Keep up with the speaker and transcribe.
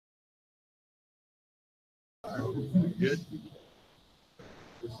Good.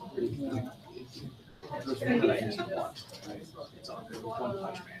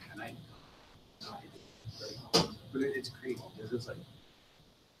 It's crazy. It's like,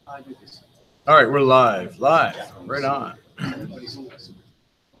 I do this. All right, we're live, right on.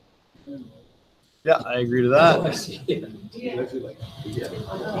 Yeah, I agree to that.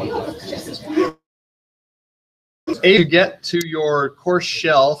 To get to your course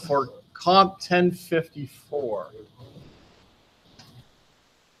shell for COMP1054.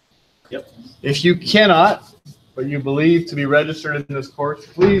 Yep. If you cannot, but you believe to be registered in this course,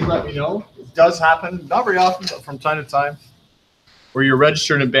 please let me know. It does happen, not very often, but from time to time, where you're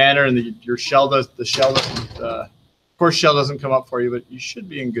registered in a banner and the course shell doesn't come up for you, but you should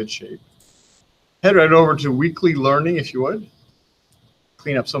be in good shape. Head right over to weekly learning if you would.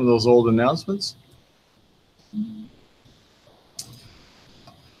 Clean up some of those old announcements.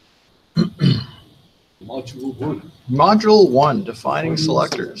 Module 1, defining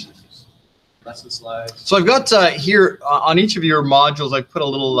selectors. Lesson slides. So I've got here on each of your modules, I put a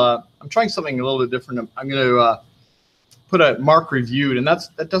little, I'm trying something a little bit different. I'm going to put a mark reviewed, and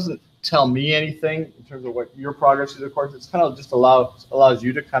that doesn't tell me anything in terms of what your progress is, of course. It's kind of just allows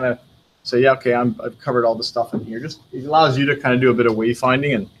you to kind of say, yeah, okay, I've covered all the stuff in here. It allows you to kind of do a bit of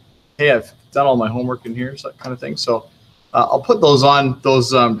wayfinding and, hey, I've done all my homework in here, so that kind of thing. So I'll put those on,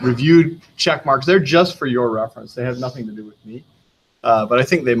 those reviewed check marks. They're just for your reference. They have nothing to do with me, but I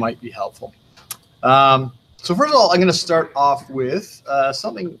think they might be helpful. So first of all, I'm going to start off with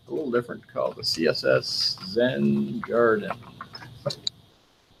something a little different called the CSS Zen Garden.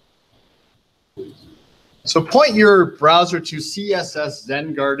 So point your browser to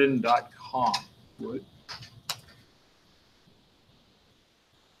csszengarden.com.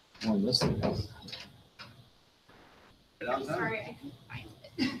 This thing. Sorry, I couldn't find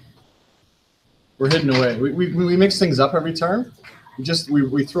it. We're hidden away. We mix things up every term.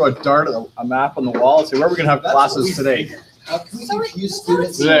 We throw a dart at a map on the wall and say, where are we going to have classes today? How can we confuse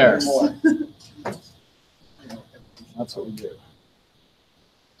students there? More? That's what we do.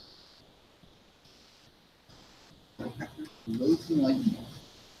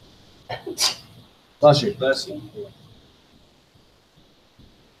 Bless you. Bless you.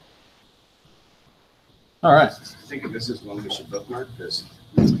 All right. I think this is one we should bookmark this.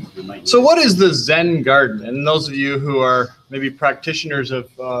 So what is the Zen Garden? And those of you who are maybe practitioners of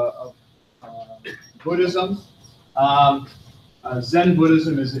Buddhism, Zen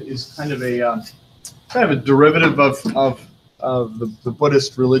Buddhism is kind of a derivative of the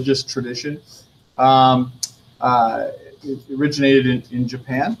Buddhist religious tradition. It originated in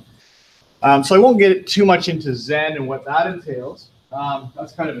Japan. So I won't get too much into Zen and what that entails.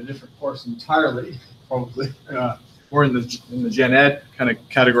 That's kind of a different course entirely, probably. We're in the Gen Ed kind of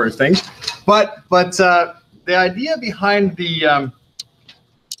category of things. But the idea behind the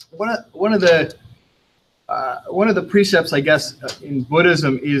one of the precepts, I guess, in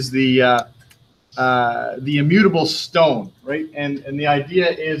Buddhism is the immutable stone, right? And the idea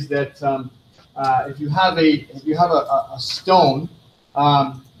is that if you have a stone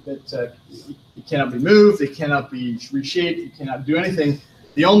that it cannot be moved, it cannot be reshaped, you cannot do anything.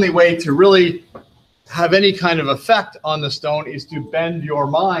 The only way to really have any kind of effect on the stone is to bend your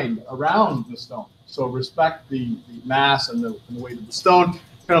mind around the stone. So respect the mass and the weight of the stone,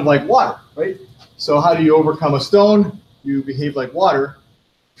 kind of like water, right? So how do you overcome a stone? You behave like water,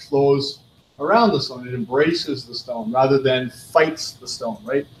 flows around the stone. It embraces the stone rather than fights the stone,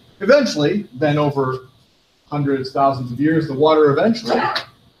 right? Eventually, then over hundreds, thousands of years, the water eventually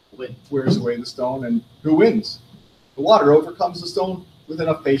wears away the stone, and who wins? The water overcomes the stone with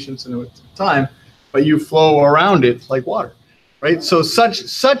enough patience and time, but you flow around it like water, right? So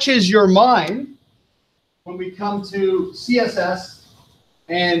such is your mind when we come to CSS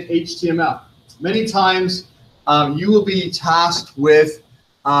and HTML. Many times you will be tasked with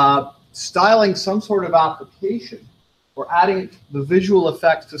styling some sort of application or adding the visual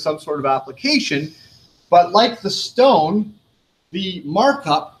effects to some sort of application, but like the stone, the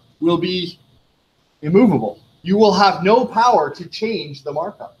markup will be immovable. You will have no power to change the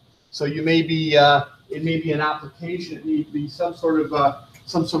markup. So you may be, it may be an application, it may be some sort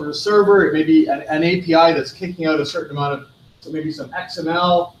of server, it may be an API that's kicking out a certain amount of, so maybe some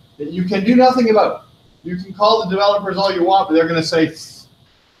XML that you can do nothing about. You can call the developers all you want, but they're going to say,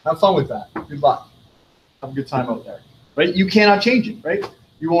 have fun with that. Good luck. Have a good time out there. Right? You cannot change it, right?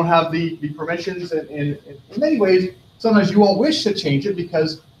 You won't have the permissions, and in many ways, sometimes you won't wish to change it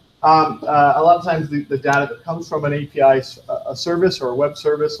because a lot of times the data that comes from an API, a service or a web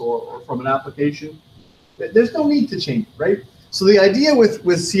service or from an application, there's no need to change it, right? So the idea with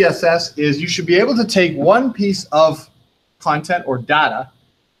CSS is you should be able to take one piece of content or data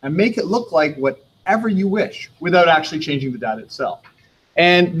and make it look like whatever you wish without actually changing the data itself.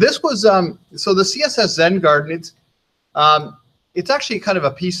 And this was, so the CSS Zen Garden, it's actually kind of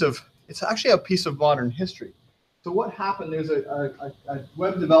a piece of, it's actually a piece of modern history. So what happened, there's a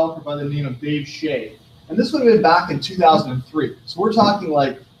web developer by the name of Dave Shea, and this would have been back in 2003. So we're talking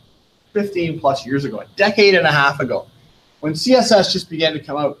like 15 plus years ago, a decade and a half ago, when CSS just began to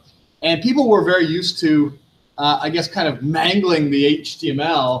come out. And people were very used to, I guess, kind of mangling the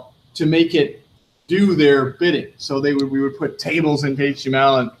HTML to make it do their bidding. So we would put tables into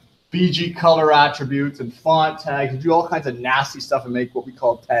HTML and BG color attributes and font tags and do all kinds of nasty stuff and make what we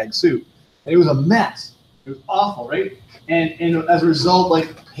call tag soup. And it was a mess. It was awful, right? And as a result,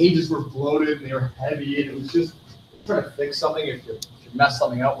 like, pages were bloated and they were heavy, and it was just trying to fix something. If you mess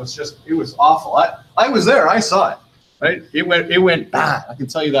something up, it was awful. I was there. I saw it. Right? It went bad. I can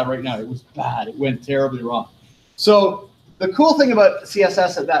tell you that right now. It was bad. It went terribly wrong. So the cool thing about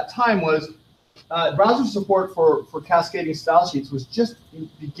CSS at that time was browser support for cascading style sheets was just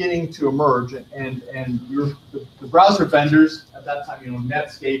beginning to emerge, and the browser vendors at that time,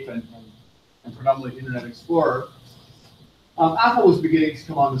 Netscape and predominantly Internet Explorer, Apple was beginning to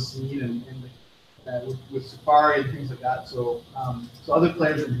come on the scene, and with Safari and things like that. So other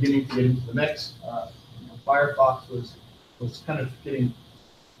players were beginning to get into the mix. Firefox was kind of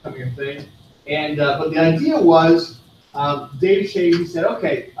coming a thing, and but the idea was, Dave Shea, he said,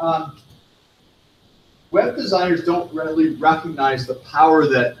 okay, web designers don't readily recognize the power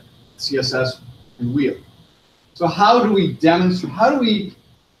that CSS can wield. So how do we demonstrate? How do we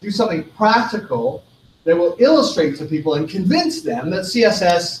do something practical that will illustrate to people and convince them that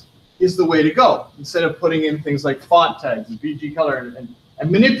CSS is the way to go, instead of putting in things like font tags and BG color and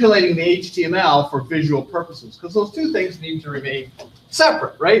manipulating the HTML for visual purposes, because those two things need to remain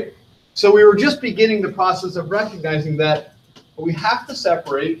separate, right? So we were just beginning the process of recognizing that we have to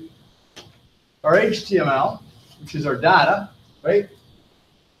separate our HTML, which is our data, right,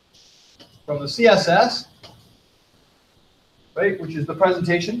 from the CSS, right, which is the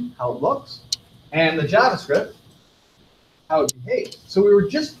presentation, how it looks, and the JavaScript, how it behaves. So we were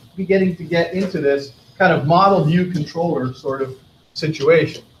just beginning to get into this kind of model view controller sort of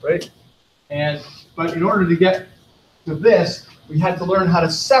situation, right? But in order to get to this, we had to learn how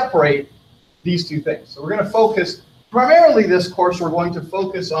to separate these two things. So we're going to focus, primarily this course, we're going to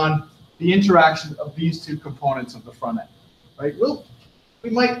focus on the interaction of these two components of the front end, right? We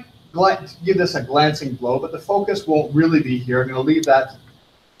might give this a glancing blow, but the focus won't really be here. I'm going to leave that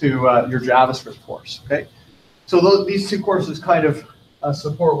to your JavaScript course, okay? So these two courses kind of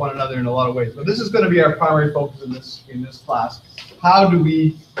support one another in a lot of ways. But this is going to be our primary focus in this class. How do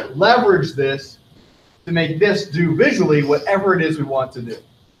we leverage this to make this do visually whatever it is we want to do?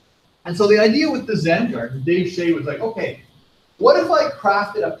 And so the idea with the Zen Garden, Dave Shea was like, okay, what if I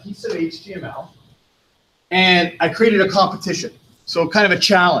crafted a piece of HTML and I created a competition? So kind of a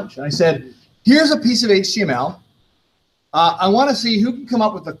challenge. And I said, here's a piece of HTML. I want to see who can come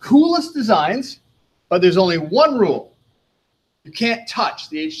up with the coolest designs, but there's only one rule. You can't touch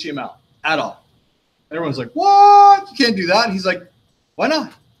the HTML at all. And everyone's like, what? You can't do that. And he's like, why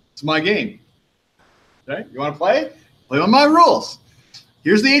not? It's my game. Okay? You want to play? Play on my rules.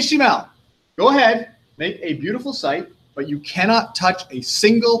 Here's the HTML. Go ahead, make a beautiful site, but you cannot touch a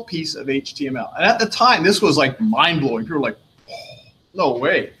single piece of HTML. And at the time, this was like mind-blowing. People were like, oh, no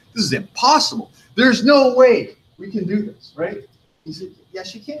way. This is impossible. There's no way we can do this, right? He said,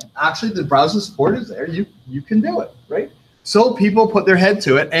 yes, you can. Actually, the browser support is there. You can do it, right? So people put their head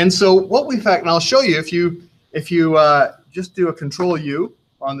to it. And so what we found, and I'll show you, if you just do a Control U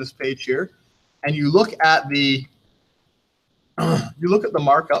on this page here, and you look at the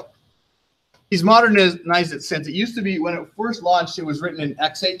markup, he's modernized it since. It used to be, when it first launched, it was written in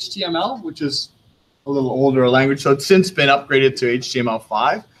XHTML, which is a little older language. So it's since been upgraded to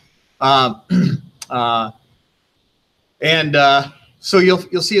HTML5. So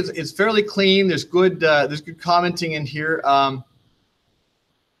you'll see it's fairly clean. There's good commenting in here.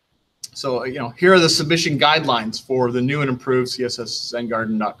 So here are the submission guidelines for the new and improved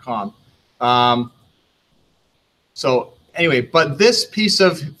CSSZengarden.com. So anyway, but this piece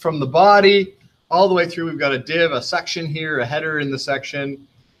from the body all the way through, we've got a div, a section here, a header in the section,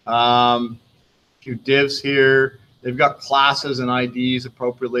 a few divs here. They've got classes and IDs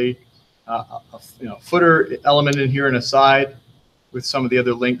appropriately, a footer element in here and a side with some of the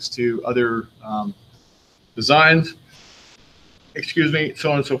other links to other designs. Excuse me,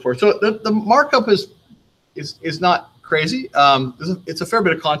 so on and so forth. So the markup is not crazy. It's a fair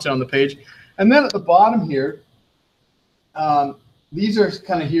bit of content on the page, and then at the bottom here, these are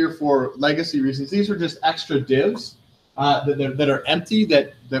kind of here for legacy reasons. These are just extra divs that are empty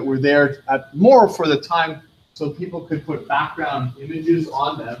that were there at more for the time, so people could put background images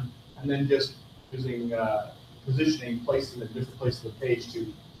on them, and then just using positioning, placing them in different places of the page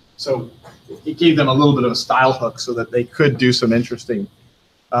too. So it gave them a little bit of a style hook so that they could do some interesting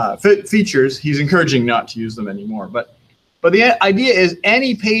features. He's encouraging not to use them anymore, but the idea is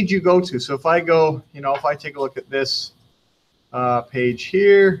any page you go to. So if I go, if I take a look at this page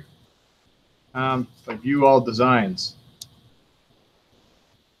here, if I view all designs,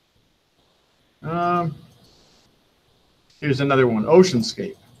 here's another one,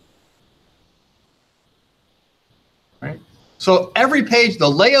 Oceanscape. Right. So every page, the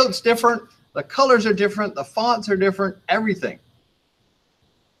layout's different, the colors are different, the fonts are different, everything.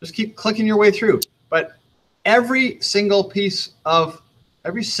 Just keep clicking your way through. But every single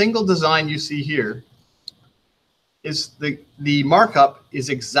design you see here is the markup is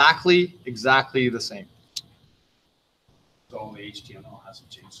exactly the same. So only HTML hasn't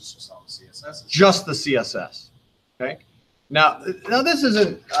changed, it's just all the CSS. Just the CSS. Okay. Now this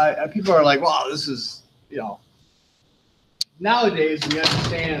isn't. People are like, "Wow, this is Nowadays we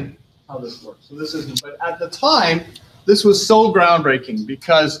understand how this works. So this isn't. But at the time, this was so groundbreaking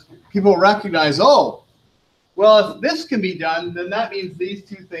because people recognize, oh, well, if this can be done, then that means these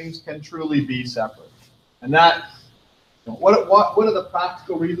two things can truly be separate. And that, what are the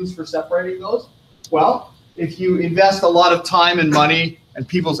practical reasons for separating those? Well, if you invest a lot of time and money and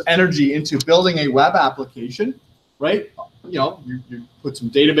people's energy into building a web application, right? You put some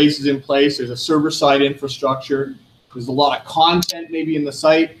databases in place. There's a server-side infrastructure. There's a lot of content maybe in the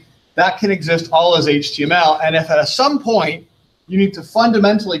site. That can exist all as HTML. And if at some point you need to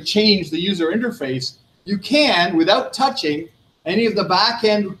fundamentally change the user interface, you can without touching any of the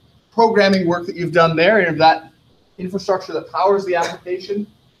back-end programming work that you've done there and that infrastructure that powers the application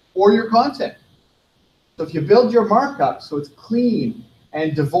or your content. So if you build your markup so it's clean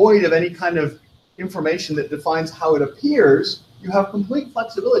and devoid of any kind of information that defines how it appears, you have complete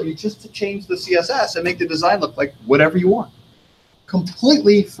flexibility just to change the CSS and make the design look like whatever you want.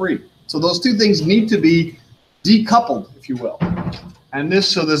 Completely free. So those two things need to be decoupled, if you will. And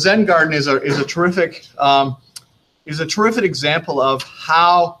so the Zen Garden is a terrific example of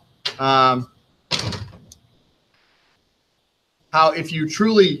how if you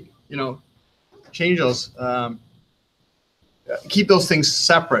truly change those, keep those things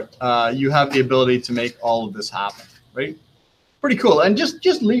separate, you have the ability to make all of this happen, right? Pretty cool. And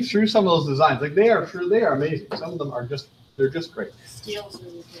just leaf through some of those designs. Like they are amazing. Some of them are they're just great. Steel's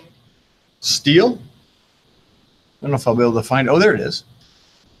really good. Steel? I don't know if I'll be able to find. Oh, there it is.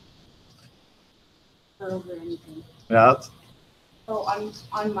 Over anything. Yeah. Oh,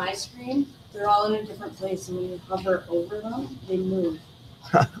 on my screen, they're all in a different place, and when you hover over them, they move.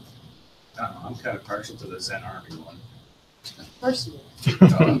 I don't know, I'm kind of partial to the Zen Army one. Personally.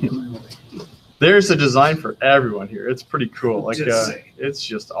 There's a design for everyone here. It's pretty cool. Like it's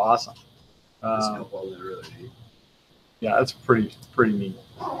just awesome. There's a couple that are really neat. Yeah, it's pretty neat.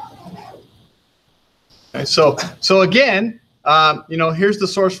 Okay, so again, here's the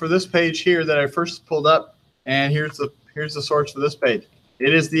source for this page here that I first pulled up, and here's the source for this page.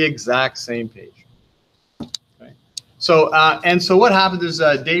 It is the exact same page. Okay. So what happens is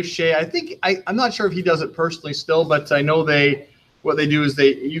Dave Shea. I'm not sure if he does it personally still, but I know what they do is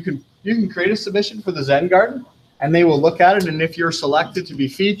you can create a submission for the Zen Garden, and they will look at it, and if you're selected to be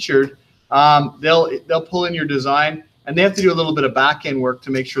featured, they'll pull in your design, and they have to do a little bit of back-end work to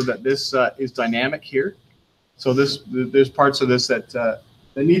make sure that this is dynamic here. So there's parts of this that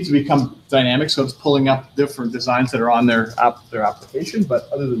need to become dynamic, so it's pulling up different designs that are on their application. But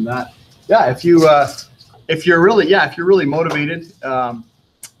other than that, yeah, if you're really motivated to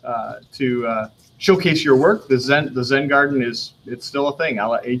showcase your work, the Zen Garden it's still a thing,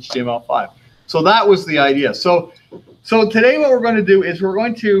 HTML5. So that was the idea. So today what we're going to do is we're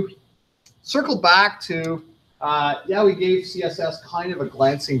going to circle back to we gave CSS kind of a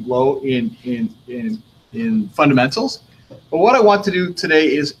glancing blow in fundamentals, but what I want to do today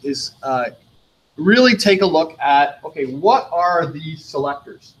is really take a look at, okay, what are these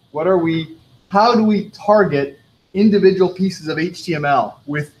selectors? How do we target individual pieces of HTML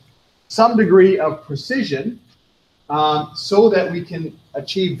with some degree of precision so that we can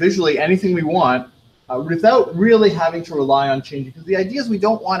achieve visually anything we want without really having to rely on changing? Because the idea is we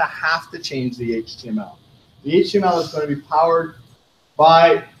don't want to have to change the HTML. The HTML is going to be powered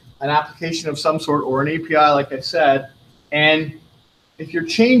by an application of some sort or an API, like I said. And if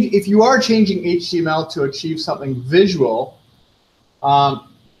you are changing HTML to achieve something visual,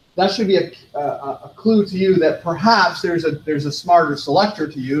 that should be a clue to you that perhaps there's a smarter selector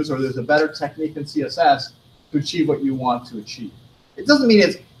to use, or there's a better technique in CSS to achieve what you want to achieve. It doesn't mean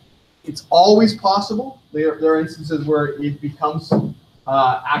it's always possible. There are instances where it becomes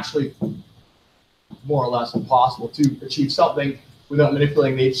actually more or less impossible to achieve something without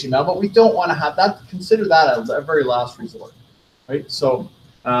manipulating the HTML, but we don't want to have that. Consider that a very last resort, right? So,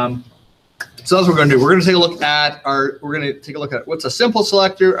 so that's what we're going to do. We're going to take a look at what's a simple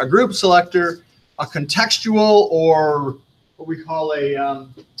selector, a group selector, a contextual, or what we call a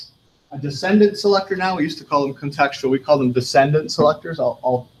descendant selector now. We used to call them contextual. We call them descendant selectors.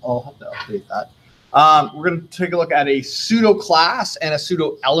 I'll have to update that. We're going to take a look at a pseudo class and a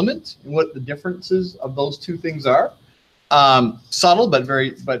pseudo element and what the differences of those two things are. Subtle, but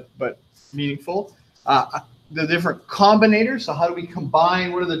but meaningful. The different combinators. So how do we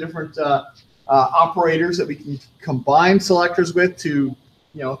combine? What are the different operators that we can combine selectors with to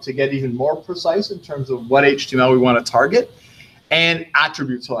get even more precise in terms of what HTML we want to target? And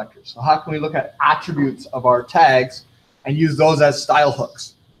attribute selectors. So how can we look at attributes of our tags and use those as style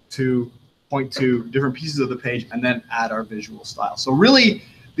hooks to point to different pieces of the page and then add our visual style? So really,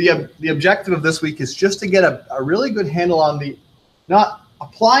 the objective of this week is just to get a really good handle on not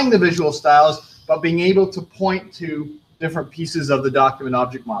applying the visual styles, but being able to point to different pieces of the document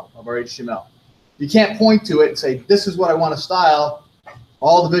object model of our HTML. You can't point to it and say, this is what I want to style.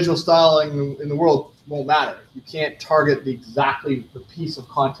 All the visual styling in the world won't matter. You can't target exactly the piece of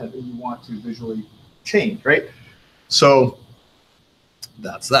content that you want to visually change, right? So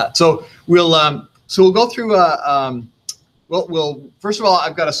that's that. So we'll go through we'll first of all,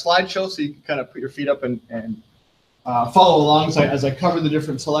 I've got a slideshow so you can kind of put your feet up and follow along as I cover the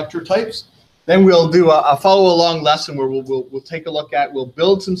different selector types. Then we'll do a follow along lesson where we'll take a look at, we'll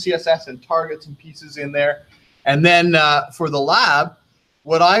build some CSS and target some pieces in there. And then for the lab,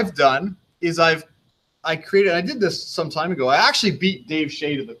 what I've done is I did this some time ago. I actually beat Dave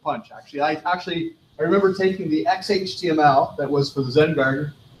Shea to the punch. Actually, I remember taking the XHTML that was for the Zen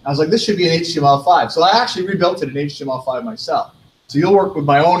Garden. I was like, this should be an HTML5. So I actually rebuilt it in HTML5 myself. So you'll work with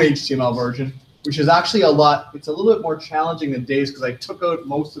my own HTML version, which is actually it's a little bit more challenging than Dave's because I took out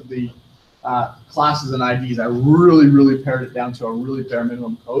most of the classes and IDs. I really pared it down to a really bare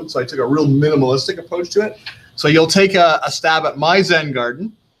minimum code. So I took a real minimalistic approach to it. So you'll take a stab at my Zen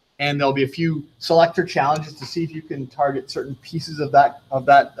Garden, and there'll be a few selector challenges to see if you can target certain pieces of that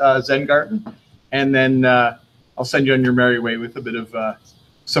Zen Garden. And then I'll send you on your merry way with a bit of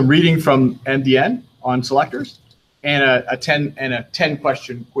some reading from MDN on selectors and a 10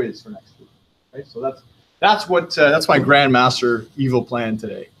 question quiz for next week. Right? So that's my Grandmaster evil plan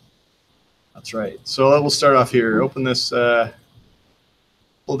today. That's right. So we'll start off here. Open this,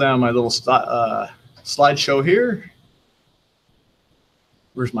 pull down my little slideshow here.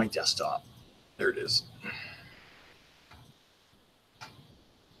 Where's my desktop? There it is.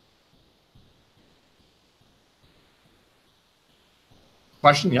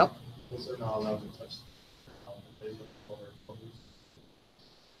 Question? Yep.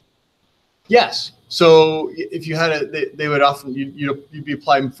 Yes. So if you had they would often you'd be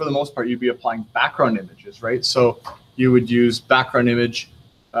applying, for the most part, you'd be applying background images, right? So you would use background image,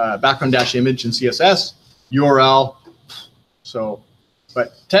 background dash image in CSS, URL. So,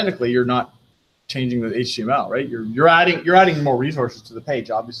 but technically you're not changing the HTML, right? You're adding more resources to the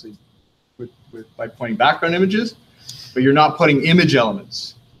page, obviously, by pointing background images, but you're not putting image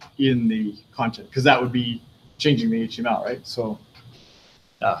elements in the content because that would be changing the HTML, right? So,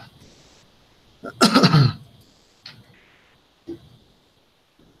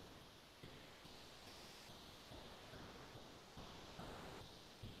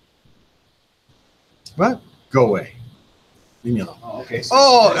 what? Go away. Leave me alone. Oh, okay. So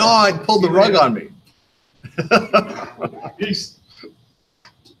I pulled the rug on me.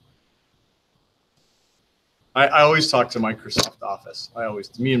 I always talk to Microsoft Office.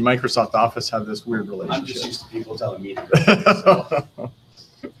 Me and Microsoft Office have this weird relationship. I'm just used to people telling me to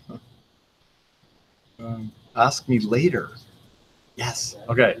go. Ask me later. Yes.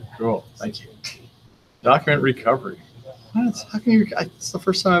 Okay, cool. Thank you. Document recovery. How can you? It's the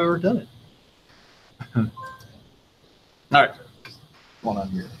first time I've ever done it. All right. What's going on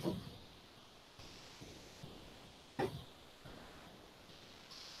here?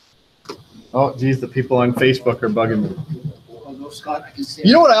 Oh, geez, the people on Facebook are bugging me.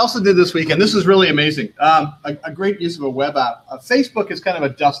 You know what I also did this week, and this is really amazing. A great use of a web app. Facebook is kind of a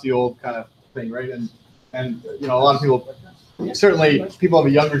dusty old kind of thing, right? And a lot of people, certainly people of a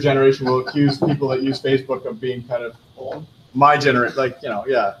younger generation will accuse people that use Facebook of being kind of my generation,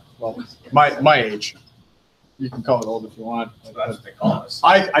 my age. you can call it old if you want. That's what they call us.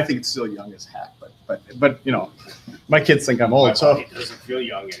 I think it's still young as heck, but you know, my kids think I'm My old. So body doesn't feel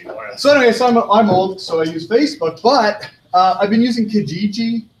young anymore. so anyway, so I'm old, so I use Facebook, but I've been using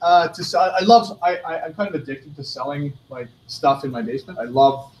Kijiji to sell. I'm kind of addicted to selling like stuff in my basement. I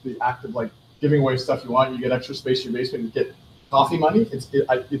love the act of like giving away stuff you want. You get extra space in your basement. You get coffee money.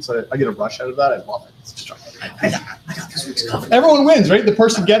 I get a rush out of that. I love it. It's just, I got this week's coffee. Everyone wins, right? The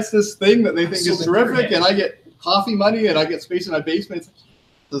person gets this thing that they think is terrific, and I get coffee money, and I get space in my basement.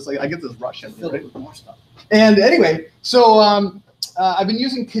 It's like I get this rush out of it, right? More stuff. And anyway, so I've been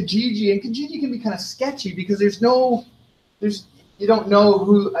using Kijiji, and Kijiji can be kind of sketchy because you don't know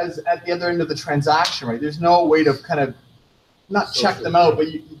who is at the other end of the transaction, right? There's no way to kind of not check them out, but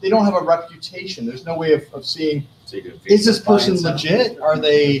they don't have a reputation. There's no way of seeing, is this person legit? Are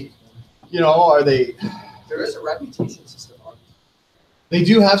they, There is a reputation system on it. They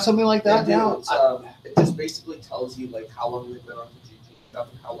do have something like that They do. now? It's, it just basically tells you like how long they've been on Kijiji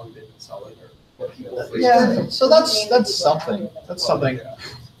and how long they've been selling or what people. Yeah, so that's something. That's something.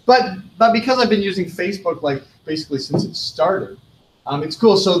 But because I've been using Facebook like basically since it started, it's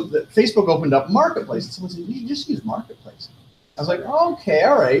cool. So Facebook opened up Marketplace, and someone said, "You just use Marketplace." I was like, oh, "Okay,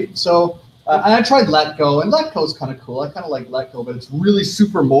 all right." So and I tried Let Go, and Let Go is kind of cool. I kind of like Let Go, but it's really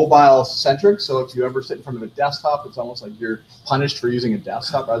super mobile centric. So if you ever sit in front of a desktop, it's almost like you're punished for using a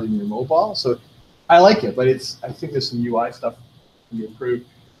desktop rather than your mobile. So I like it, but I think there's some UI stuff can be improved.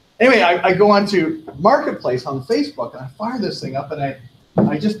 Anyway, I go onto Marketplace on Facebook, and I fire this thing up, and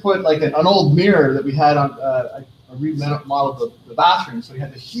I just put like an old mirror that we had on. I remodeled the bathroom, so we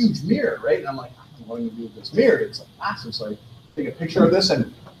had this huge mirror, right? And I'm like, I don't know what I'm gonna do with this mirror. It's like massive. So I take a picture of this,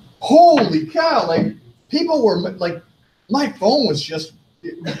 and holy cow! Like people were like, my phone was just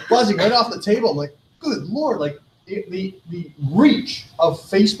buzzing right off the table. I'm like, good lord! Like the reach of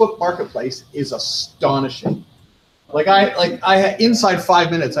Facebook Marketplace is astonishing. Like I inside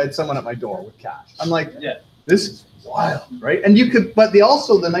 5 minutes, I had someone at my door with cash. I'm like, Yeah. This is wild, right? And you could, but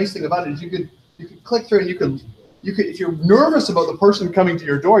the nice thing about it is you could click through, and you could if you're nervous about the person coming to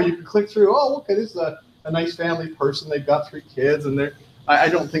your door, you can click through. Oh, okay, this is a nice family person. They've got 3 kids, and I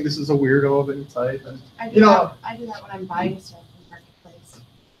don't think this is a weirdo of any type. And I do that when I'm buying stuff in Marketplace.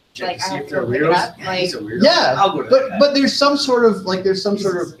 Like I have to go pick it up. Like He's a weirdo. yeah, I'll go to that guy. but there's some sort of I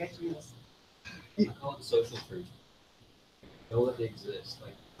call it social proof. Know that they exist.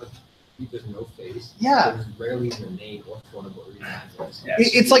 Like, but there's no face. Yeah. There's rarely their name or phone number or even address. Yeah.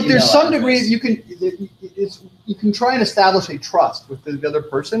 it's like there's some degree you can try and establish a trust with the other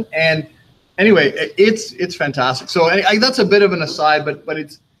person. And anyway, it's fantastic. So that's a bit of an aside, but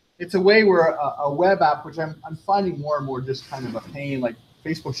it's a way where a web app, which I'm finding more and more just kind of a pain. Like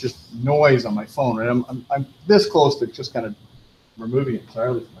Facebook's just noise on my phone, right? I'm this close to just kind of removing it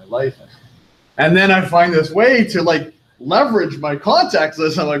entirely from my life, and then I find this way to like leverage my contacts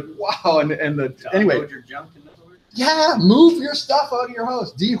list. I'm like, wow, anyway. Your junk in other words? Yeah, move your stuff out of your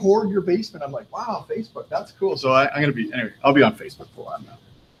house, de-hoard your basement. I'm like, wow, Facebook, that's cool. So I'm gonna be anyway. I'll be on Facebook for a while now.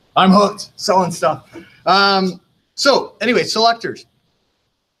 I'm hooked, selling stuff. So anyway, selectors.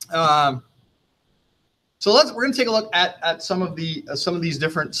 So we're gonna take a look at some of these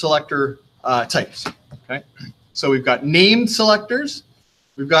different selector types. Okay, so we've got named selectors,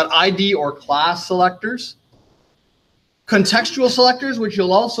 we've got ID or class selectors. Contextual selectors, which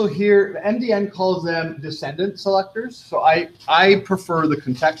you'll also hear, MDN calls them descendant selectors. So I prefer the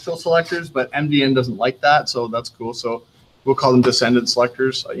contextual selectors, but MDN doesn't like that, so that's cool. So we'll call them descendant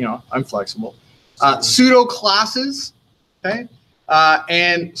selectors. I'm flexible. Pseudo classes, okay,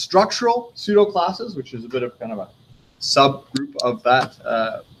 and structural pseudo classes, which is a bit of kind of a subgroup of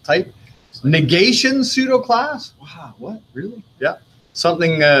that type. Negation pseudo class. Wow, what really? Yeah,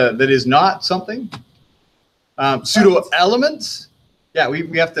 something that is not something. Pseudo elements. Yeah, we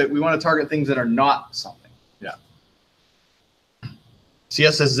want to target things that are not something. Yeah.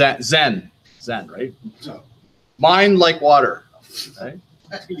 CS says Zen, right? No. Mind like water. Right?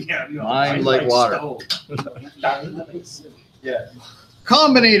 Yeah, no. Mind like water. Yeah.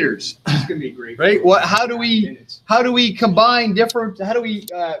 Combinators. It's gonna be great. Right? How do we combine different? How do we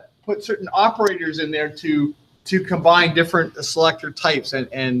put certain operators in there to combine different selector types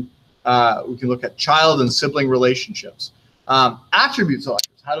and we can look at child and sibling relationships. Attribute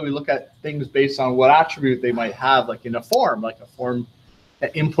selectors. How do we look at things based on what attribute they might have, like in a form? Like a form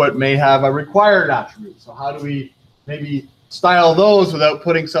input may have a required attribute. So how do we maybe style those without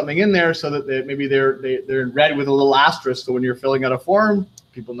putting something in there so that maybe they're in red with a little asterisk. So when you're filling out a form,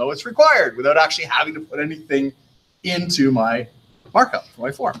 people know it's required without actually having to put anything into my markup for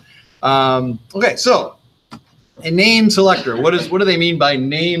my form. Okay, so a name selector. What do they mean by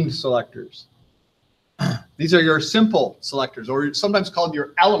named selectors? These are your simple selectors, or sometimes called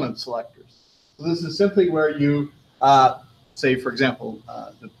your element selectors. So this is simply where you say, for example,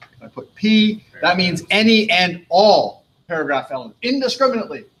 if I put P, that means any and all paragraph elements,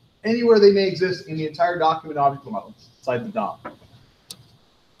 indiscriminately, anywhere they may exist in the entire document object model inside the DOM.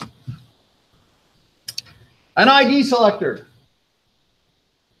 An ID selector,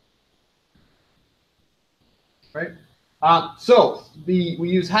 right? So we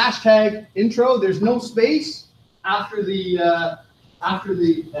use hashtag intro. There's no space after the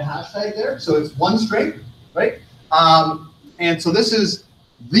hashtag there, so it's one string, right? And so this is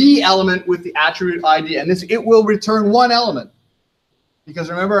the element with the attribute ID, and it will return one element, because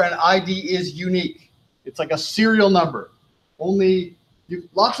remember, an ID is unique. It's like a serial number.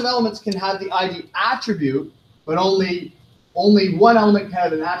 Lots of elements can have the ID attribute, but only one element can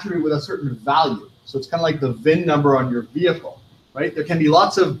have an attribute with a certain value. So it's kind of like the VIN number on your vehicle, right? There can be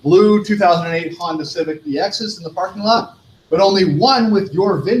lots of blue 2008 Honda Civic DXs in the parking lot, but only one with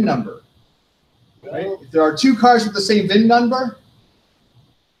your VIN number, right? If there are two cars with the same VIN number,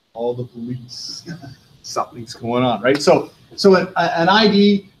 all the police, something's going on, right? So an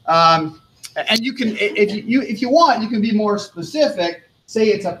ID, and you can, if you want, you can be more specific. Say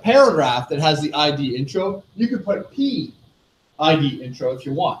it's a paragraph that has the ID intro. You could put P ID intro if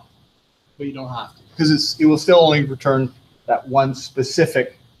you want, but you don't have to, because it will still only return that one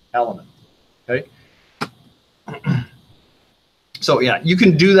specific element. Okay. So yeah, you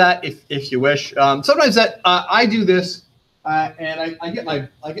can do that if you wish. Sometimes I do this, and I get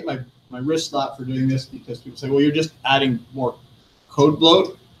my wrist slapped for doing this, because people say, well, you're just adding more code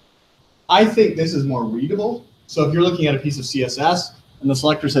bloat. I think this is more readable. So if you're looking at a piece of CSS and the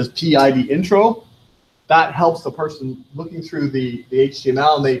selector says PID intro, that helps the person looking through the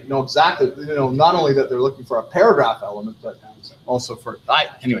HTML, and they know exactly, not only that they're looking for a paragraph element, but also for,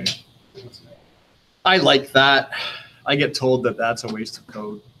 anyway, I like that. I get told that that's a waste of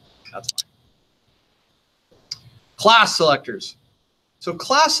code. That's fine. Class selectors. So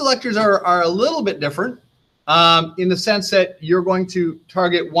class selectors are a little bit different in the sense that you're going to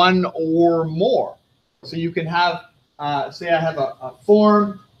target one or more. So you can have, say I have a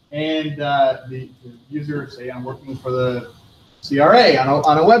form, and the user, say I'm working for the CRA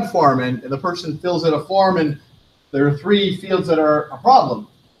on a web form, and the person fills in a form, and there are 3 fields that are a problem.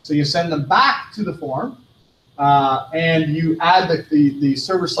 So you send them back to the form, and you add the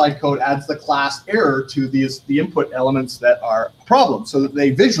server-side code adds the class error to the input elements that are a problem, so that they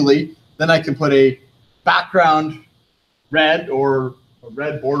visually, then I can put a background red or a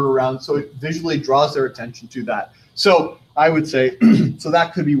red border around, so it visually draws their attention to that. So I would say, so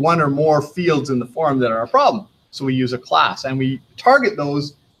that could be one or more fields in the form that are a problem. So we use a class, and we target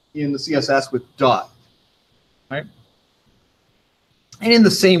those in the CSS with dot, right? And in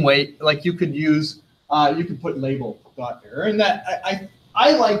the same way, like you could use, you could put label dot error, and that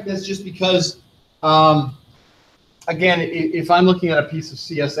I like this just because, again, if I'm looking at a piece of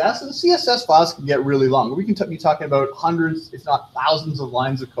CSS, and the CSS files can get really long. We can be talking about hundreds, if not thousands, of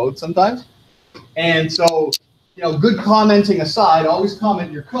lines of code sometimes, and so, good commenting aside, always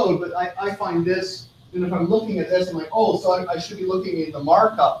comment your code, but I find this, and if I'm looking at this, I'm like, oh, so I should be looking in the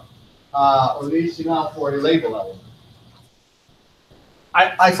markup or the HTML for a label element.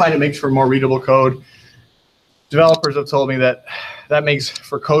 I find it makes for more readable code. Developers have told me that makes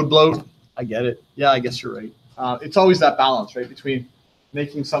for code bloat. I get it. Yeah, I guess you're right. It's always that balance, right, between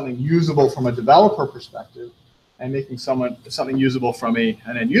making something usable from a developer perspective and making something usable from an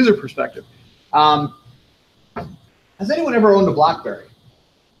end user perspective. Has anyone ever owned a BlackBerry?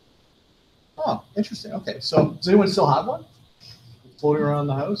 Oh, interesting. Okay, so does anyone still have one? Floating around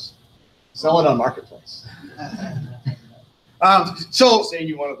the house? Sell it on Marketplace. So saying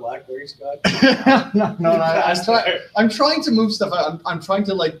you want a BlackBerry, Scott? no, I'm trying to move stuff out. I'm trying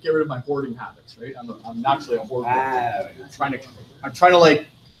to get rid of my hoarding habits, right? I'm naturally a hoarder. I'm trying to like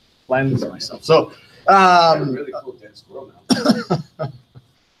cleanse myself. So really cool dead squirrel now.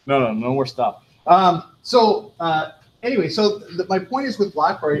 No more stuff. Anyway, so my point is with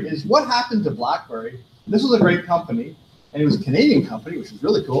BlackBerry is what happened to BlackBerry. This was a great company, and it was a Canadian company, which was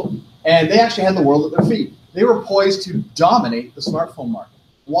really cool. And they actually had the world at their feet. They were poised to dominate the smartphone market.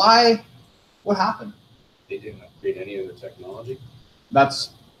 Why? What happened? They didn't upgrade any of the technology. That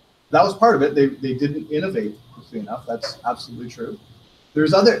was part of it. They didn't innovate quickly enough. That's absolutely true.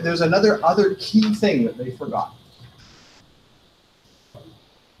 There's another key thing that they forgot.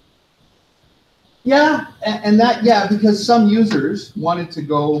 Yeah, because some users wanted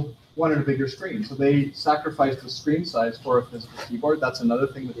a bigger screen, so they sacrificed the screen size for a physical keyboard. That's another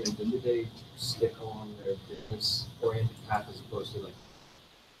thing that they did. Did they stick on their business-oriented path as opposed to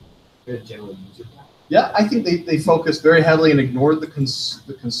a general user. Yeah, I think they focused very heavily and ignored the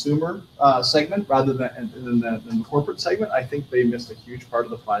consumer segment rather than the corporate segment. I think they missed a huge part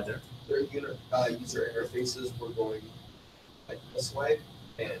of the pie there. Their user interfaces were going like this way,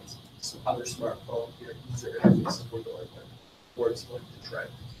 and some other smartphone user interfaces were going like towards like the trend,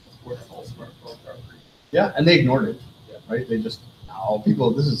 towards all smartphones are free. Yeah, and they ignored it. Yeah, right. They just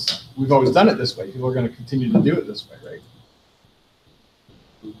people. We've always done it this way. People are going to continue to do it this way, right?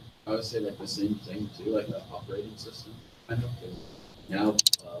 I would say like the same thing too, like the operating system. I know. Now,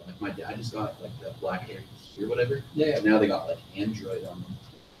 like my dad just got like the BlackBerry or whatever. Yeah. Now they got like Android on them.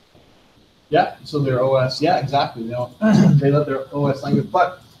 Yeah. So their OS. Yeah, exactly. They let their OS language.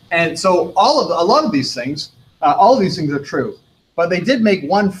 And so a lot of these things, all of these things are true. But they did make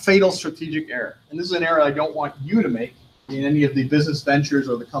one fatal strategic error, and this is an error I don't want you to make in any of the business ventures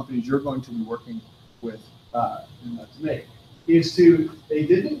or the companies you're going to be working with today. They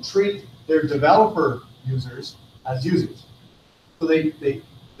didn't treat their developer users as users. So they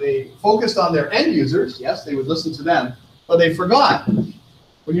focused on their end users. Yes, they would listen to them, but they forgot.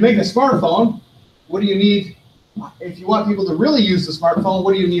 When you make a smartphone, what do you need? If you want people to really use the smartphone,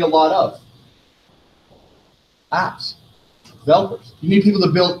 what do you need a lot of? Apps. Developers. You need people to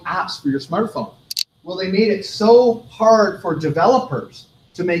build apps for your smartphone. Well, they made it so hard for developers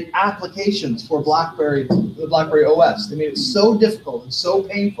to make applications for the BlackBerry OS. They made it so difficult and so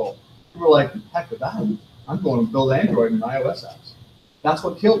painful. People were like, heck with that. I'm going to build Android and iOS apps. That's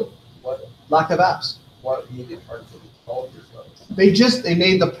what killed it. Lack of apps. What made it hard for the developers? They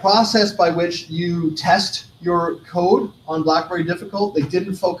made the process by which you test your code on BlackBerry difficult. They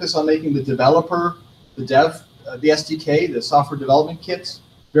didn't focus on making the developer, the SDK, the software development kits,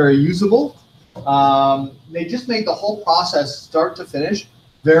 very usable. They just made the whole process, start to finish,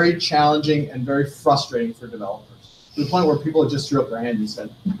 very challenging and very frustrating for developers. To the point where people just threw up their hands and said,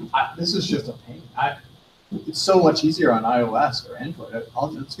 this is just a pain. It's so much easier on iOS or Android.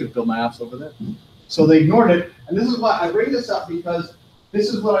 I'm just going to build my apps over there. So they ignored it. And this is why I bring this up, because this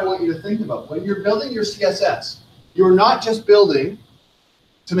is what I want you to think about. When you're building your CSS, you're not just building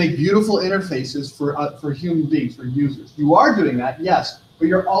to make beautiful interfaces for human beings, for users. You are doing that, yes, but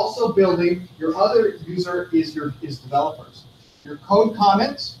you're also building, your other user is developers. Your code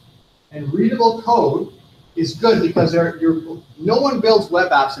comments and readable code is good because no one builds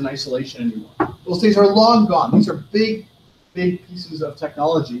web apps in isolation anymore. Those things are long gone. These are big pieces of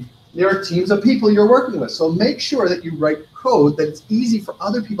technology. There are teams of people you're working with. So make sure that you write code that it's easy for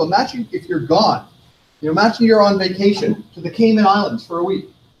other people. Imagine if you're gone. Imagine you're on vacation to the Cayman Islands for a week.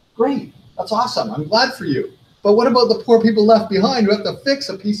 Great. That's awesome. I'm glad for you. But what about the poor people left behind who have to fix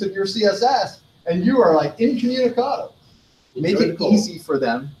a piece of your CSS and you are like incommunicado? Make it easy for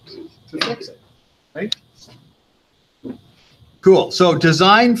them to fix it, right? Cool. So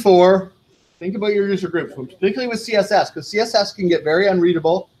design think about your user group, particularly with CSS, because CSS can get very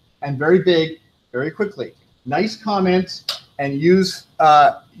unreadable and very big very quickly. Nice comments and use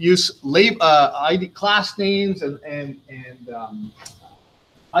ID class names and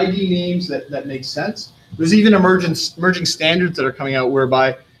ID names that make sense. There's even emerging standards that are coming out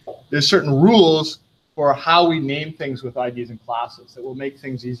whereby there's certain rules for how we name things with IDs and classes that will make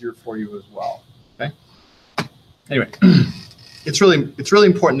things easier for you as well. Okay. Anyway, it's really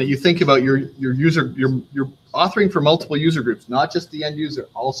important that you think about your user, you're authoring for multiple user groups, not just the end user,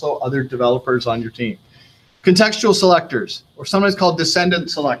 also other developers on your team. Contextual selectors, or sometimes called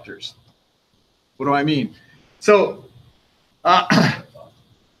descendant selectors. What do I mean? So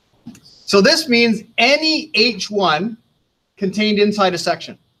this means any H1 contained inside a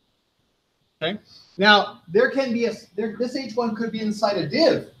section. Okay. Now there can be this H1 could be inside a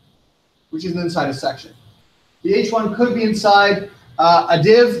div, which is inside a section. The H1 could be inside a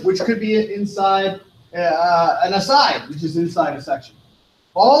div, which could be inside an aside, which is inside a section.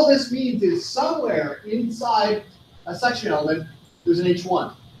 All this means is somewhere inside a section element, there's an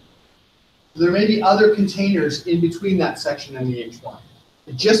H1. There may be other containers in between that section and the H1.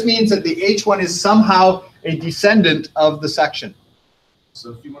 It just means that the H1 is somehow a descendant of the section.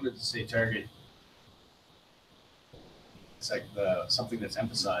 So if you wanted to say target, it's like something that's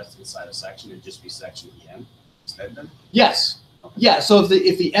emphasized inside a section, it'd just be section EM instead then? Yes. Okay. Yeah, so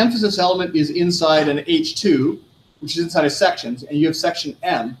if the emphasis element is inside an H2, which is inside a section, and you have section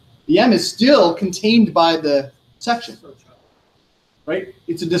M, the M is still contained by the section. Right?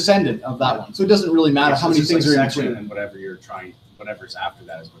 It's a descendant of that one. So it doesn't really matter how many things are in between. And whatever's after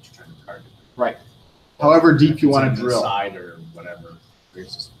that is what you're trying to target. Right. However deep you want to drill. Side or whatever.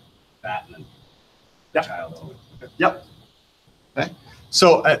 Here's just that and then child element. Yep. Okay.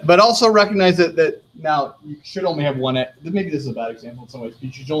 So, but also recognize that now you should only have one. Maybe this is a bad example in some ways, but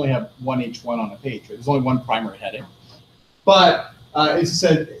you should only have one H1 on a page. Right? There's only one primary heading. But it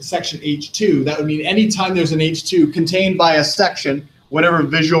said section H2. That would mean anytime there's an H2 contained by a section, whatever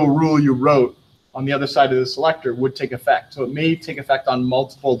visual rule you wrote on the other side of the selector would take effect. So it may take effect on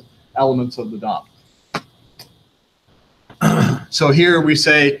multiple elements of the DOM. So here we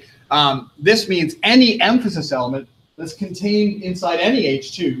say this means any emphasis element that's contained inside any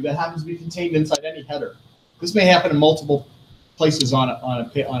H2 that happens to be contained inside any header. This may happen in multiple places on a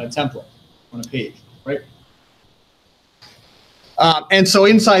template, on a page, right? And so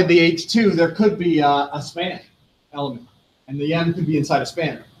inside the H2, there could be a span element, and the M could be inside a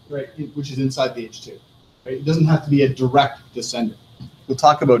spanner, right, which is inside the H2. Right? It doesn't have to be a direct descendant. We'll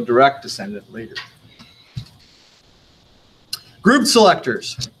talk about direct descendant later. Group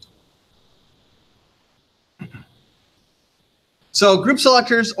selectors. So group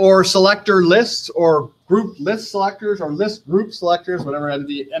selectors or selector lists or group list selectors or list group selectors, whatever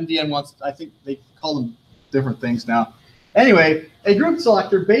MDN wants, I think they call them different things now. Anyway, a group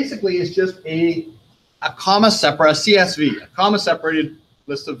selector basically is just a comma separate, a CSV, a comma separated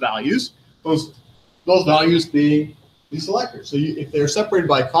list of values, those values being the selectors. So if they're separated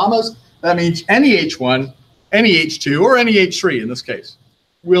by commas, that means any H1, any H2, or any H3 in this case,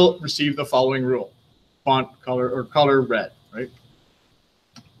 will receive the following rule: font color or color red, right?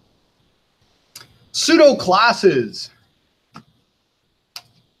 Pseudo classes.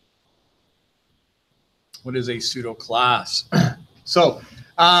 What is a pseudo class? So,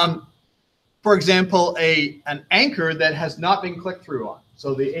 for example, an anchor that has not been clicked through on.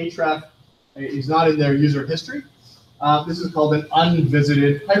 So the href is not in their user history. This is called an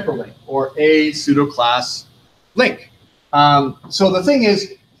unvisited hyperlink or a pseudo class link. So the thing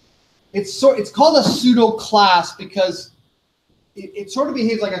is, it's called a pseudo class because it sort of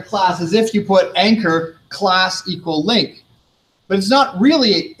behaves like a class, as if you put anchor class equal link, but it's not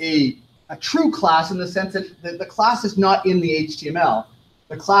really a true class in the sense that the class is not in the HTML.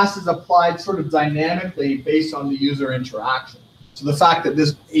 The class is applied sort of dynamically based on the user interaction. So the fact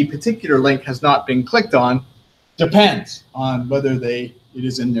that a particular link has not been clicked on depends on whether it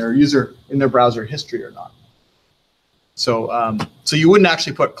is in their browser history or not. So so you wouldn't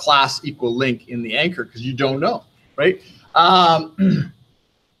actually put class equal link in the anchor because you don't know, right?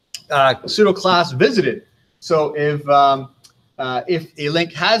 Pseudo class visited. So if a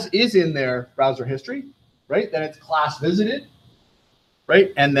link is in their browser history, right, then it's class visited,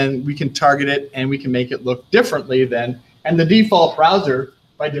 right? And then we can target it and we can make it look differently then. And the default browser,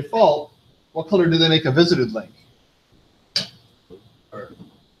 by default, what color do they make a visited link?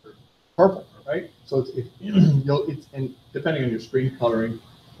 Purple, right? So it's and depending on your screen coloring,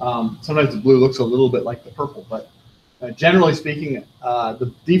 sometimes the blue looks a little bit like the purple, but generally speaking,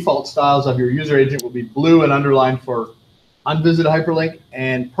 the default styles of your user agent will be blue and underlined for unvisited hyperlink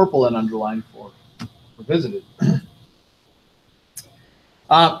and purple and underlined for visited.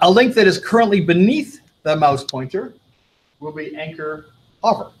 A link that is currently beneath the mouse pointer will be anchor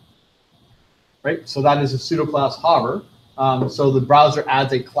hover, right? So that is a pseudo class hover. So the browser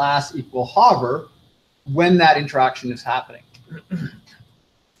adds a class equal hover when that interaction is happening.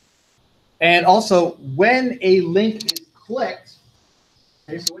 And also when a link is clicked,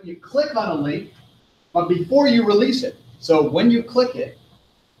 okay, so when you click on a link, but before you release it, so when you click it,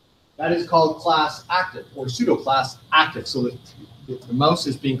 that is called class active or pseudo class active. So that the mouse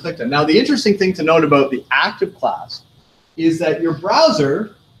is being clicked on. Now, the interesting thing to note about the active class is that your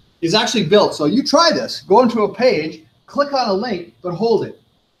browser is actually built. So you try this, go into a page, click on a link, but hold it.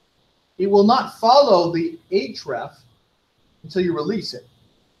 It will not follow the href until you release it.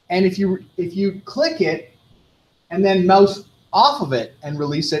 And if you click it and then mouse off of it and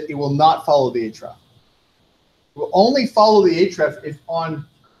release it, it will not follow the href. It will only follow the href if on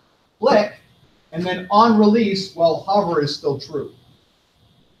click and then on release while hover is still true.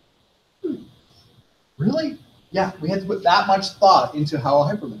 Really? Yeah, we had to put that much thought into how a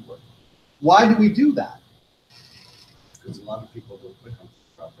hyperlink works. Why do we do that? Because a lot of people don't click on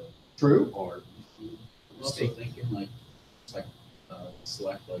it properly. True. Or I'm also thinking like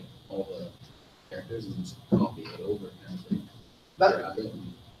select like all the characters and just copy it over and everything.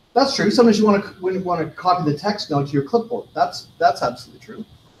 That's true. Sometimes you want to copy the text note to your clipboard. That's absolutely true.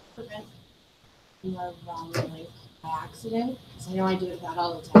 Prevent the wrong link by accident. So I know I do that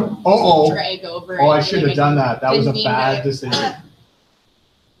all the time. Uh-oh. Drag over. Oh, it. I should have done that. That was a Didn't mean bad to. decision.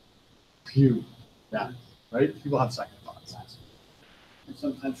 Phew. Yeah. Right? People have second thoughts. And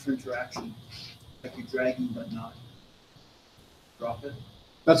sometimes for interaction, like you're dragging but not drop it.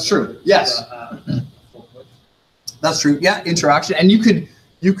 That's true. Yes. Full push. That's true. Yeah, interaction, and you can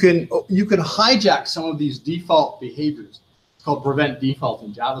hijack some of these default behaviors. It's called prevent default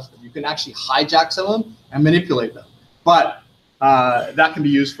in JavaScript. You can actually hijack some of them and manipulate them, but that can be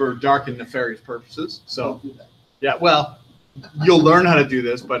used for dark and nefarious purposes. So, yeah, well, you'll learn how to do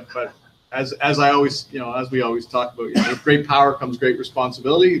this, but as I always, as we always talk about, with great power comes great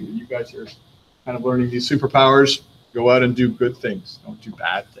responsibility. You guys are kind of learning these superpowers. Go out and do good things. Don't do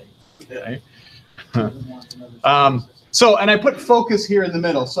bad things. Right? So, and I put focus here in the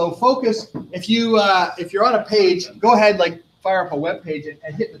middle. So focus, if you're on a page, go ahead, like fire up a web page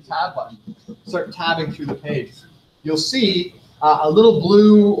and hit the tab button. Start tabbing through the page. You'll see a little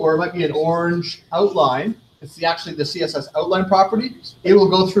blue, or it might be an orange outline. It's actually the CSS outline property. It will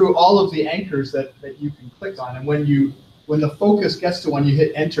go through all of the anchors that you can click on. And when the focus gets to one, you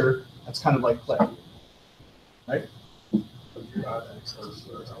hit enter. That's kind of like click, right?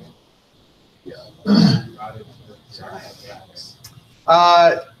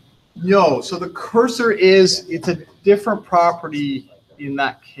 No, so the cursor it's a different property in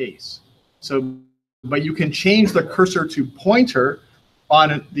that case. So, but you can change the cursor to pointer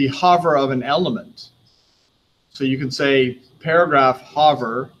on the hover of an element. So you can say paragraph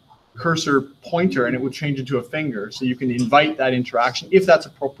hover cursor pointer, and it would change into a finger. So you can invite that interaction if that's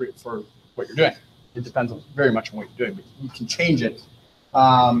appropriate for what you're doing. It depends very much on what you're doing, but you can change it.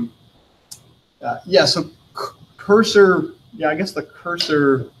 Yeah, so cursor, yeah, I guess the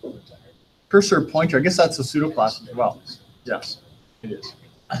cursor pointer, I guess that's a pseudo class as well. Yes, it is.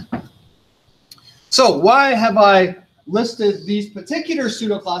 So why have I listed these particular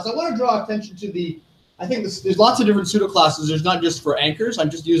pseudo classes? I want to draw attention to I think there's lots of different pseudo classes. There's not just for anchors. I'm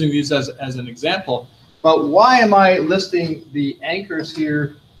just using these as an example. But why am I listing the anchors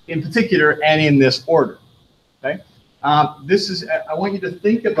here in particular and in this order? Okay. I want you to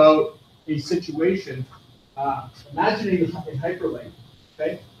think about a situation, imagining a hyperlink,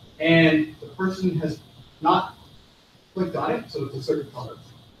 okay, and the person has not clicked on it, so it's a certain color,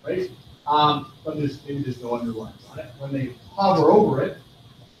 right? But maybe there's no underlines on it. When they hover over it,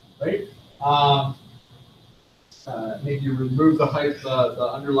 right? Maybe you remove the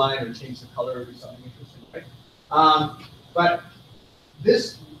underline or change the color or do something interesting, right? But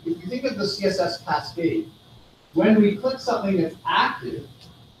this, if you think of the CSS cascade, when we click something that's active,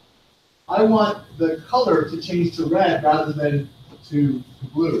 I want the color to change to red rather than to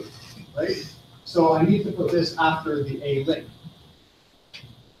blue, right? So I need to put this after the A link,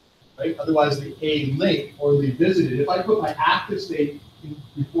 right? Otherwise, the A link or the visited, if I put my active state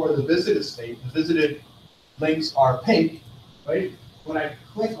before the visited state, the visited links are pink, right? When I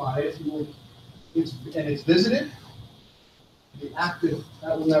click on it, it's visited, the active,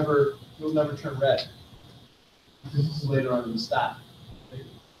 that will never turn red. This is later on in the stack.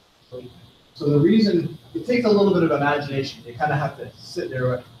 Right? So the reason, it takes a little bit of imagination. You kind of have to sit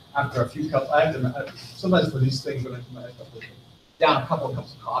there after a few cups. I have to, sometimes for these things, when I down a couple of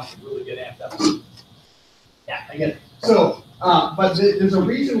cups of coffee, really get amped up. Yeah, I get it. So, but there's a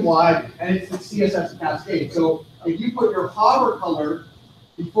reason why, and it's the CSS cascade. So if you put your hover color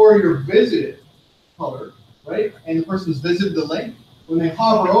before your visited color, right, and the person's visited the link, when they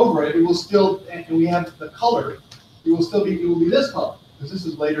hover over it, it will still, and we have the color, it will be this color, because this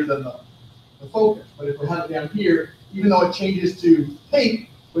is later than the focus. But if we have it down here, even though it changes to pink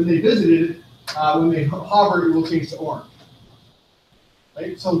when they visited it, when they hover, it will change to orange.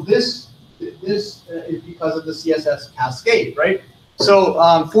 Right? So this is because of the CSS cascade, right? So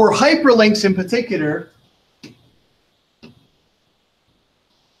for hyperlinks in particular,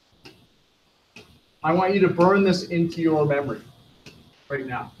 I want you to burn this into your memory right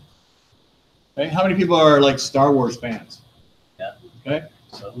now. Okay? How many people are like Star Wars fans? Yeah. Okay.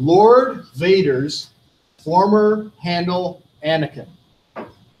 So Lord Vader's former handle Anakin.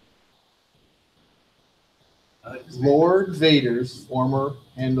 Lord Vader's former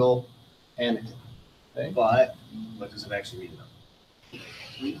handle Anakin. Okay. But what does it actually mean though?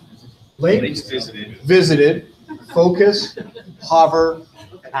 Link, Visited. focus, hover,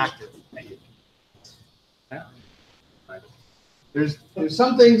 active. There's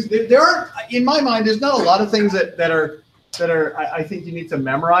some things there are, in my mind, there's not a lot of things that are I think you need to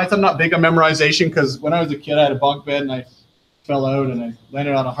memorize. I'm not big on memorization because when I was a kid I had a bunk bed and I fell out and I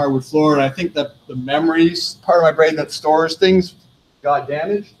landed on a hardwood floor, and I think that the memories part of my brain that stores things got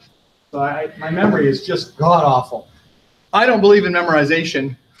damaged. So my memory is just god awful. I don't believe in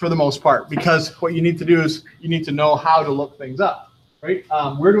memorization for the most part, because what you need to do is you need to know how to look things up, right?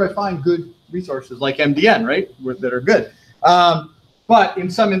 Where do I find good resources like MDN, right, that are good? But in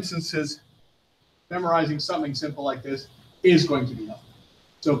some instances, memorizing something simple like this is going to be helpful.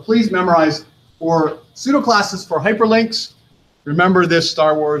 So please memorize for pseudoclasses for hyperlinks. Remember this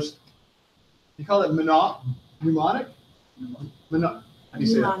Star Wars. You call it mnemonic? How do you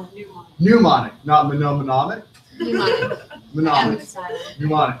say that? Mnemonic, not mnemonic. Mnemonic. Mnemonic. Emphasize.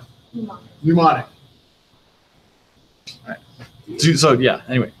 Mnemonic. Mnemonic. Mnemonic. All right. So yeah.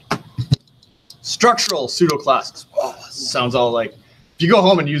 Anyway, structural pseudoclasses. Oh, sounds all like. If you go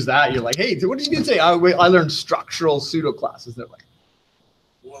home and use that, you're like, hey, what did you do today? I learned structural pseudoclasses. They're like,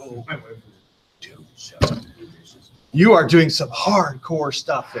 whoa. You are doing some hardcore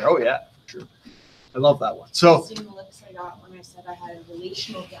stuff there. Oh yeah, sure. I love that one. So Same looks I got when I said I had a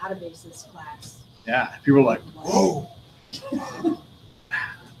relational databases class. yeah, people are like, whoa.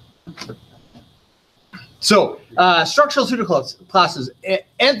 So structural pseudoclasses,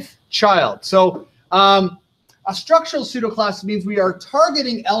 nth child. So a structural pseudoclass means we are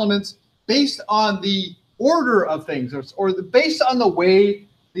targeting elements based on the order of things or based on the way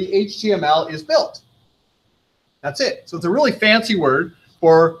the HTML is built. That's it. So it's a really fancy word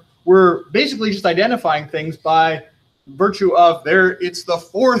for we're basically just identifying things by virtue of it's the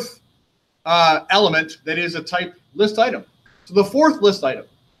fourth element that is a type list item. So the fourth list item,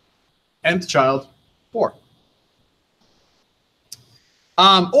 nth child, 4.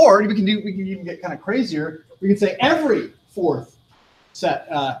 Or we can even get kind of crazier. We can say every fourth set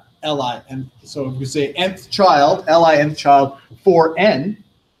li, and so if we say nth child, li nth child for n,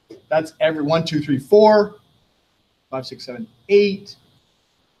 that's every 1, 2, 3, 4, 5, 6, 7, 8,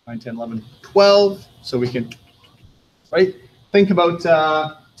 9, 10, 11, 12. So we can, right? Think about,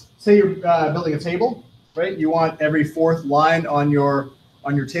 say you're building a table, right? You want every fourth line on your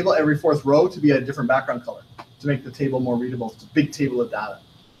table, every fourth row to be a different background color to make the table more readable. It's a big table of data.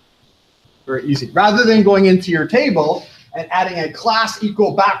 Very easy. Rather than going into your table and adding a class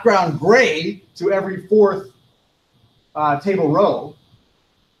equal background gray to every fourth table row,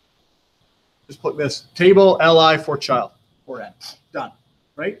 just put this table li for child for n. Done,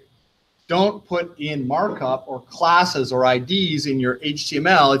 right? Don't put in markup or classes or IDs in your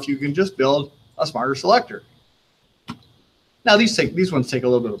HTML if you can just build a smarter selector. Now these ones take a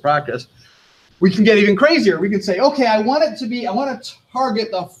little bit of practice. We can get even crazier. We can say, okay, I want to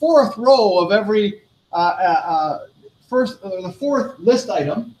target the fourth row of every the fourth list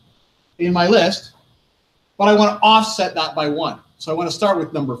item in my list, but I want to offset that by 1. So I want to start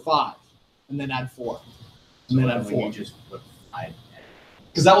with number 5 and then add 4. And then add 4. Because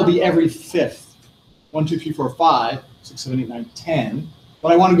that will be every fifth. 1, 2, 3, 4, 5, 6, 7, 8, 9, 10.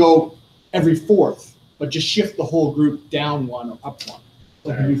 But I want to go every fourth, but just shift the whole group down 1 or up 1.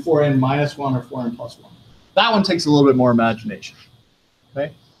 So it can be 4n minus 1 or 4n plus 1. That one takes a little bit more imagination.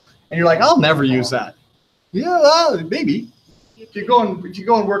 Okay? And you're like, I'll never use that. Yeah, well, maybe. If you're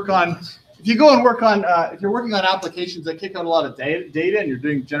working on applications that kick out a lot of data and you're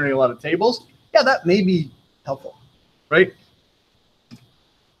generating a lot of tables, yeah, that may be helpful, right?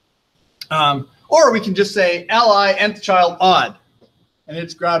 Or we can just say li nth child odd, and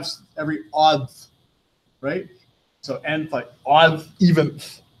it grabs every odd, right? So nth like odd,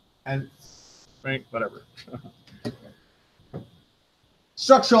 eventh, and right, whatever.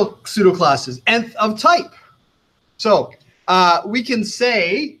 Structural pseudoclasses, nth of type. So we can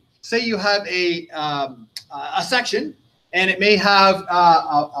say you have a section, and it may have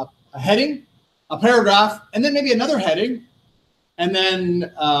a heading, a paragraph, and then maybe another heading, and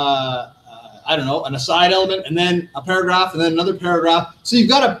then I don't know, an aside element, and then a paragraph, and then another paragraph. So you've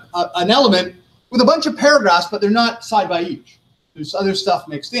got an element with a bunch of paragraphs, but they're not side by each. There's other stuff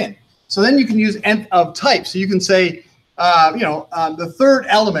mixed in. So then you can use nth of type. So you can say, the third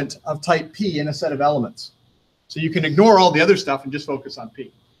element of type P in a set of elements. So you can ignore all the other stuff and just focus on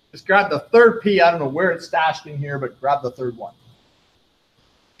P. Just grab the third P. I don't know where it's stashed in here, but grab the third one.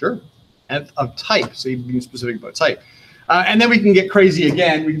 Sure. Nth of type. So you can be specific about type. And then we can get crazy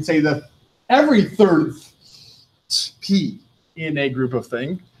again. We can say every third P in a group of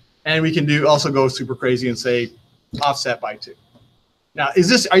thing. And we can also go super crazy and say offset by 2. Now,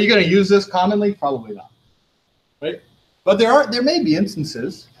 are you going to use this commonly? Probably not, right? But there may be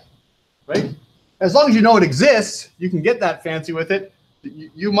instances, right? As long as you know it exists, you can get that fancy with it.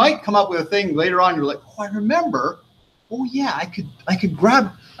 You might come up with a thing later on. You're like, oh, I remember. Oh yeah, I could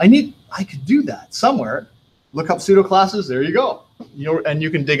do that somewhere. Look up pseudoclasses. There you go. And you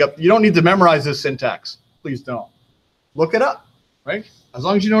can dig up. You don't need to memorize this syntax. Please don't. Look it up, right? As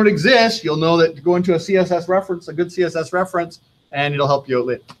long as you know it exists, you'll know that to go into a CSS reference, a good CSS reference, and it'll help you out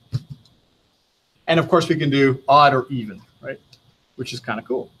later. And of course, we can do odd or even, right? Which is kind of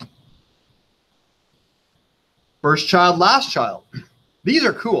cool. First child, last child. These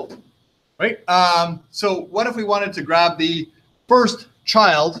are cool, right? So what if we wanted to grab the first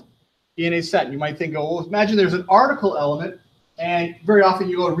child in a set. You might think, oh, well, imagine there's an article element, and very often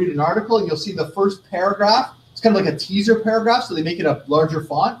you go and read an article and you'll see the first paragraph. It's kind of like a teaser paragraph, so they make it a larger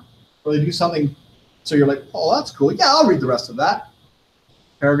font, or they do something so you're like, oh, that's cool. Yeah, I'll read the rest of that.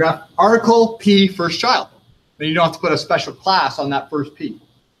 Paragraph, article, P, first child. Then you don't have to put a special class on that first P,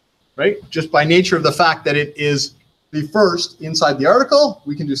 right? Just by nature of the fact that it is the first inside the article,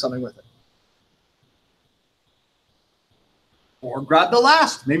 we can do something with it. Or grab the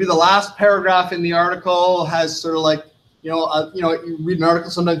last. Maybe the last paragraph in the article has sort of like, you read an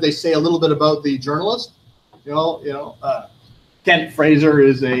article, sometimes they say a little bit about the journalist. Kent Fraser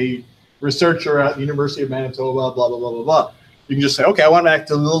is a researcher at the University of Manitoba, blah, blah, blah, blah, blah. You can just say, okay, I want to make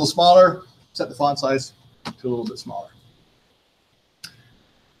it a little smaller, set the font size to a little bit smaller.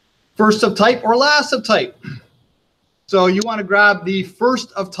 First of type or last of type. So you want to grab the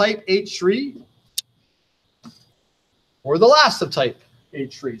first of type H3 or the last of type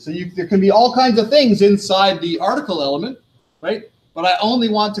H3. So there can be all kinds of things inside the article element, right? But I only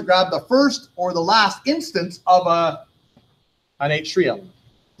want to grab the first or the last instance of an H3 element.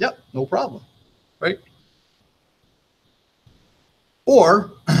 Yep, no problem, right?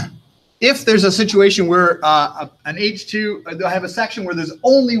 Or if there's a situation where an H2, I have a section where there's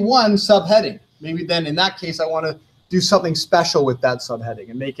only one subheading, maybe then in that case I want to do something special with that subheading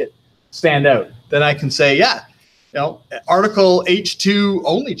and make it stand out. Then I can say, yeah, article H2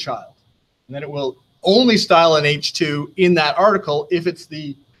 only child, and then it will only style an H2 in that article if it's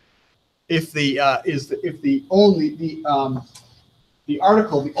the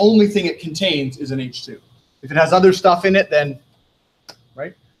article, the only thing it contains is an H2. If it has other stuff in it, then,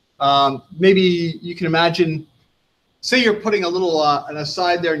 right? Maybe you can imagine, say you're putting a little an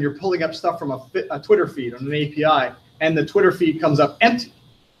aside there and you're pulling up stuff from a Twitter feed on an API, and the Twitter feed comes up empty,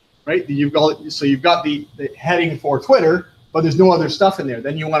 right? You've got the heading for Twitter, but there's no other stuff in there.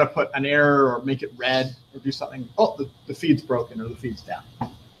 Then you want to put an error or make it red or do something. Oh, the feed's broken or the feed's down.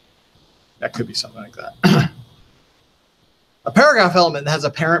 That could be something like that. A paragraph element has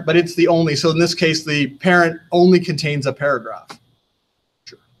a parent, but it's the only. So in this case, the parent only contains a paragraph.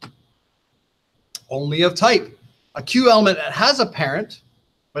 Sure. Only of type. A Q element has a parent,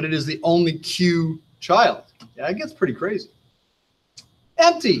 but it is the only Q child. Yeah, it gets pretty crazy.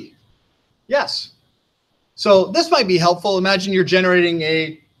 Empty. Yes. So this might be helpful. Imagine you're generating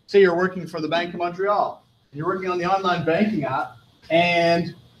say you're working for the Bank of Montreal. You're working on the online banking app,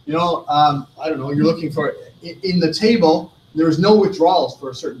 and I don't know, you're looking for in the table. There's no withdrawals for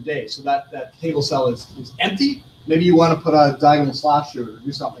a certain day, so that table cell is empty. Maybe you want to put a diagonal slash or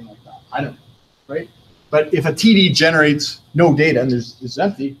do something like that. I don't know, right? But if a TD generates no data and it's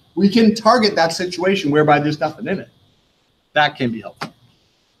empty, we can target that situation whereby there's nothing in it. That can be helpful.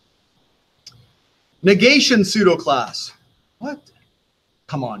 Negation pseudo class. What?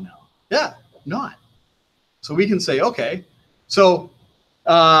 Come on now. Yeah, not. So we can say, okay, so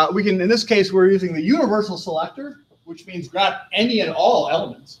we can, in this case, we're using the universal selector, which means grab any and all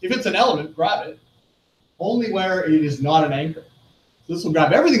elements. If it's an element, grab it, only where it is not an anchor. So this will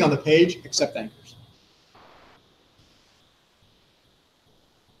grab everything on the page except anchors.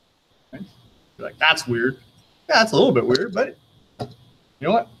 Okay. You're like, that's weird. Yeah, that's a little bit weird, but you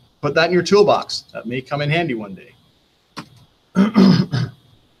know what? Put that in your toolbox. That may come in handy one day.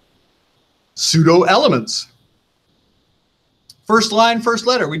 Pseudo elements. First line, first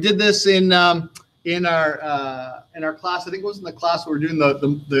letter. We did this in our class. I think it was in the class where we were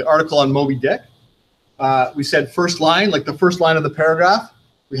doing the article on Moby Dick. We said first line, like the first line of the paragraph.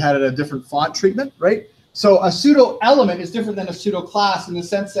 We had a different font treatment, right? So a pseudo element is different than a pseudo class in the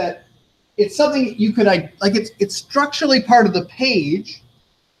sense that it's something you could it's structurally part of the page,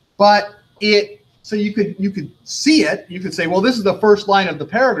 but so you could see it. You could say, well, this is the first line of the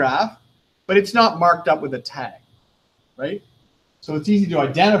paragraph, but it's not marked up with a tag, right? So it's easy to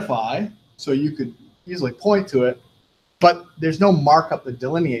identify. So you could easily point to it, but there's no markup that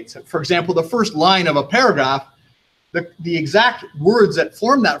delineates it. For example, the first line of a paragraph, the exact words that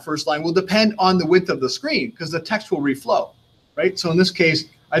form that first line will depend on the width of the screen because the text will reflow, right? So in this case,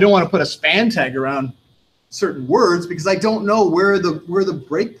 I don't want to put a span tag around certain words because I don't know where the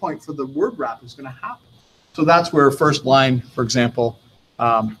breakpoint for the word wrap is going to happen. So that's where first line, for example.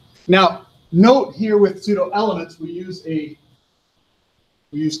 Now, note here with pseudo elements, we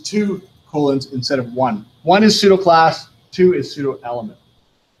use 2 colons instead of 1. 1 is pseudo class, 2 is pseudo element.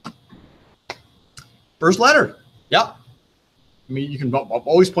 First letter, yeah. I mean, you can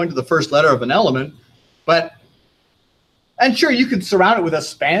always point to the first letter of an element, and sure, you could surround it with a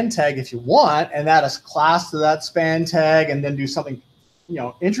span tag if you want, and add a class to that span tag, and then do something,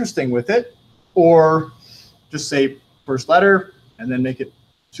 interesting with it, or just say first letter and then make it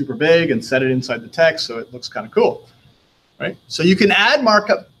super big and set it inside the text so it looks kind of cool, right? So you can add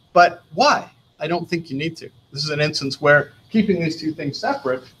markup, but why? I don't think you need to. This is an instance where keeping these two things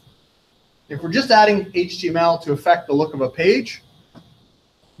separate, if we're just adding HTML to affect the look of a page,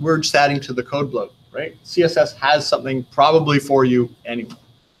 we're just adding to the code bloat, right? CSS has something probably for you anyway.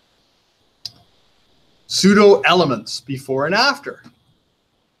 Pseudo elements before and after.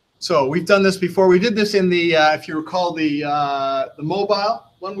 So we've done this before. We did this in the, if you recall, the mobile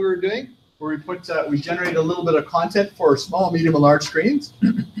one we were doing, where we generated a little bit of content for small, medium, and large screens,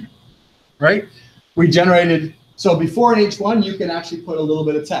 right? We generated, so before an H1, you can actually put a little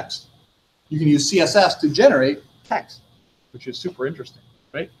bit of text. You can use CSS to generate text, which is super interesting,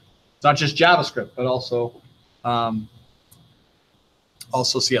 right? It's not just JavaScript, but also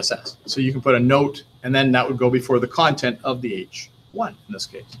CSS. So you can put a note, and then that would go before the content of the H1 in this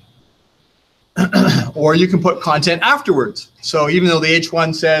case. Or you can put content afterwards. So even though the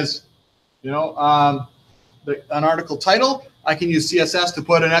H1 says, you know, an article title, I can use CSS to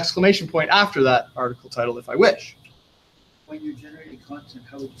put an exclamation point after that article title if I wish. When you're generating content,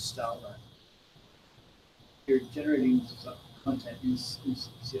 how would you style that? You're generating content in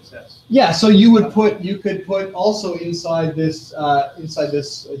CSS. Yeah, so you could put also inside this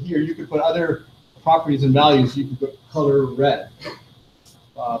here, you could put other properties and values. You could put color red,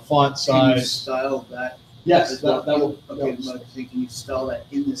 font size. Can you style that? Yes, as that well? will. Okay, but can you style that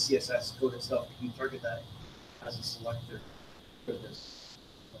in the CSS code itself? Can you target that as a selector for this?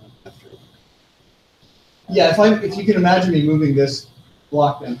 Yeah, if you can imagine me moving this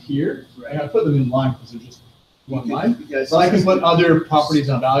block down here, Right. and I put them in line because they're just one line. Because But I can put other properties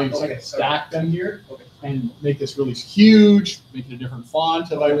and values. I Okay, can stack them here Okay. and make this really huge, make it a different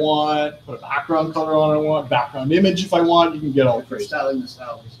font if I want, put a background color on it if I want, background image if I want. You can get all If you're crazy. styling the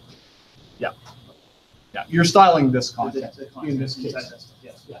style, basically. Yeah, you're styling this The content content in this case. inside that stuff,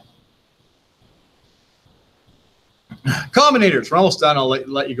 yes. Combinators. We're almost done. I'll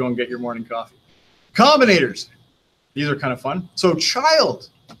let you go and get your morning coffee. Combinators. These are kind of fun. So child.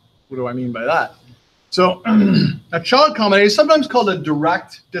 What do I mean by that? So a child combinator is sometimes called a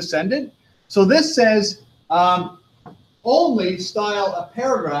direct descendant. So this says only style a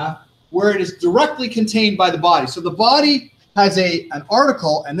paragraph where it is directly contained by the body. So the body has an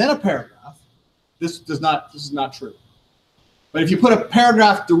article and then a paragraph. This is not true. But if you put a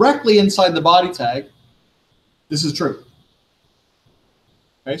paragraph directly inside the body tag, this is true.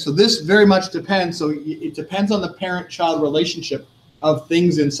 Okay, so this very much depends. So it depends on the parent-child relationship of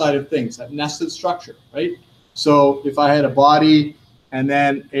things inside of things, that nested structure, right? So if I had a body and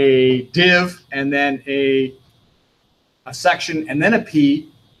then a div and then a section and then a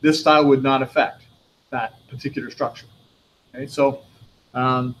P, this style would not affect that particular structure. Okay, so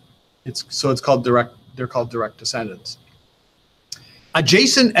it's called direct. They're called direct descendants.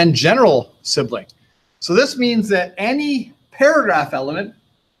 Adjacent and general sibling. So this means that any paragraph element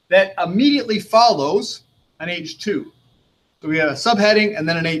that immediately follows an H2. So we have a subheading and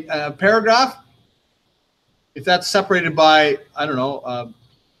then a paragraph. If that's separated by, I don't know,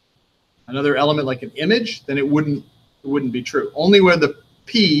 another element like an image, then it wouldn't be true. Only where the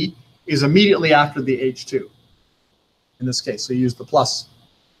P is immediately after the H2. In this case, so you use the plus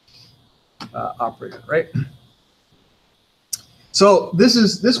operator, right? So this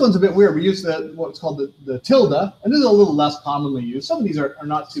one's a bit weird. We use what's called the tilde, and this is a little less commonly used. Some of these are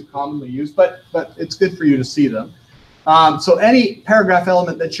not too commonly used, but it's good for you to see them. So any paragraph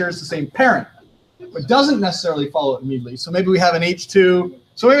element that shares the same parent, but doesn't necessarily follow it immediately. So maybe we have an H2.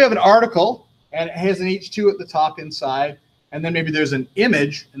 So maybe we have an article, and it has an H2 at the top inside, and then maybe there's an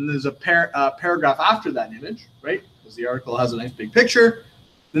image, and there's a paragraph after that image, right? Because the article has a nice big picture.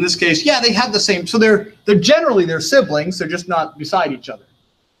 In this case, yeah, they have the same. So they're generally they're siblings. They're just not beside each other.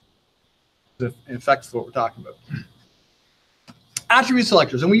 In effect, is what we're talking about. Attribute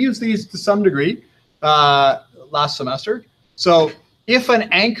selectors, and we use these to some degree last semester. So if an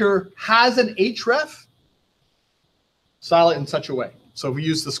anchor has an href, style it in such a way. So if we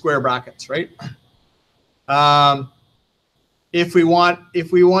use the square brackets, right? If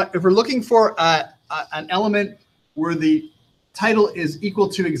we're looking for an element where the title is equal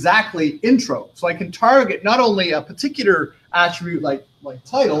to exactly intro, so I can target not only a particular attribute like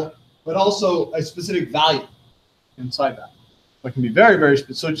title, but also a specific value inside that. So I can be very, very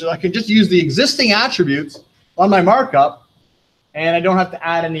specific. So I can just use the existing attributes on my markup, and I don't have to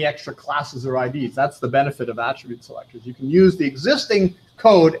add any extra classes or IDs. That's the benefit of attribute selectors. You can use the existing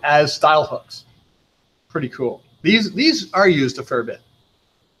code as style hooks. Pretty cool. These are used a fair bit.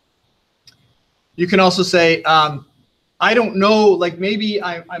 You can also say, I don't know, like maybe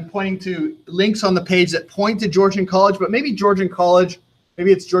I'm pointing to links on the page that point to Georgian College, but maybe Georgian College,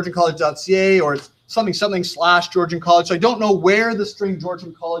 maybe it's georgiancollege.ca or it's something /Georgian College. So I don't know where the string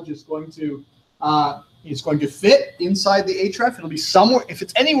Georgian College is going to fit inside the href. It'll be somewhere. If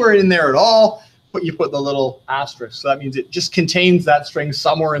it's anywhere in there at all, you put the little asterisk. So that means it just contains that string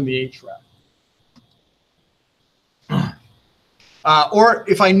somewhere in the href. Or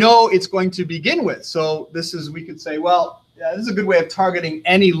if I know it's going to begin with. So we could say, well, yeah, this is a good way of targeting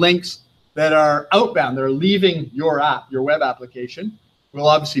any links that are outbound. They're leaving your app, your web application. Will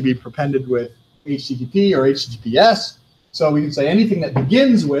obviously be prepended with HTTP or HTTPS. So we can say anything that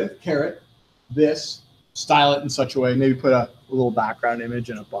begins with this, style it in such a way, maybe put a little background image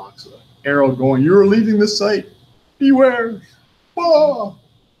in a box with an arrow going, you're leaving this site, beware. Oh.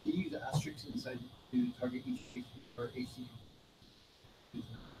 Do you use asterisks inside to target each or HTTP?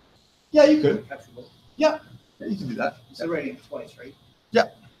 Yeah, you could. Capturable. Yeah, you can do that. Instead of writing it twice, right? Yeah.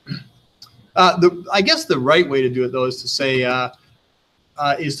 I guess the right way to do it though is to say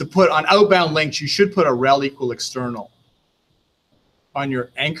is to put on outbound links. You should put a rel equal external on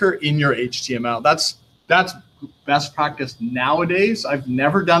your anchor in your HTML. That's best practice nowadays. I've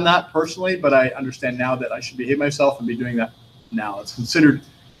never done that personally, but I understand now that I should behave myself and be doing that now. It's considered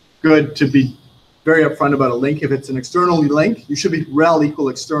good to be very upfront about a link. If it's an external link, you should be rel equal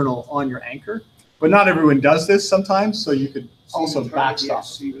external on your anchor. But not everyone does this sometimes, so you could also backstop.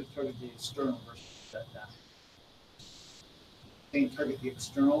 So you would target the external versus that. Then target the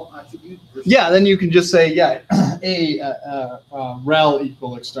external attribute versus. Yeah, then you can just say, yeah, rel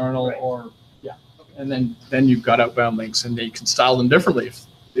equal external, Right. or yeah, and then you've got outbound links, and you can style them differently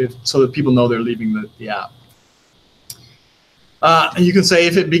if so that people know they're leaving the app. And you can say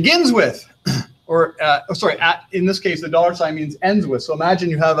if it begins with, or in this case, the $ means ends with. So imagine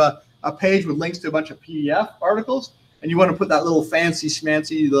you have a page with links to a bunch of PDF articles, and you want to put that little fancy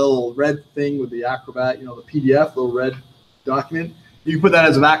schmancy little red thing with the Acrobat, the PDF, little red document. You can put that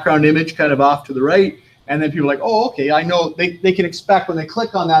as a background image kind of off to the right, and then people are like, oh, okay, I know they can expect when they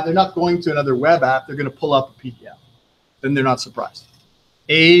click on that, they're not going to another web app, they're going to pull up a PDF. Then they're not surprised.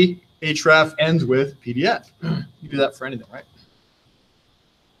 href ends with PDF. You do that for anything, right?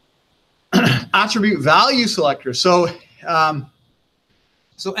 Attribute value selector. So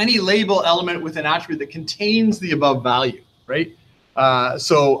any label element with an attribute that contains the above value, right?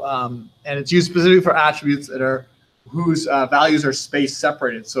 And it's used specifically for attributes that are whose values are space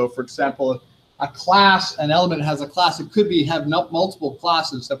separated. So for example, a class, an element has a class, it could have multiple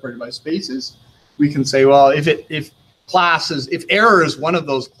classes separated by spaces. We can say, well, if error is one of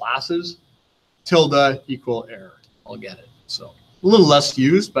those classes, tilde equal error. I'll get it. So a little less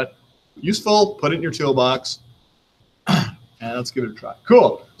used, but useful. Put it in your toolbox. And let's give it a try.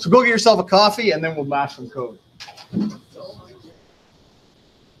 Cool. So go get yourself a coffee, and then we'll mash some code.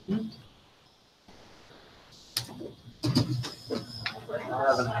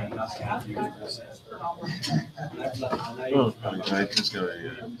 I just got a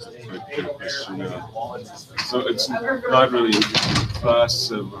quick question. So it's not really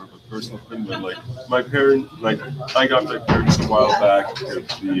class or a personal thing, but like my parent, I got my parents a while back the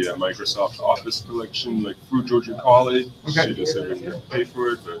Microsoft Office collection, through Georgia College. Okay. She just didn't pay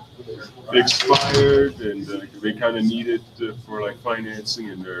for it, but it expired, and they kind of need it for financing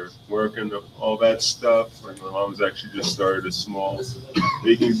and their work and all that stuff. My mom's actually just started a small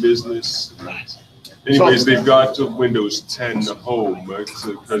baking business. Anyways, they've got to Windows 10 Home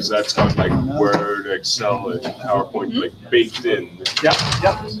because that's got Word, Excel, and PowerPoint baked in. Yeah.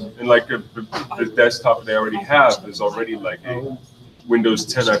 And the desktop they already have is already a Windows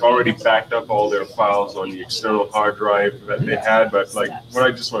 10. I've already backed up all their files on the external hard drive that they had. But what I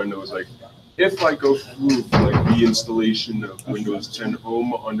just want to know is if I go through the installation of Windows 10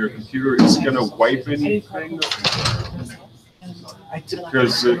 Home on their computer, it's gonna wipe anything.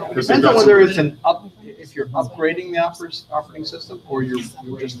 Because Depends on whether it's if you're upgrading the operating system or you're just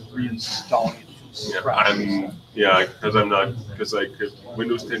reinstalling it. Because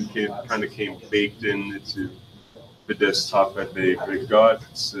Windows 10 kind of came baked into the desktop that they got.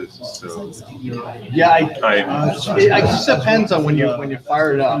 So Yeah, it just depends on when you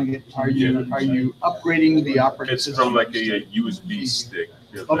fire it up. Are you upgrading the operating it's system? from a USB stick.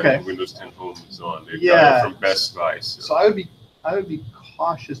 Okay. That Windows 10 Home is on. They Yeah. got it from Best Buy. So I would be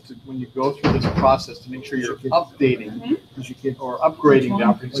cautious when you go through this process to make sure you're updating or upgrading the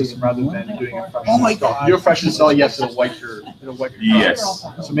operating system rather than doing a fresh install. If you do a fresh install, yes, it'll wipe your Yes.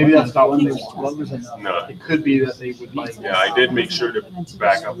 So maybe that's not what they want. No. It could be that they would like. Yeah, I did make sure to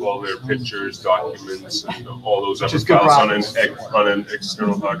back up all their pictures, documents, and all those other Just good files practice. on an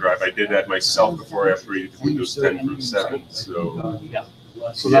external hard drive. I did that myself before I upgraded to Windows 10 through 7. So Yeah.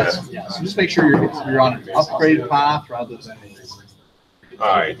 So So just make sure you're on an upgrade path rather than All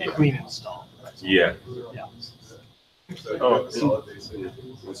right. clean install. Yeah. Yeah. Oh,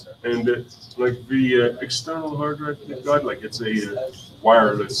 and like the external hard drive you've got, like it's a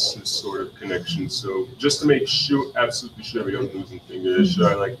wireless sort of connection. So just to make sure, absolutely sure we don't lose anything, should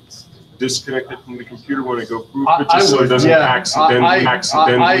I like disconnect it from the computer when I go boot it, I just so would, it doesn't yeah.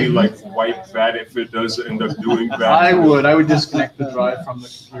 accidentally like wipe that if it does end up doing that? I would disconnect the drive from the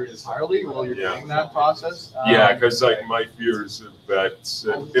computer entirely while you're Yeah. doing that process. Yeah, because like my fear is that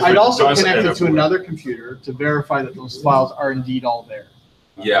if I'd it also does connect end it up to wiping- another computer to verify that those files are indeed all there.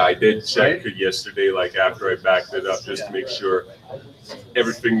 Yeah, I did check it yesterday, like after I backed it up, just to make sure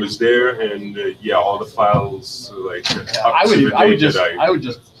everything was there, and yeah, all the files like up I to the would date just, that I would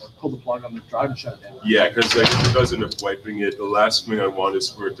just pull the plug on the drive and shut it down. Yeah, because like if it does end up wiping it, the last thing I want is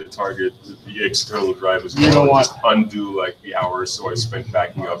for it to target the external drive as You well, don't and want- just undo like the hours so I spent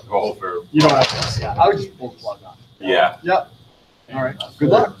backing up all for. You don't have to, yeah, I would just pull the plug on. Yeah. Yep. All right, good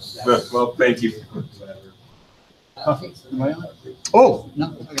luck. Well, thank you. Oh,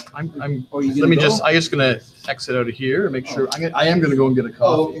 No. I'm, Oh, you let gonna me go? just, I just gonna exit out of here and make sure, I am gonna go and get a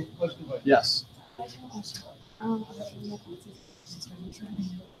Oh, coffee. okay. Yes.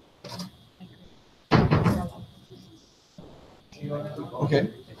 Okay.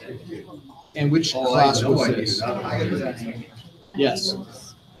 And which Oh, I class know was I this? did. Yes.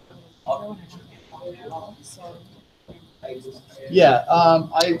 Yeah,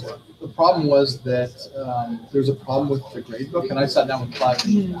 the problem was that, there's a problem with the grade book, and I sat down with Clive.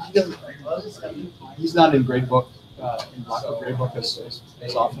 He's not in grade book, in Blackbook grade book as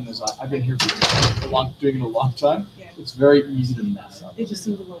often as I've been here for doing it a long time. It's very easy to mess up. It just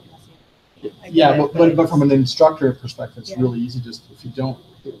seems a little messy. Yeah, but from an instructor perspective, it's really easy. Just if you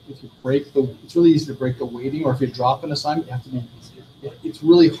break it's really easy to break the weighting, or if you drop an assignment, you have to be. It's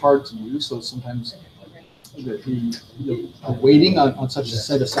really hard to use. So sometimes the weighting on such a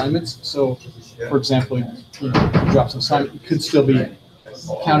set assignments. So, for example, you drop an assignment, it could still be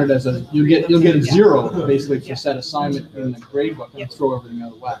counted as you'll get a 0 basically for set assignment in the grade book and throw everything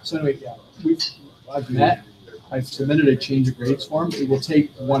out of whack. So anyway, yeah, I've submitted a change of grades form. It will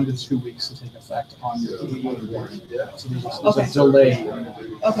take 1 to 2 weeks to take effect on your board. So there's a delay.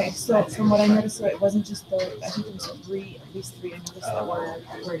 Okay, so from what I noticed, so it wasn't just I think there was at least three I noticed that were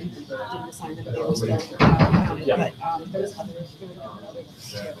where you didn't assign them, but they were still counted, Yeah. but there was other.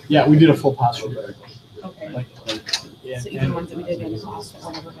 Yeah, we did a full pass review. Okay, Yeah, so even and- the ones that we did in the class that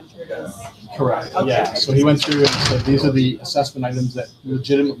were never entered as. Correct, Okay. yeah. So he went through and said, these are the assessment items that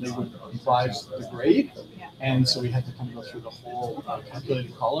legitimately would comprise the grade. And so we had to kind of go through the whole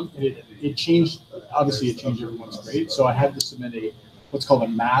calculated column. And it changed, obviously it changed everyone's grade. So I had to submit what's called a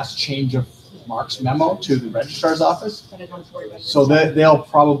mass change of marks memo to the registrar's office. But I don't have to worry about it. So they'll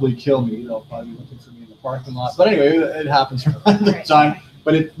probably kill me. They'll probably be looking for me in the parking lot. But anyway, it happens from time to Right. time.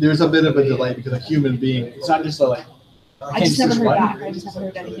 But there's a bit of a delay because a human being, it's not just like. I just never heard what? back. I just never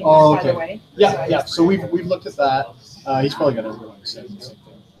heard anything Oh, either okay. way. Yeah, yeah. So we've looked at that. He's probably got everyone the same thing.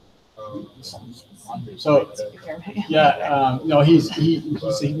 So yeah, no, he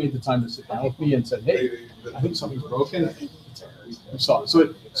made the time to sit down with me and said, hey, I think something's broken. We saw it.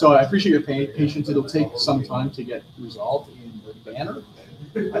 So I appreciate your patience. It'll take some time to get resolved in the banner.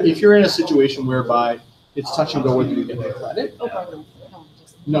 If you're in a situation whereby it's touch and go whether you get the credit. Oh, pardon.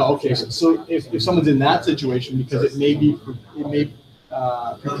 No, okay. So if someone's in that situation, because it may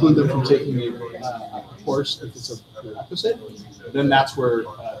preclude them from taking a course if it's a prerequisite, then that's where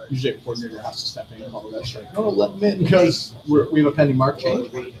usually a coordinator has to step in and call the rest. Like, oh, let them in because we have a pending mark change.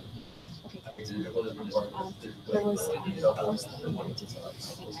 There was a course that we wanted to take, I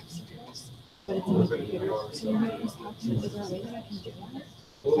think next year, but it's in the computer. So you might just have to, is there a way that I can do that?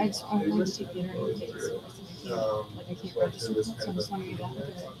 I wanted to take the internet days, so I can't register with them, so I'm just wondering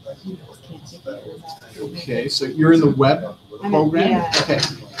if you can't take it. Okay, so you're in the web program? Yeah. Okay.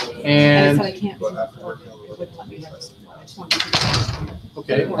 And And, I said I can't, do it, it wouldn't let me register. I just wanted to.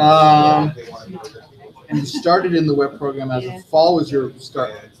 okay, and you started in the web program as a fall was your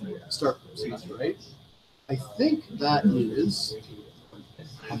start semester, right? I think that is,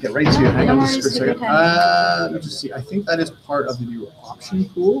 I'll get right to you. Hang on just for a second. Let me just see. I think that is part of your option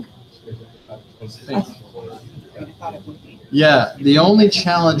pool. I think. Yeah, the only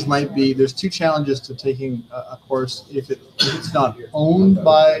challenge might be, there's 2 challenges to taking a course if it's not owned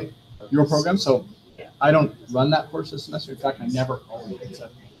by your program. So I don't run that course this semester. In fact, I never own it. It's a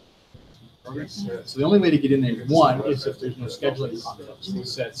program. So the only way to get in there, one, is if there's no scheduling conflicts. It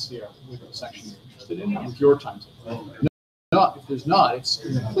says here with the section you're interested in with your timetable. If there's not, it's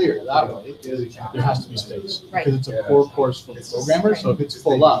in the clear that way. There has to be space Right. because it's a core course for the programmer. So if it's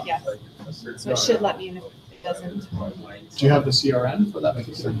full up, Yeah. So it should let me in if doesn't. Do you have the CRN for that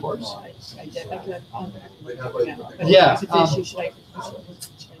particular course? I did, I could, Yeah, If it's an issue, should I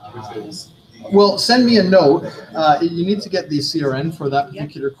do this? Well, send me a note. You need to get the CRN for that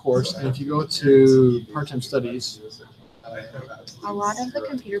particular course, and if you go to part-time studies, A lot of the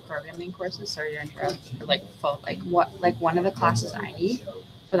computer programming courses, sorry to interrupt, are like full, like one of the classes I need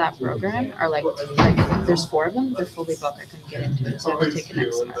for that program are like there's 4 of them, they're fully booked, I couldn't get into it, so I have to take it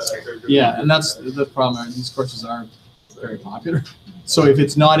next semester. yeah, and that's the problem. These courses aren't very popular. So if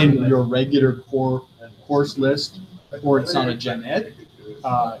it's not in your regular core course list, or it's on a gen ed,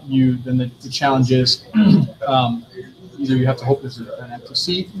 then the challenge is either you have to hope there's an empty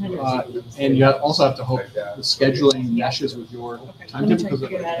seat, and you also have to hope the scheduling meshes with your Let me try timetable. to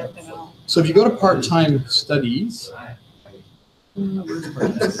figure that out, then I'll. So if you go to part-time studies,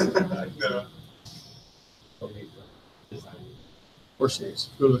 courses,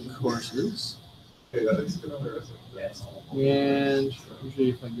 go to the courses, and usually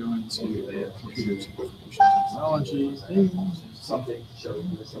if I go into computer information technology,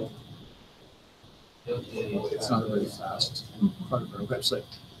 it's not a very fast part of our website.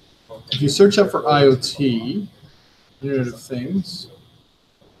 If you search up for IoT, Internet of Things,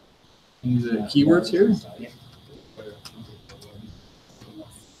 in the keywords here,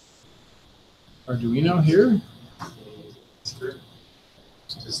 Arduino here.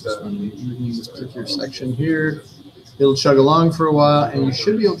 Just click your section here. It'll chug along for a while, and you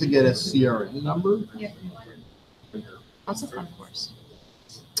should be able to get a CRN number. Yeah. That's a fun course.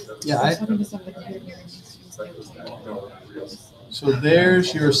 Yeah, so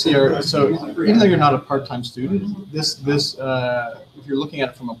there's your CRN. So even though you're not a part-time student, this if you're looking at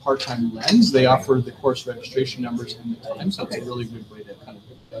it from a part-time lens, they offer the course registration numbers and the time. So it's a really good way to kind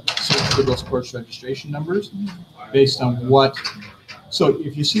of search for those course registration numbers based on what. So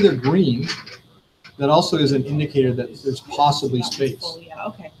if you see they're green, that also is an indicator that there's possibly space. Oh, yeah,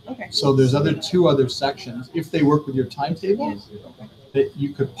 okay. So there's two other sections. If they work with your timetable, that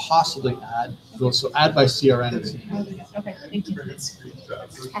you could possibly add those. So add by CRN. Okay, thank you.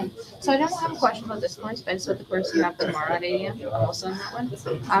 So I don't have a question about this course, but it's with the course you have tomorrow at 8 a.m. I'm also in that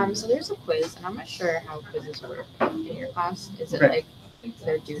one. So there's a quiz, and I'm not sure how quizzes work in your class. Is it like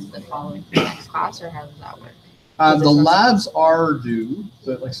they're due the following next class, or how does that work? The labs are due,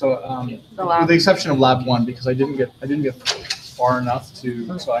 but with the exception of lab 1, because I didn't get far enough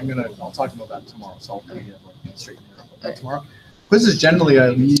to. So I'll talk about that tomorrow. So I'll kind of get straight into that tomorrow. Quizzes generally I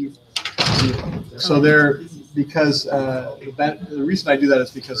leave, so they're because the reason I do that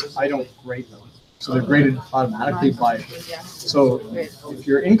is because I don't grade them, so they're graded automatically by. So if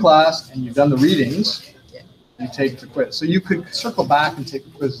you're in class and you've done the readings, you take the quiz. So you could circle back and take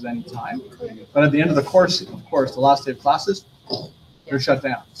the quizzes anytime, but at the end of the course, of course, the last day of classes, they're shut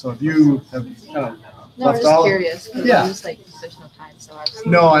down. So if you have kind of No, I'm left just all, curious. Yeah. I'm just like, there's no time, so I was.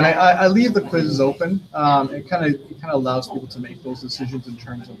 No, and I leave the quizzes open. It kind of allows people to make those decisions in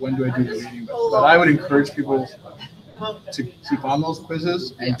terms of when do I do the reading. But I would encourage people to keep on those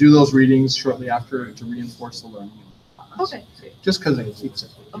quizzes and do those readings shortly after to reinforce the learning. Okay. Just because it keeps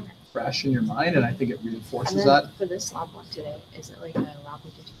it fresh in your mind, and I think it And reinforces then that. for this lab one today, is it like a lab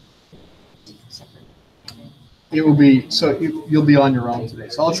we do separate? It will be so you'll be on your own today.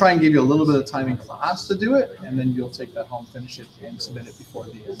 So I'll try and give you a little bit of time in class to do it, and then you'll take that home, finish it, and submit it before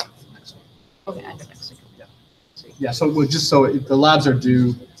the end of next week. Okay, end of next week. Yeah. So just so the labs are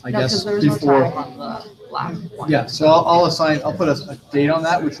due, I guess, because there was no before. time on the lab one. Yeah, so I'll put a date on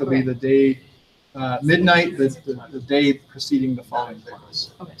that, which will be the day, midnight, the day preceding the following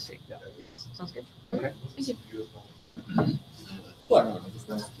class. Okay, sweet. Yeah. Sounds good. Okay. Thank you.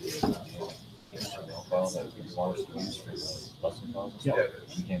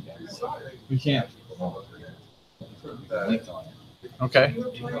 We can't. Okay.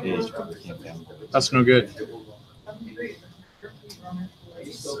 That's no good.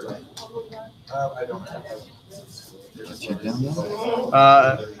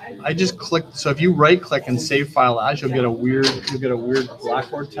 I just clicked. So if you right click and save file as, you'll get a weird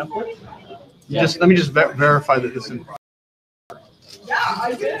Blackboard template. Let me just verify that this is. Yeah,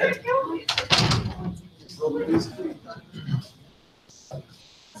 I did.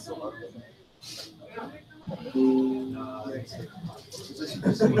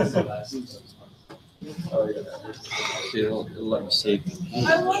 Let me save.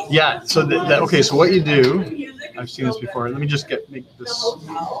 Yeah. So okay. So what you do, I've seen this before. Let me just make this.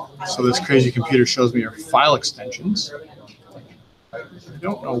 So this crazy computer shows me your file extensions. I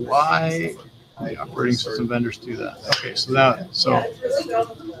don't know why the operating system vendors do that. Okay. So now,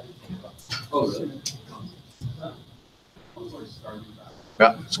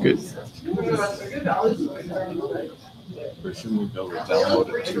 Yeah, it's good. Or should we be able to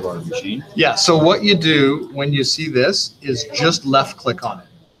download it to our machine? Yeah, so what you do when you see this is just left click on it.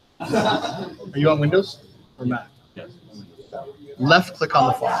 Are you on Windows or Mac? Yes. Left click on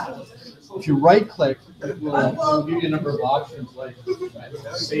the file. If you right click, it will give you a number of options like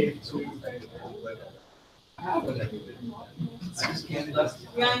save to.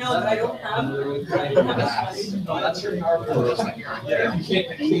 Yeah, I know, but I don't have. No, that's your PowerPoint. Yeah, you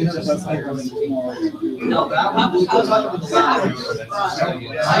can't. No, but I'll have.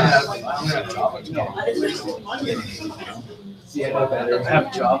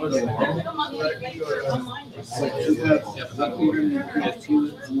 Have Java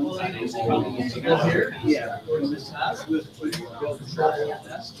Yeah.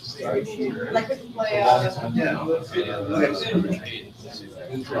 Like we can play, I was gonna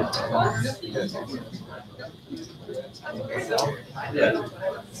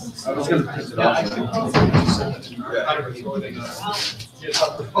print it off.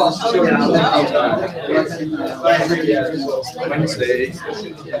 Wednesday.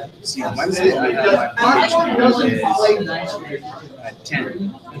 See, Wednesday I have my at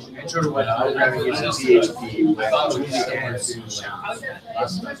 10. And sort of what I'm grabbing is a PHP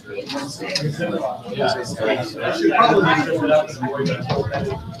yeah,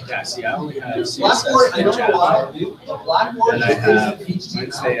 see, I only have Blackboard, I don't know why. Blackboard. And I have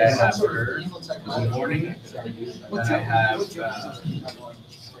Wednesday, I have her in the morning, and I have,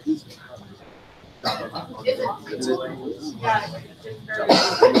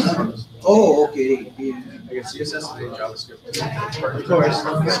 Oh, okay, yeah. I got CSS and JavaScript. Of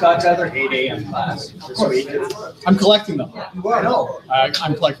course, Scott's other 8 AM class this week. I'm collecting them. I know.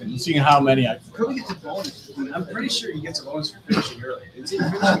 I'm collecting them, seeing how many I. Could we get the bonus? I'm pretty sure you get some bonus for finishing early. It's either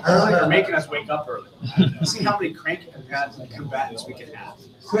finishing early or making us wake up early. See how many cranky combatants we can have.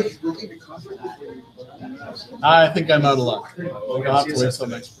 Quick, we'll get your coffee. I think I'm out of luck. We'll have to wait till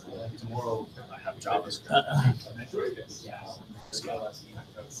next. Tomorrow I have JavaScript.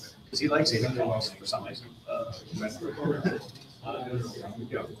 Because he likes it for some reason.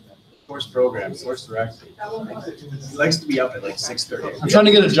 Course program, course director. He likes to be up at like 6:30. I'm trying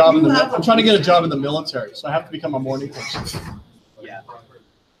to get a job in the. I'm trying to get a job in the military, so I have to become a morning person. Yeah.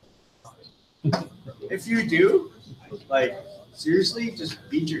 If you do, like, seriously, just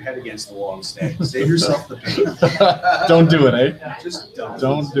beat your head against the wall instead. Save yourself the pain. Don't do it, eh? Just don't.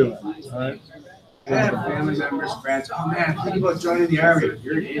 Don't do it. All right. And family members, friends. Oh man, think about joining the army.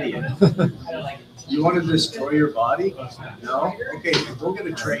 You're an idiot. You want to destroy your body? No? Okay, go get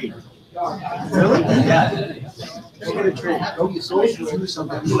a trade. Really? Yeah. Go get a trade. Go do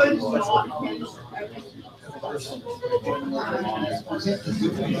something.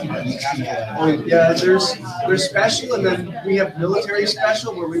 Yeah, there's special, and then we have military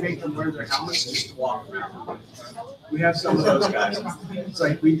special where we make them wear their helmets just to walk around. We have some of those guys. It's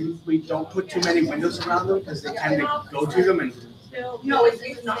like we don't put too many windows around them because they tend to go to them, and no,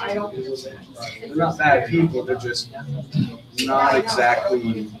 it's not, I don't. they're not bad people. They're just not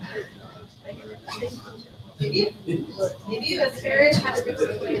exactly. Maybe the spirit has to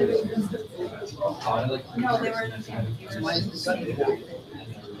no, they were.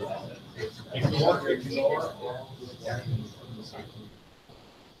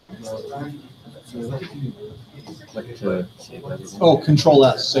 Oh, Control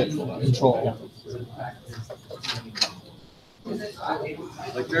S. Save. Control. Yeah.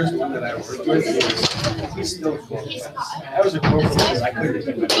 Like there's one that I worked with. He's still cool. I was a corporal because I couldn't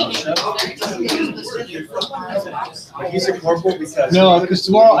keep my mouth shut. But he's a corporal because No, because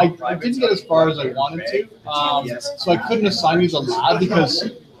tomorrow I didn't get as far as I wanted to, so I couldn't assign you the lab because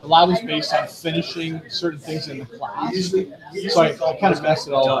the lab was based on finishing certain things in the class. So I kind of messed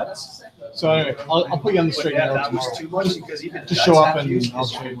it all up. So anyway, I'll put you on the straight and narrow that was too tomorrow. much because even Just show up and I'll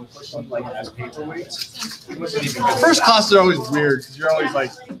show you. like as paperweights. He wasn't even good. First classes are always weird because you're always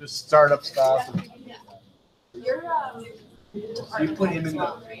like this startup stuff. You're, You put him in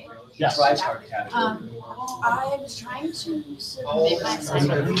the Yes. TriStar category. I was trying to submit my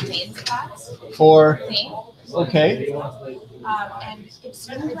assignment for Jane's class, For thing, okay. and it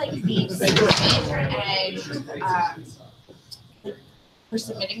seemed like the submission and, for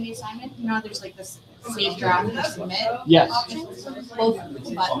submitting the assignment, you know, there's like this save draft or submit Yes. options. Both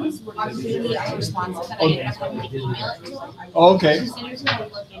buttons were completely unresponsive, and I ended up having to email it to them. Okay. He said he was gonna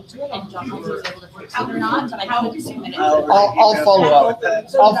look into it, and don't know if he was able to fix it or not, but I couldn't submit it. I'll follow up.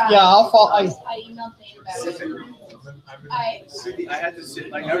 I'll follow. I emailed Dave about it. I had to sit,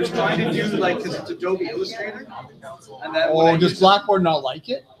 like, I was trying to do, like, because it's Adobe Illustrator. And then when Oh, I does used- Blackboard not like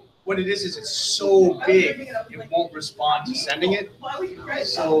it? what it is it's so big, it won't respond to sending it.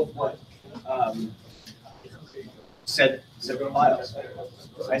 So what? Said zip files.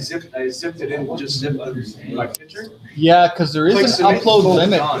 I zipped it in, just zipped my picture. Yeah, because there is Click an submit, upload boom,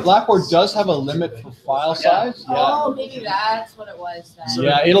 limit. gone. Blackboard does have a limit for file size. Yeah. Oh, maybe that's what it was then.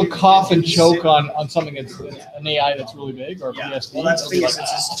 Yeah, it'll cough and choke on something that's an AI that's really big or Yeah. PSD. Well, that's the thing. It's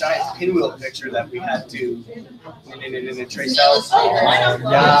this giant pinwheel picture that we had to trace out.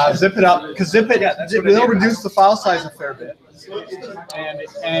 Yeah, zip it up because zip it. Yeah, that's what it It'll is. reduce the file size a fair bit.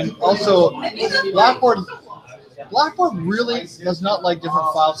 And also Blackboard really does not like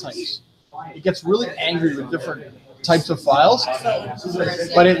different file types. It gets really angry with different types of files,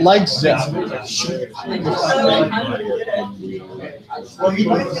 but it likes zip.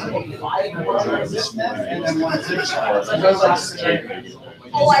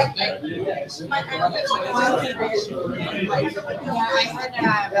 Oh, I don't think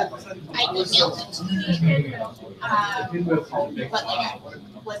I emailed it to me. But like, I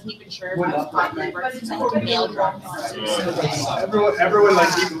wasn't even sure if I was popular versus like mail drop. Everyone like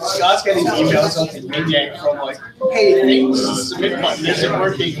Scott's getting emails on the media from like, hey, things submit button isn't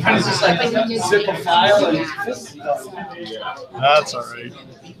working. And it's just like zip a file and That's all right.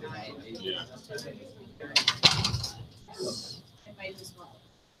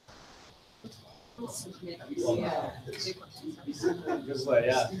 Just like,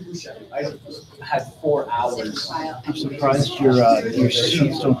 yeah, I had 4 hours. I'm surprised your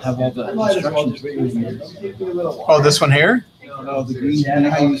sheets don't have all the instructions written in here. Oh, this one here? No, the green, you know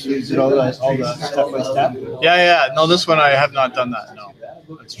how you use it all the step by step? Yeah. No, this one I have not done that. No,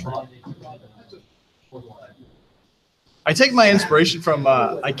 that's true. I take my inspiration from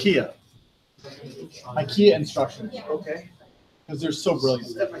IKEA. IKEA instructions. Okay. Because they're so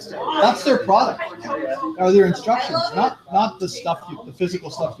brilliant. That's their product. Or their instructions, not the stuff the physical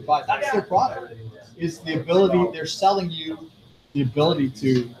stuff you buy. That's their product. Is the ability they're selling you the ability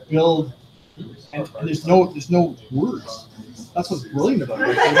to build, and there's no words. That's what's brilliant about it.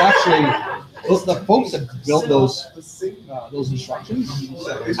 They've actually the folks that built those instructions.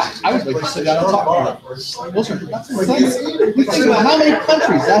 I would like to sit down and talk to them. That's insane. You think about how many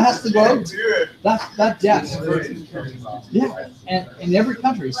countries that has to go out. That depth. Yeah, and in every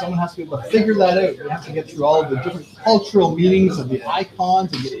country, someone has to be able to figure that out. You have to get through all of the different cultural meanings of the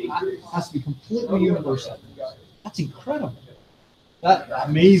icons, and it has to be completely universal. That's incredible. That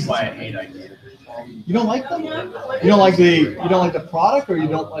amazing. Why I hate IKEA. You don't like them? You don't like the product, or you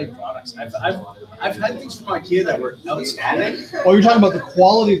don't like Products. I've had things from IKEA that were outstanding. Oh, you're talking about the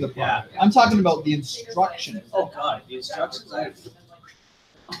quality of the Yeah. product. I'm talking about the instructions. Oh God, the instructions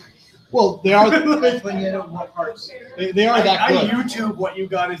Well, they are when you know what parts. they are that I good. YouTube what you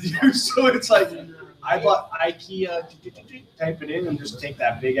gotta do, so it's like I bought IKEA, type it in and just take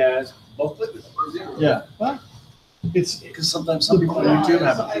that big ass booklet. Yeah. Well, it's Because sometimes some people on YouTube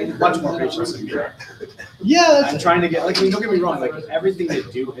have much more patience than me. yeah. I'm trying to get don't get me wrong, like everything they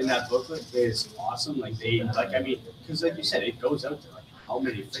do in that booklet is awesome. Like because like you said, it goes out to like how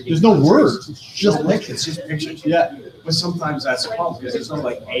many freaking There's no countries. words. It's just It's pictures. just pictures. Yeah. But sometimes that's a problem because there's no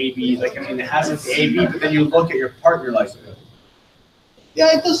like A, B, like it has an A, B, but then you look at your part and you're like,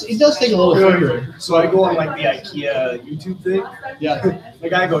 Yeah, it does. It does take a little figuring. so I go on like the IKEA YouTube thing. Yeah. The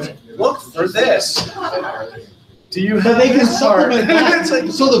guy goes, look for this. Do you But have they can this part? supplement that. It's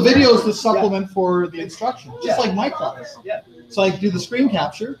like, So the video is the supplement for the instructions, just Yeah. like my class. Yeah. So I do the screen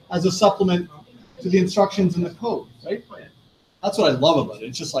capture as a supplement to the instructions in the code, right? That's what I love about it.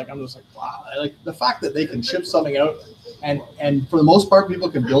 It's just like I'm just like, wow. I like the fact that they can ship something out, and for the most part, people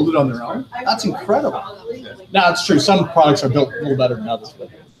can build it on their own. That's incredible. Now it's true. Some products are built a little better than others, but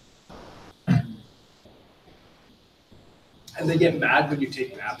and they get mad when you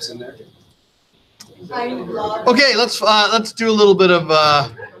take maps in there. okay. Let's do a little bit of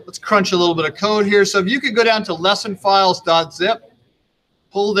let's crunch a little bit of code here. So if you could go down to lessonfiles.zip,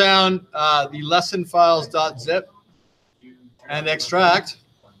 pull down the lessonfiles.zip, and extract.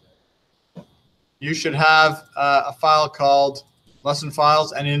 You should have a file called lesson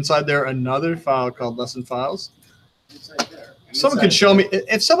files, and inside there another file called lesson files. Someone could show me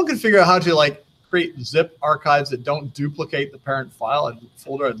if someone could figure out how to like create zip archives that don't duplicate the parent file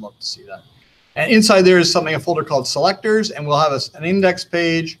folder. I'd love to see that. And inside there is a folder called selectors, and we'll have an index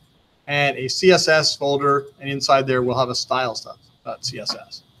page and a CSS folder, and inside there we'll have a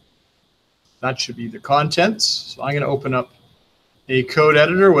styles.css. That should be the contents. So I'm going to open up a code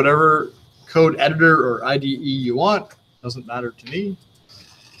editor, whatever code editor or IDE you want. Doesn't matter to me.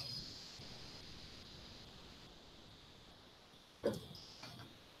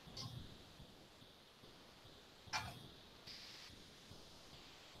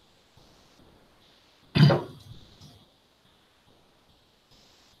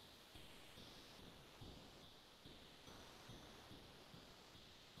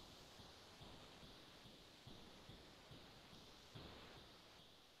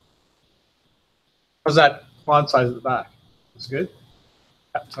 How's that font size at the back? That's good.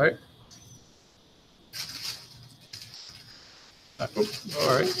 Yeah, sorry. All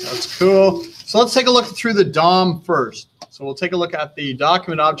right, that's cool. So let's take a look through the DOM first. So we'll take a look at the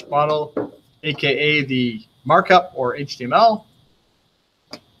document object model, aka the markup or HTML.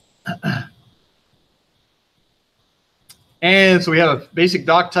 And so we have a basic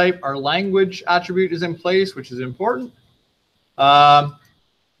doc type. Our language attribute is in place, which is important.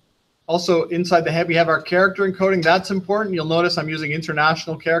 Also inside the head, we have our character encoding. That's important. You'll notice I'm using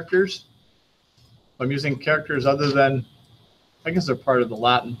international characters. I'm using characters other than, I guess they're part of the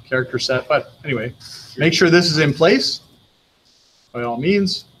Latin character set. But anyway, make sure this is in place by all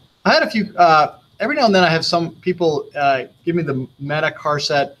means. I had a few, every now and then I have some people give me the meta car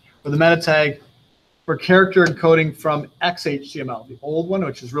set or the meta tag for character encoding from XHTML, the old one,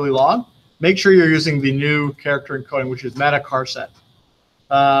 which is really long. Make sure you're using the new character encoding, which is meta car set.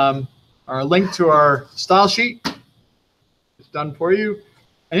 Our link to our style sheet is done for you.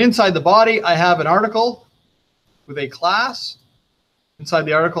 And inside the body, I have an article with a class. Inside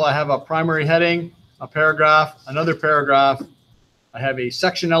the article, I have a primary heading, a paragraph, another paragraph. I have a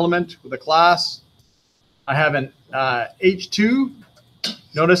section element with a class. I have an H2.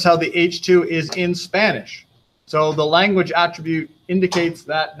 Notice how the H2 is in Spanish. So the language attribute indicates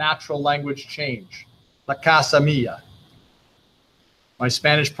that natural language change. La casa mía. My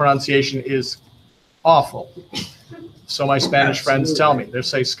Spanish pronunciation is awful. So my Spanish friends tell me. They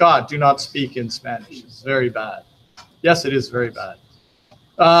say, Scott, do not speak in Spanish. It's very bad. Yes, it is very bad.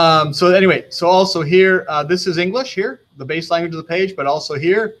 So anyway, so also here, this is English here, the base language of the page, but also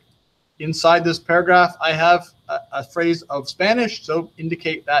here, inside this paragraph, I have a phrase of Spanish, so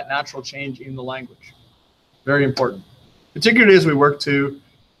indicate that natural change in the language. Very important. Particularly as we work to,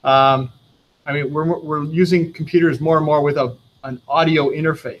 I mean, we're using computers more and more with an audio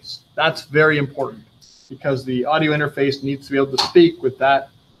interface. That's very important because the audio interface needs to be able to speak with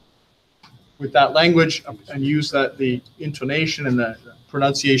that language and use the intonation and the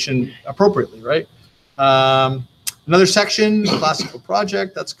pronunciation appropriately, right? Another section, classical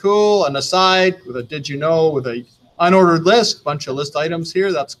project, that's cool. An aside with a did you know, with a unordered list, bunch of list items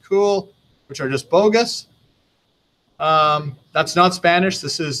here, that's cool, which are just bogus. That's not Spanish.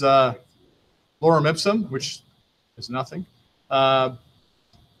 This is lorem ipsum, which is nothing.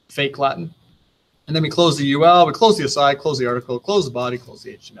 Fake Latin. And then we close the UL, we close the aside, close the article, close the body, close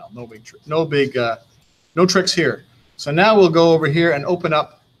the HTML. No tricks here. So now we'll go over here and open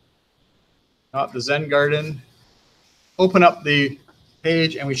up, not the Zen Garden, open up the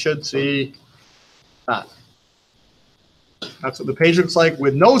page and we should see that. That's what the page looks like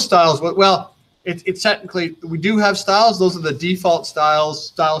with no styles. Well, it's technically, we do have styles. Those are the default styles,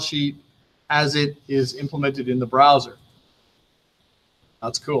 style sheet as it is implemented in the browser.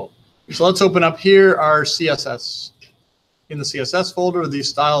 That's cool. So let's open up here our CSS. In the CSS folder, the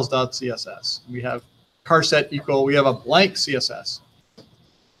styles.css. We have car set equal, we have a blank CSS.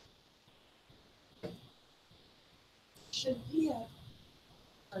 Should the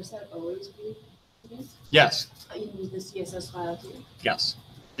car set always be? Yes. You need the CSS file too? Yes.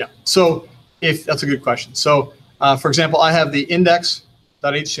 Yeah. So if that's a good question. So for example, I have the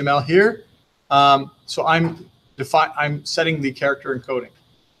index.html here. So I'm setting the character encoding.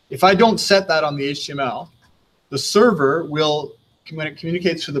 If I don't set that on the HTML, the server will, when it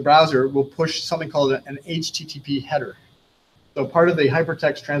communicates to the browser, will push something called an HTTP header. So part of the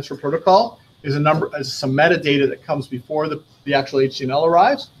hypertext transfer protocol is some metadata that comes before the actual HTML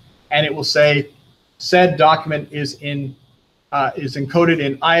arrives, and it will say said document is encoded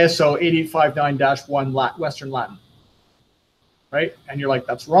in ISO 8859-1 Western Latin, right? And you're like,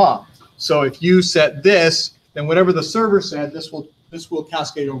 that's wrong. So if you set this, then whatever the server said, this will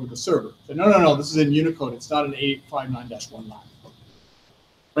cascade over the server. So no, this is in Unicode. It's not an 8859-1 Latin,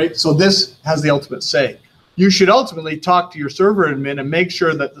 right? So this has the ultimate say. You should ultimately talk to your server admin and make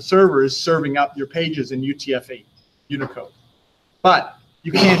sure that the server is serving up your pages in UTF-8, Unicode. But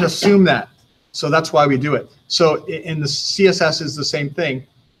you can't assume that. So that's why we do it. So in the CSS is the same thing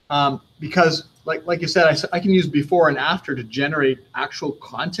because like you said, I can use before and after to generate actual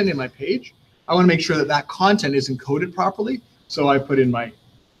content in my page. I want to make sure that that content is encoded properly. So I put in my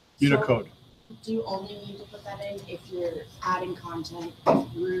Unicode. So do you only need to put that in if you're adding content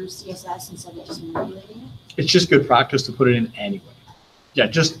through CSS instead of just manipulating it? It's just good practice to put it in anyway. Yeah,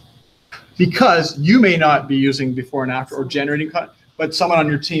 just because you may not be using before and after or generating content, but someone on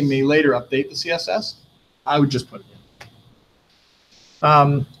your team may later update the CSS. I would just put it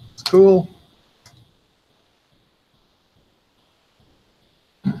in. It's cool.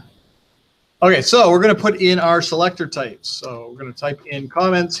 Okay, so we're going to put in our selector types. So we're going to type in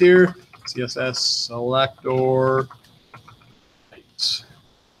comments here. CSS selector types.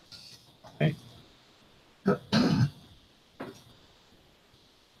 Okay.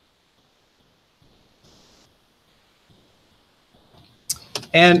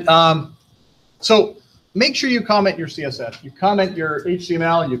 And so make sure you comment your CSS, you comment your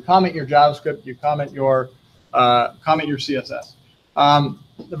HTML, you comment your JavaScript, you comment your CSS.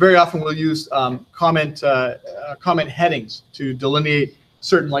 Very often we'll use comment headings to delineate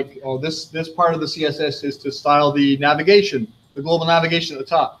certain, like, oh, this part of the CSS is to style the navigation, the global navigation at the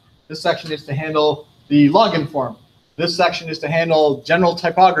top. This section is to handle the login form. This section is to handle general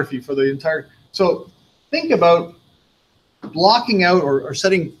typography for the entire. So think about blocking out or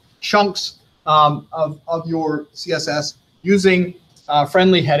setting chunks of your CSS using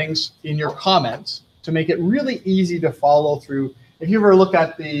friendly headings in your comments to make it really easy to follow through. If you ever look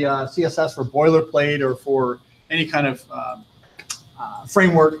at the CSS for boilerplate or for any kind of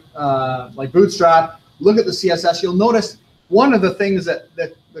framework like Bootstrap, look at the CSS, you'll notice one of the things that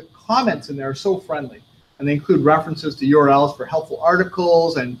the comments in there are so friendly. And they include references to URLs for helpful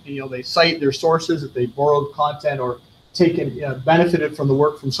articles, and they cite their sources if they borrowed content or taken benefited from the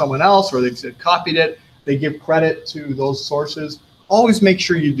work from someone else, or they've copied it. They give credit to those sources. Always make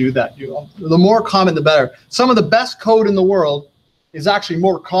sure you do that. The more comment, the better. Some of the best code in the world is actually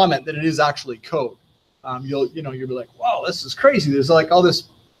more comment than it is actually code. You'll be like, wow, this is crazy. There's like all this.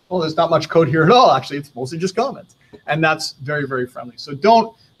 Well, there's not much code here at all. Actually, it's mostly just comments, and that's very, very friendly. So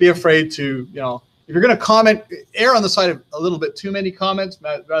don't be afraid to, if you're going to comment, err on the side of a little bit too many comments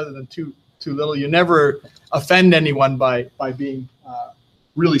rather than too little. You never offend anyone by being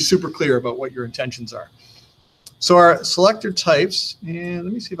really super clear about what your intentions are. So our selector types, and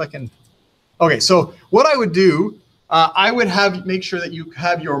let me see if I can. Okay, so what I would do, I would make sure that you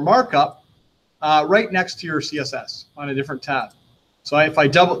have your markup right next to your CSS on a different tab. So if I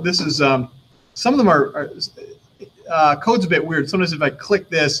double, this is some of them are code's a bit weird. Sometimes if I click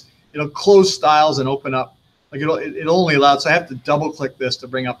this, it'll close styles and open up. Like it'll only allow. So I have to double click this to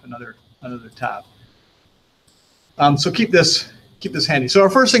bring up another tab. So keep this handy. So our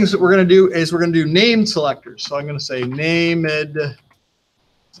first things that we're going to do is we're going to do named selectors. So I'm going to say named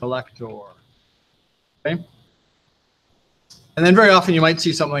selector. Okay. And then very often you might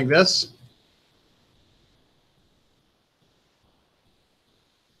see something like this.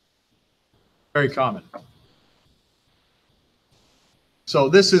 Very common. So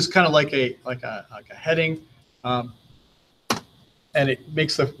this is kind of like a heading, and it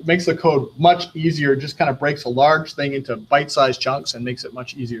makes the code much easier. Just kind of breaks a large thing into bite-sized chunks and makes it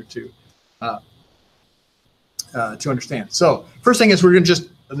much easier to understand. So first thing is we're going to just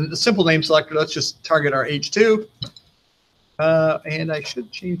the simple name selector. Let's just target our H2, and I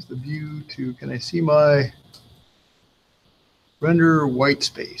should change the view to. Can I see my render white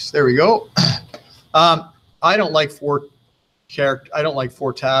space? There we go. I don't like four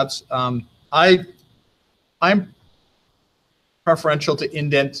tabs. I'm preferential to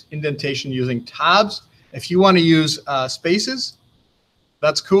indentation using tabs. If you want to use spaces,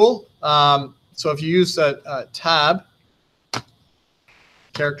 that's cool. So if you use a tab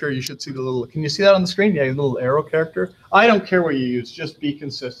character, you should see the little. Can you see that on the screen? Yeah, the little arrow character. I don't care what you use. Just be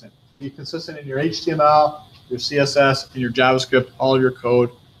consistent. Be consistent in your HTML, your CSS, and your JavaScript, all of your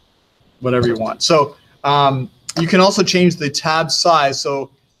code, whatever you want. So you can also change the tab size.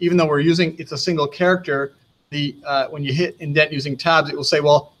 So even though it's a single character, when you hit indent using tabs, it will say,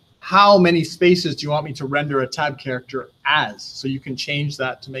 well, how many spaces do you want me to render a tab character as? So you can change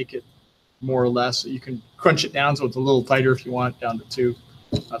that to make it more or less. So you can crunch it down so it's a little tighter if you want, down to 2.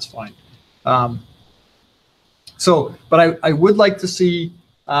 That's fine. But I would like to see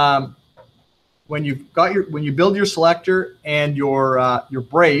when you build your selector and your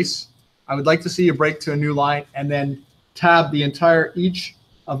brace, I would like to see you break to a new line and then tab the entire each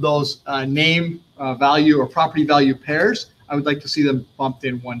of those name value or property value pairs. I would like to see them bumped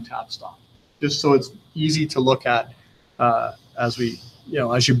in one tab stop, just so it's easy to look at as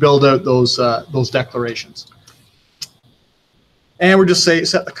you build out those declarations. And we're just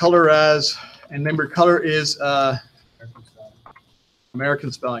set the color as, and remember color is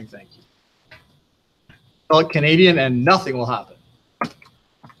American spelling. Thank you. Spell it Canadian and nothing will happen.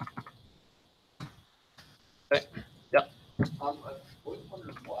 Okay. Yep. I always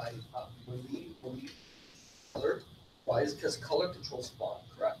wondered why when we color, why is it because color controls font,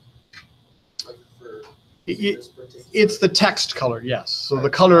 correct? Like for it's the text color, yes. So the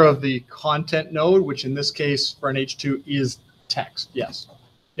color of the content node, which in this case for an H2 is text, yes.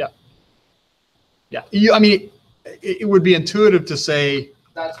 Yeah. Yeah. I mean, it would be intuitive to say,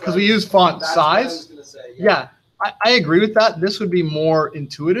 because we use font size. Say, yeah, I agree with that. This would be more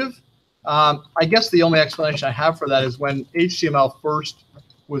intuitive. I guess the only explanation I have for that is when HTML first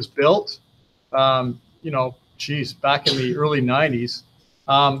was built, you know, geez, back in the early 90s,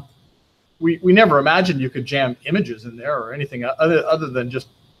 we never imagined you could jam images in there or anything other than just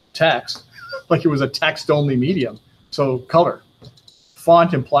text, like it was a text-only medium. So color.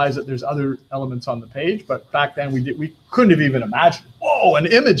 Font implies that there's other elements on the page, but back then we couldn't have even imagined, whoa, an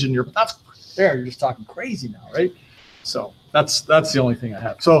image in your, that's there, you're just talking crazy now, right? So that's the only thing I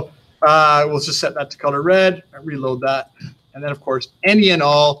have. So we'll just set that to color red, reload that, and then of course any and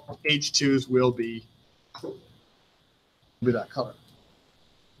all H2s will be that color.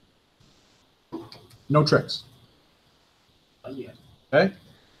 No tricks. Okay.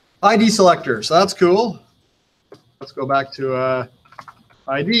 ID selector, so that's cool. Let's go back to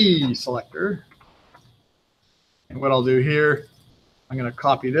ID selector. And what I'll do here, I'm going to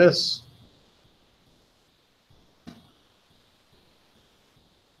copy this.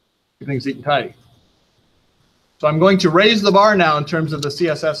 Keep things neat and tidy. So I'm going to raise the bar now in terms of the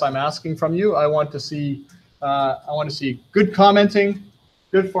CSS I'm asking from you. I want to see good commenting,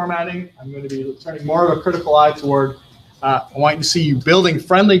 good formatting. I'm going to be turning more of a critical eye toward I want to see you building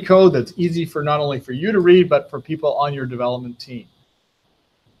friendly code that's easy for not only for you to read, but for people on your development team.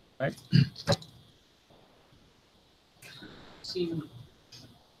 Right? Seen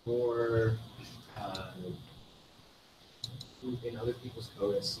more in other people's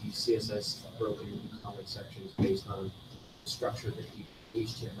code. I see CSS broken into comment sections based on structure that you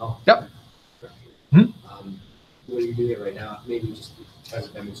HTML. Yep. The way you're doing it right now, maybe just as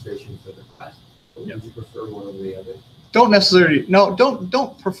a demonstration for the class. Yep. Would you prefer one over the other? Don't necessarily. No,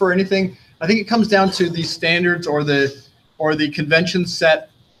 don't prefer anything. I think it comes down to the standards or the conventions set.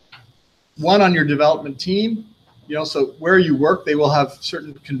 One on your development team, you know, so where you work, they will have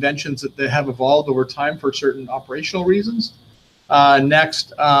certain conventions that they have evolved over time for certain operational reasons.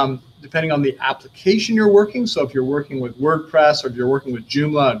 Next, depending on the application you're working, so if you're working with WordPress or if you're working with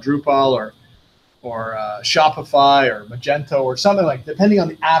Joomla, Drupal, or Shopify or Magento or something like, depending on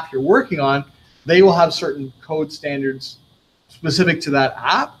the app you're working on, they will have certain code standards specific to that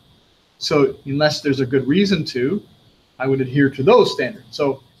app. So unless there's a good reason to, I would adhere to those standards.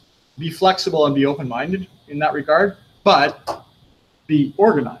 So be flexible and be open-minded in that regard, but be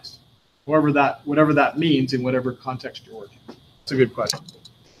organized, whatever that means in whatever context you're working. It's a good question.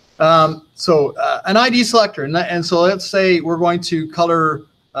 So an ID selector, and so let's say we're going to color.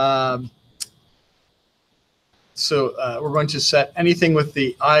 We're going to set anything with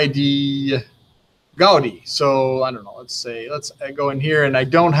the ID Gaudi. So I don't know. Let's go in here, and I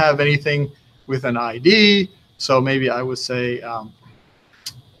don't have anything with an ID. So maybe I would say.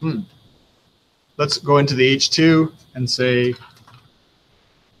 Let's go into the H2 and say,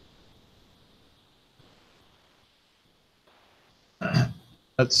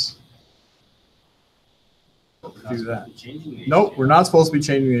 let's do that. Nope, we're not supposed to be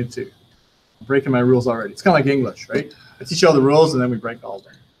changing it to. I'm breaking my rules already. It's kind of like English, right? I teach you all the rules and then we break all of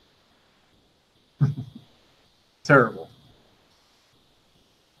them. Terrible.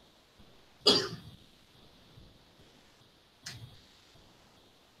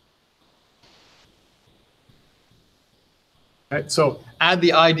 Right, so add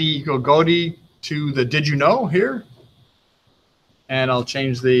the ID Gaudi to the did you know here. And I'll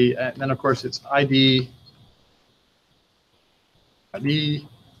change the, and then of course it's ID,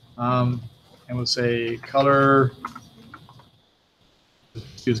 and we'll say color,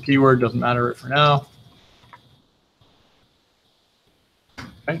 just use a keyword, doesn't matter for now.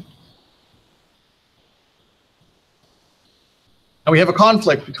 Okay. And we have a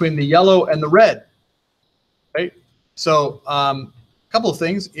conflict between the yellow and the red, right? So a couple of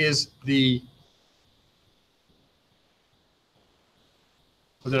things is the,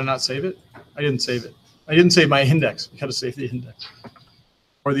 did I not save it? I didn't save it. I didn't save my index. You got to save the index.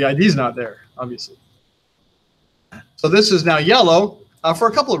 Or the ID is not there, obviously. So this is now yellow for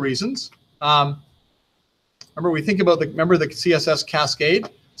a couple of reasons. Remember, we think about the CSS cascade.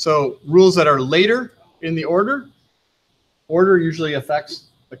 So rules that are later in the order usually affects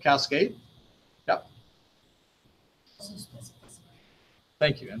the cascade. Yep.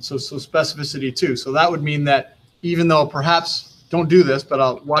 Thank you. And so specificity too. So that would mean that even though perhaps don't do this,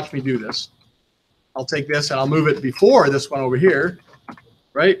 but watch me do this. I'll take this and I'll move it before this one over here,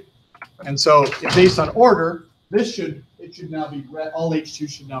 right? And so based on order, it should now be red. All H2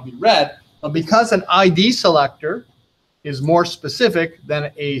 should now be red. But because an ID selector is more specific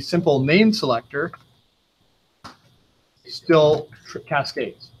than a simple name selector, still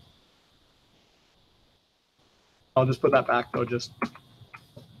cascades. I'll just put that back though,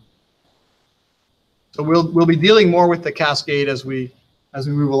 so we'll be dealing more with the cascade as we as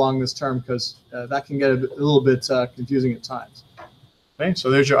we move along this term, because that can get a little bit confusing at times. Okay, so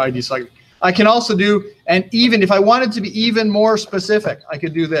there's your ID select. I can also do, and even if I wanted to be even more specific, I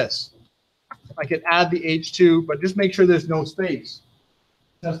could do this. I could add the H2, but just make sure there's no space.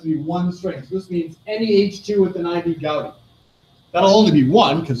 It has to be one string. So this means any H2 with an ID Gaudy. That'll only be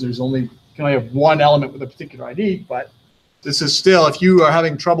one, because there's only, you can only have one element with a particular ID, but this is still, if you are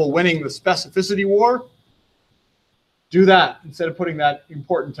having trouble winning the specificity war, do that instead of putting that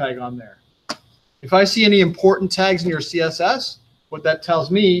important tag on there. If I see any important tags in your CSS, what that tells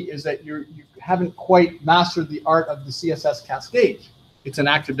me is that you haven't quite mastered the art of the CSS cascade. It's an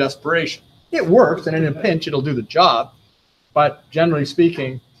act of desperation. It works, and in a pinch, it'll do the job. But generally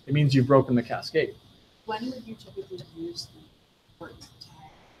speaking, it means you've broken the cascade. When would you typically use the important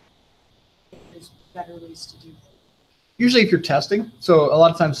tag? If there's better ways to do that. Usually if you're testing, so a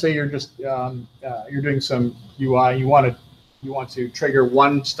lot of times say you're just you're doing some UI, you want to trigger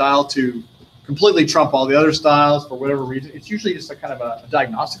one style to completely trump all the other styles for whatever reason. It's usually just a kind of a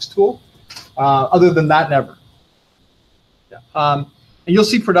diagnostics tool. Other than that, never. Yeah. And you'll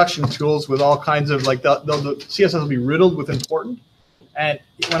see production tools with all kinds of like the CSS will be riddled with important. And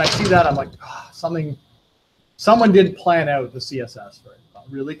when I see that, I'm like, oh, someone didn't plan out the CSS very well,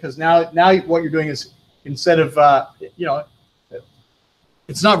 really, because now what you're doing is, instead of,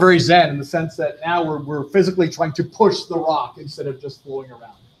 it's not very Zen in the sense that now we're physically trying to push the rock instead of just flowing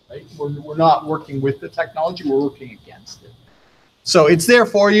around, right? We're not working with the technology, we're working against it. So it's there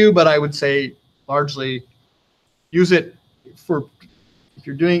for you, but I would say largely use it for, if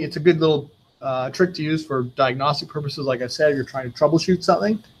you're doing, it's a good little trick to use for diagnostic purposes. Like I said, if you're trying to troubleshoot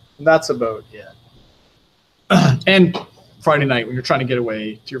something, and that's about it. And Friday night when you're trying to get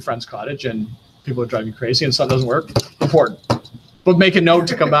away to your friend's cottage and people are driving you crazy and something doesn't work, important. But make a note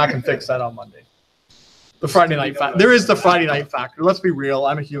to come back and fix that on Monday. The Friday night factor. There is the Friday night factor. Let's be real.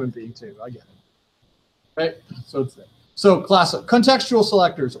 I'm a human being too. I get it. Right? So it's there. So classic contextual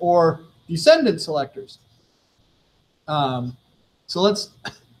selectors or descendant selectors. So let's.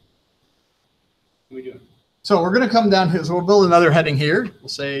 What are we doing? So we're going to come down here. So we'll build another heading here. We'll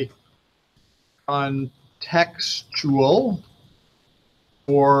say contextual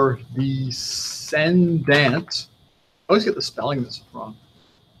or descendant. I always get the spelling of this wrong.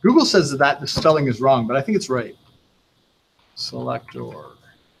 Google says that the spelling is wrong, but I think it's right. Selector.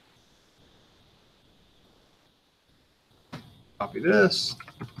 Copy this.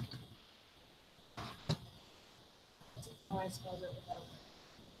 Oh, I spelled it without.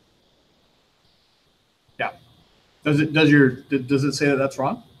 Yeah. Does it say that that's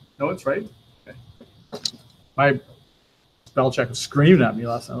wrong? No, it's right. Okay. My spell check was screaming at me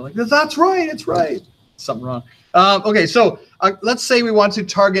last night. I'm like, that's right. It's right. Something wrong. Okay, so let's say we want to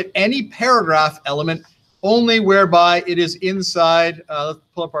target any paragraph element only whereby it is inside. Let's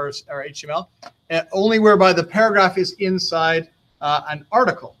pull up our HTML. Only whereby the paragraph is inside an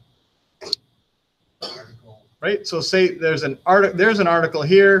article. Right. So say there's an article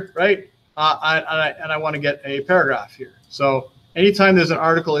here, right? And I want to get a paragraph here. So anytime there's an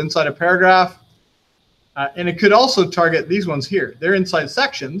article inside a paragraph, and it could also target these ones here. They're inside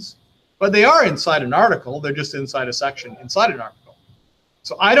sections. But they are inside an article. They're just inside a section inside an article.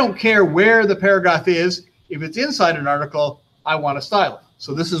 So I don't care where the paragraph is. If it's inside an article, I want to style it.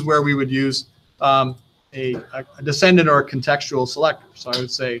 So this is where we would use a descendant or a contextual selector. So I would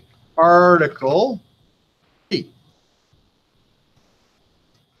say article P.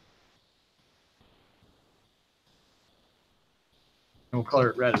 And we'll color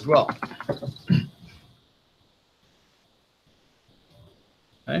it red as well.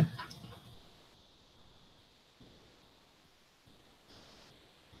 Okay.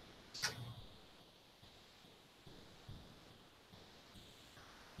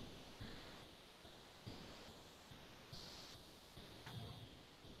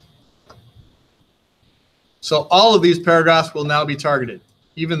 So all of these paragraphs will now be targeted,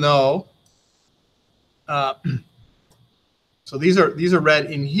 even though, so these are read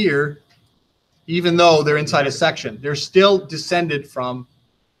in here, even though they're inside a section. They're still descended from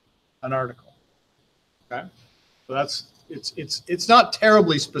an article. Okay, so it's not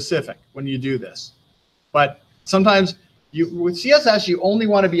terribly specific when you do this, but sometimes with CSS you only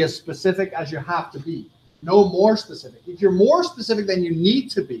want to be as specific as you have to be, no more specific. If you're more specific than you need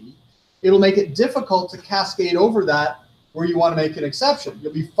to be, it'll make it difficult to cascade over that where you want to make an exception.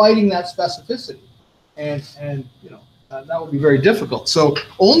 You'll be fighting that specificity, and that will be very difficult. So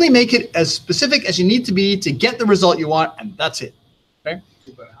only make it as specific as you need to be to get the result you want, and that's it. Okay.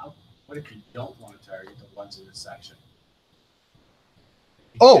 But what if you don't want to target the ones in this section?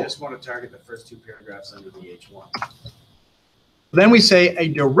 You just want to target the first two paragraphs under the H1. Then we say a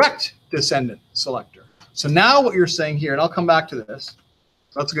direct descendant selector. So now what you're saying here, and I'll come back to this.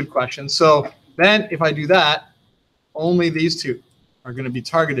 That's a good question. So then if I do that, only these two are going to be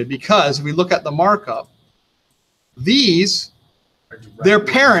targeted, because if we look at the markup, these, their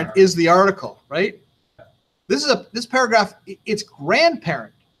parent is the article, right? This paragraph, its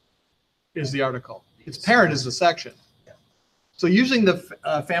grandparent is the article. Its parent is the section. So using the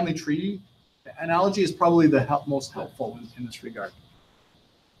family tree analogy is probably the most helpful in this regard.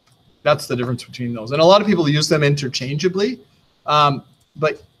 That's the difference between those. And a lot of people use them interchangeably,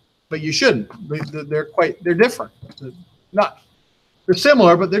 but you shouldn't. They're different. They're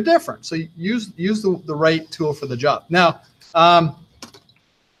similar, but they're different. So use the right tool for the job. Now,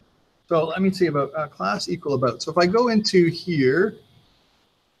 so let me see about class equal about. So if I go into here,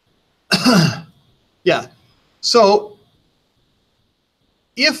 yeah. So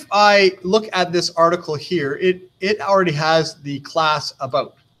if I look at this article here, it already has the class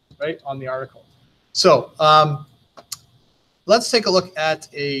about, right, on the article. So let's take a look at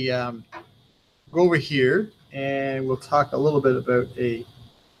go over here, and we'll talk a little bit about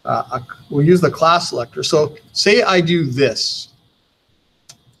we'll use the class selector. So say I do this.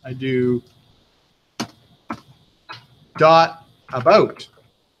 I do dot about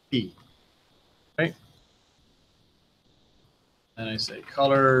P, right? And I say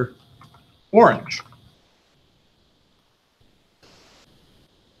color orange.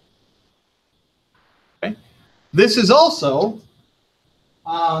 Okay. This is also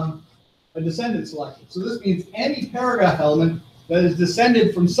a descendant selection. So this means any paragraph element that is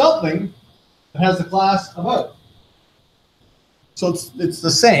descended from something that has the class about. So it's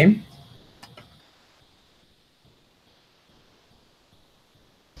the same.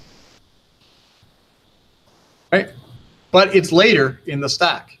 Right? But it's later in the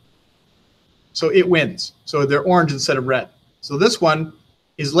stack. So it wins. So they're orange instead of red. So this one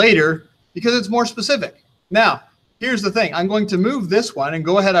is later because it's more specific. Now, here's the thing. I'm going to move this one, and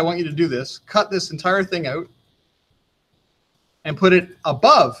go ahead. I want you to do this. Cut this entire thing out and put it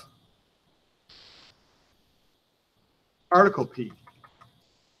above article P.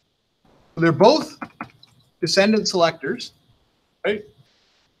 So they're both descendant selectors, right?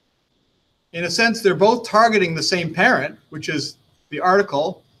 In a sense, they're both targeting the same parent, which is the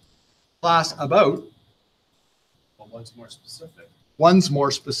article class about. Well, one's more specific. One's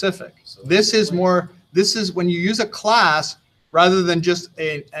more specific. So this is when you use a class rather than just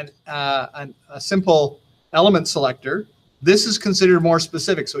a simple element selector. This is considered more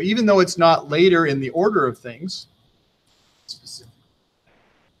specific. So even though it's not later in the order of things, specific.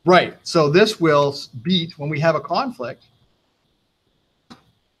 Right. So this will beat, when we have a conflict,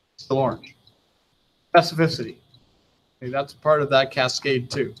 still orange. Specificity. Okay, that's part of that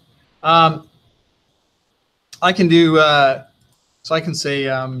cascade too. I can do, so I can say,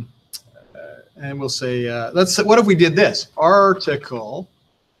 and we'll say, what if we did this? Article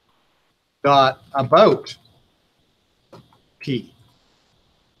dot about P.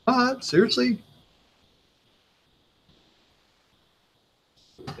 Seriously?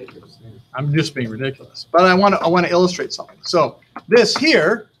 I'm just being ridiculous, but I want to illustrate something. So this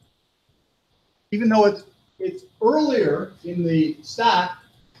here, even though it's earlier in the stack,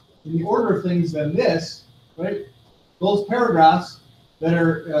 in the order of things than this, right? Those paragraphs that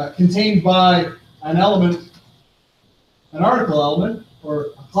are contained by an element, an article element,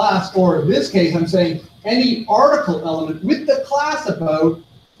 or a class, or in this case, I'm saying any article element with the class about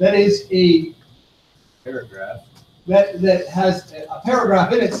that is a Paragraph. that has a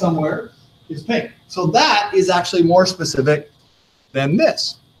paragraph in it somewhere is pink. So that is actually more specific than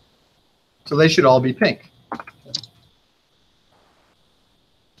this. So they should all be pink.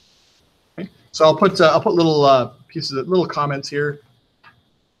 Okay. So I'll put little pieces of little comments here.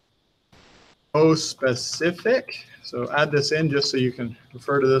 Most specific. So add this in just so you can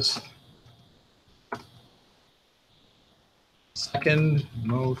refer to this. Second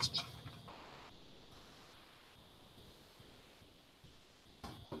most.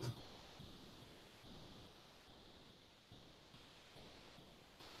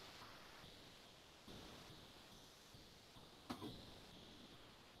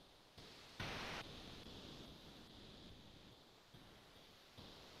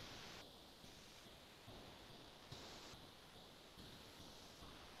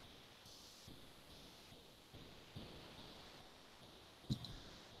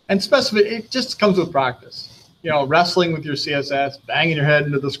 And specific, it just comes with practice. You know, wrestling with your CSS, banging your head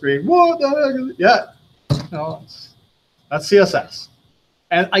into the screen. What the heck is it? Yeah, no, that's CSS.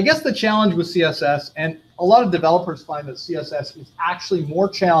 And I guess the challenge with CSS, and a lot of developers find that CSS is actually more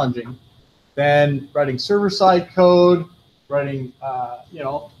challenging than writing server-side code, writing,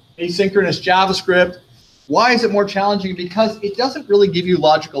 asynchronous JavaScript. Why is it more challenging? Because it doesn't really give you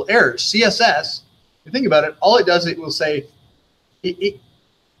logical errors. CSS, if you think about it, all it does, it will say, it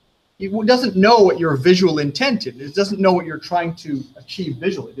doesn't know what your visual intent is. It doesn't know what you're trying to achieve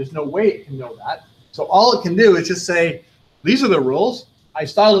visually. There's no way it can know that. So all it can do is just say, these are the rules. I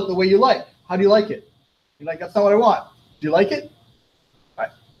styled it the way you like. How do you like it? You're like, that's not what I want. Do you like it?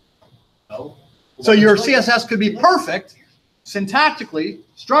 Right. No. So your CSS could be perfect, syntactically,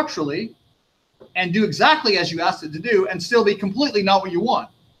 structurally, and do exactly as you asked it to do, and still be completely not what you want.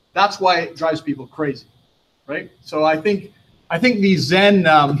 That's why it drives people crazy, right? So I think the Zen.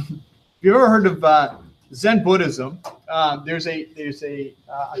 Have you ever heard of Zen Buddhism? There's a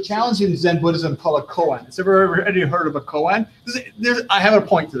challenge in Zen Buddhism called a koan. Has everybody heard of a koan? I have a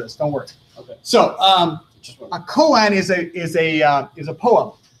point to this. Don't worry. Okay. So a koan is a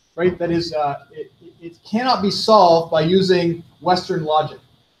poem, right? That is it cannot be solved by using Western logic.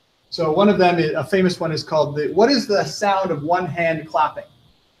 So one of them, a famous one, is called what is the sound of one hand clapping?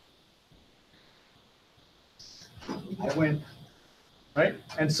 I win. Right?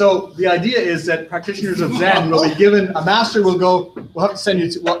 And so the idea is that practitioners of Zen will be given, a master will go, we'll have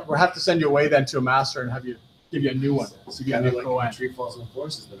to send you away then to a master and give you a new one. So you Kind get of a like koan. when a tree falls on the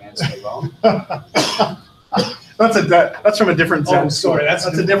forest, is the man still wrong? That's from a different Zen school. sorry, That's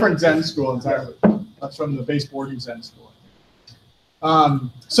a different Zen school entirely. That's from the base boarding Zen school.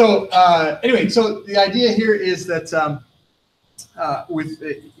 Anyway, so the idea here is that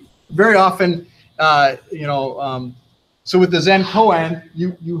very often, so with the Zen koan,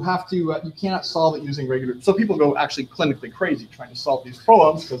 you have to you cannot solve it using regular. So people go actually clinically crazy trying to solve these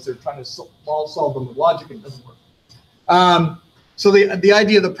poems because they're trying to solve them with logic and it doesn't work. So the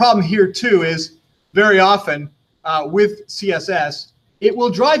idea, the problem here too is very often with CSS, it will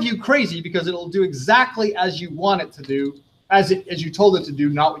drive you crazy because it'll do exactly as you want it to do, as you told it to do,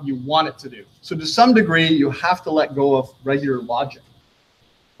 not what you want it to do. So to some degree, you have to let go of regular logic.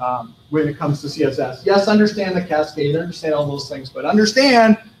 When it comes to CSS. Yes, understand the cascade, understand all those things, but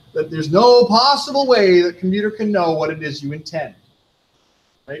understand that there's no possible way that computer can know what it is you intend,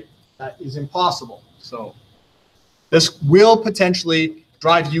 right? That is impossible. So this will potentially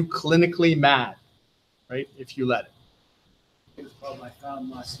drive you clinically mad, right, if you let it. The problem I found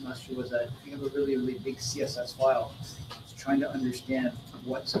last semester was that if you have a really, really big CSS file, it's trying to understand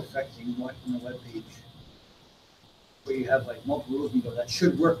what's affecting what in the web page. Where you have like multiple rules and you go, that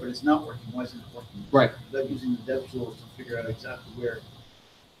should work, but it's not working. Why isn't it working? Right. Without using the dev tools to figure out exactly where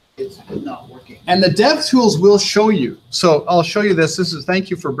it's not working. And the dev tools will show you. So I'll show you this. Thank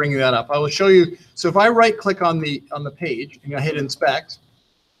you for bringing that up. I will show you. So if I right click on the page and I hit inspect,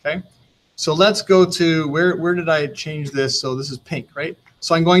 okay. So let's go to where did I change this? So this is pink, right?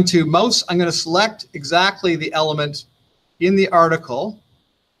 So I'm going to I'm going to select exactly the element in the article.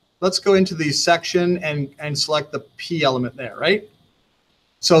 Let's go into the section and select the P element there, right?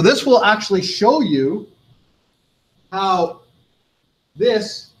 So this will actually show you how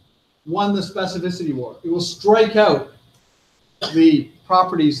this won the specificity war. It will strike out the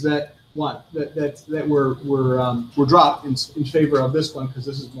properties that were dropped in favor of this one because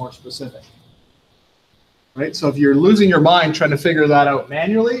this is more specific, right? So if you're losing your mind trying to figure that out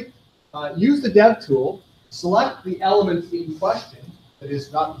manually, use the dev tool, select the element in question that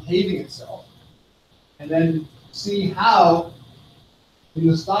is not behaving itself, and then see how, in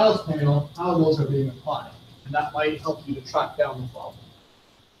the styles panel, how those are being applied. And that might help you to track down the problem.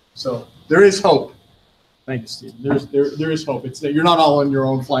 So there is hope. Thank you, Steve. There is hope. You're not all on your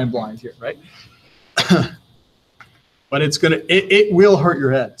own flying blind here, right? But it will hurt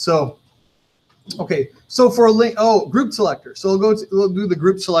your head. So, okay. So for a link, group selector. So we'll do the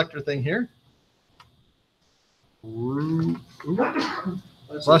group selector thing here.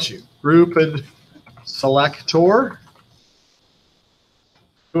 Bless you. Group and selector.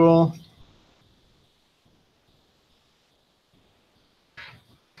 Cool.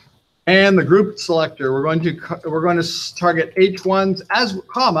 And the group selector, we're going to target H1s as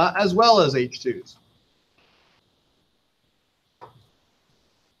well as H2s.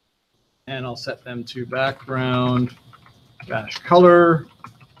 And I'll set them to background - color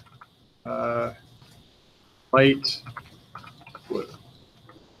light blue.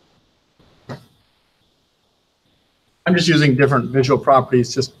 I'm just using different visual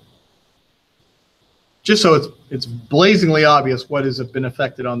properties just so it's blazingly obvious what has been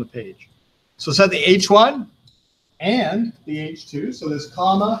affected on the page. So set the H1 and the H2. So this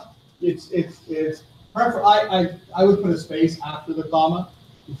comma, it's I would put a space after the comma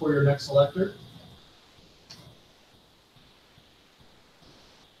before your next selector.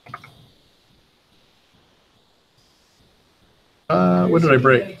 what did I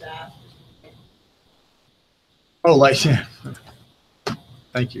break? Oh, like, yeah.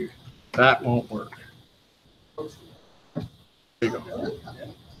 Thank you. That won't work. There you go.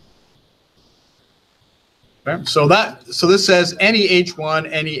 Okay, so this says any H1,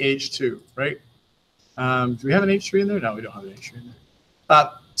 any H2, right? Do we have an H3 in there? No, we don't have an H3 in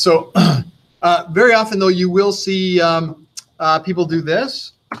there. So very often, though, you will see people do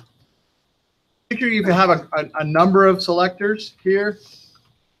this. Particularly if you have a number of selectors here,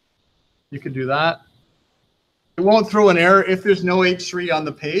 you could do that. It won't throw an error if there's no H3 on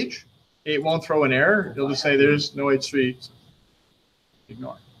the page. It won't throw an error. It'll just say there's no H3.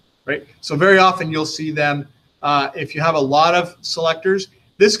 Ignore, right? So very often you'll see them if you have a lot of selectors.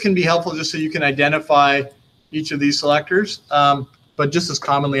 This can be helpful just so you can identify each of these selectors. But just as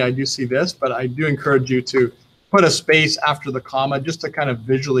commonly, I do see this, but I do encourage you to put a space after the comma just to kind of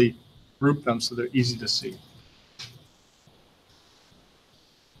visually group them so they're easy to see.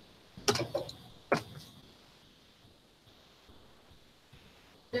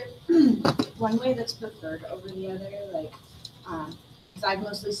 One way that's preferred over the other, like, because I've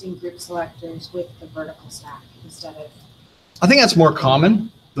mostly seen group selectors with the vertical stack instead of. I think that's more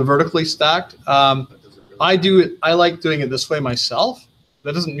common, the vertically stacked. I like doing it this way myself.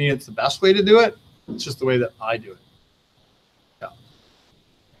 That doesn't mean it's the best way to do it. It's just the way that I do it. Yeah.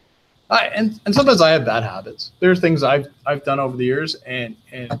 And sometimes I have bad habits. There are things I've done over the years, and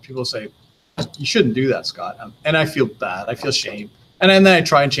people say, you shouldn't do that, Scott. And I feel bad. I feel shame. And then I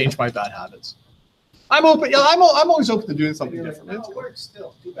try and change my bad habits. I'm open. Yeah, I'm always open to doing something different. No, it works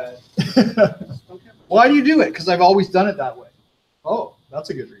still. Too bad. Why do you do it? Because I've always done it that way. Oh, that's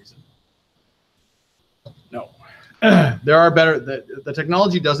a good reason. No. There are better, the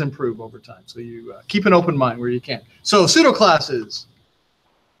technology does improve over time. So you keep an open mind where you can. So pseudo classes.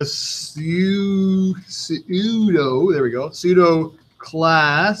 Pseudo, there we go. Pseudo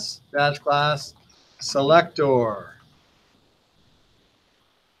class, dash class, selector.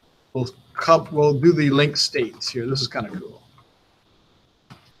 We'll do the link states here. This is kind of cool.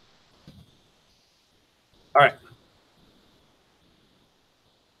 All right.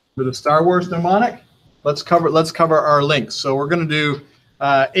 For the Star Wars mnemonic, let's cover our links. So we're going to do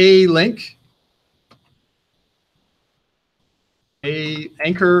a link, a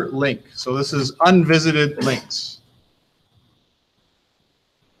anchor link. So this is unvisited links.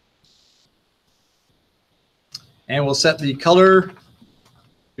 And we'll set the color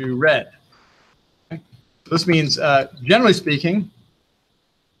to red. Okay. This means, generally speaking,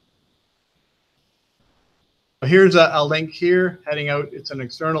 here's a link here heading out. It's an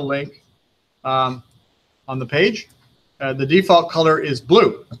external link on the page. The default color is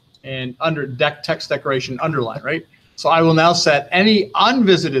blue and under text decoration underline, right? So I will now set any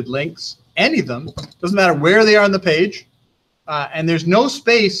unvisited links, any of them, doesn't matter where they are on the page, and there's no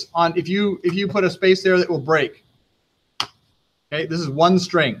space on, if you put a space there, that will break. Okay, this is one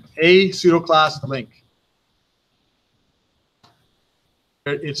string, a pseudo class link.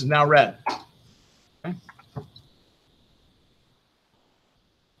 It's now red. Okay.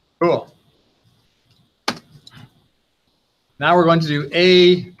 Cool. Now we're going to do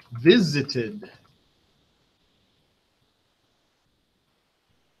a visited.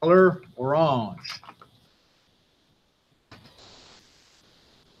 Color orange.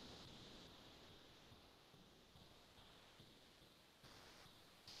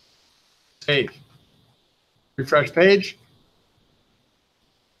 Save. Refresh page.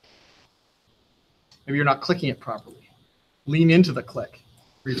 Maybe you're not clicking it properly. Lean into the click.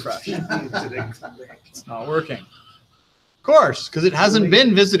 Refresh. It's not working. Of course, because it hasn't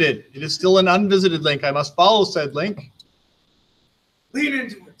been visited. It is still an unvisited link. I must follow said link. Lean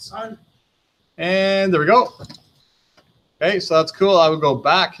into it, son. And there we go. Okay, so that's cool. I will go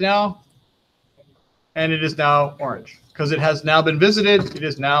back now. And it is now orange. Because it has now been visited, it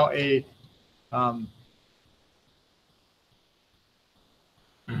is now a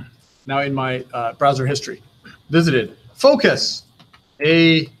now in my browser history. Visited. Focus.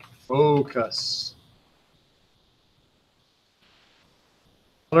 A focus.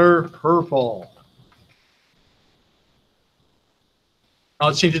 Color purple.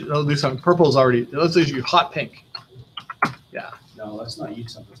 Let's change it. I'll do something. Purple is already. Let's do hot pink. Yeah. No, let's not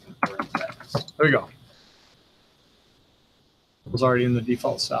use something that's going to burn that. There we go. It was already in the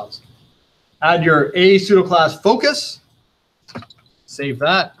default styles. Add your A pseudo class focus. Save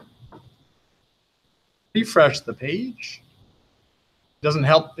that. Refresh the page. Doesn't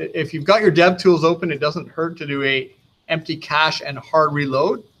help if you've got your dev tools open. It doesn't hurt to do a empty cache and hard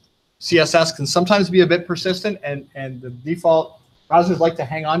reload. CSS can sometimes be a bit persistent, and the default browsers like to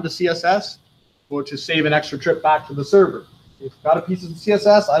hang on to CSS or to save an extra trip back to the server. you've got a piece of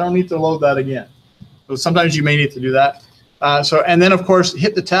CSS, I don't need to load that again. So sometimes you may need to do that. And then of course,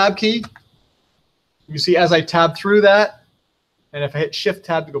 hit the tab key. You see as I tab through that, and if I hit shift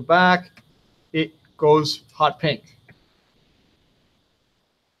tab to go back, it goes hot pink.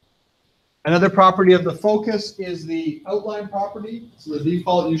 Another property of the focus is the outline property. So the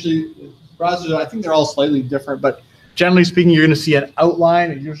default usually, browsers, I think they're all slightly different, but generally speaking, you're going to see an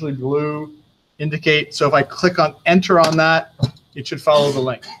outline, it's usually blue, indicate. So if I click on enter on that, it should follow the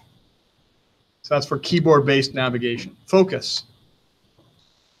link. So that's for keyboard-based navigation. Focus.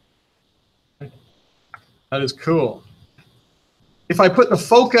 That is cool. If I put the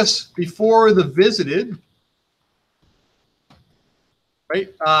focus before the visited, right,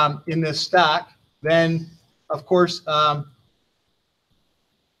 in this stack, then of course, how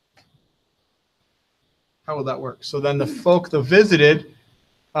will that work? So then the visited,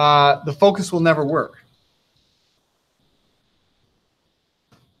 the focus will never work.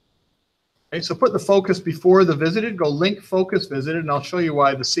 Okay, so put the focus before the visited, go link focus visited, and I'll show you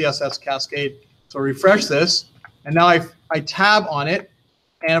why the CSS cascade. So refresh this, and now I tab on it,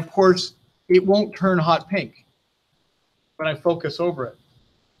 and of course, it won't turn hot pink when I focus over it.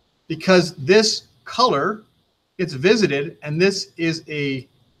 Because this color gets visited, and this is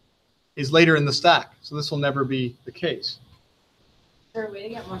later in the stack. So this will never be the case. Is there a way to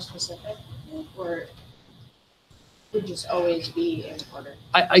get more specific, or would just always be in order?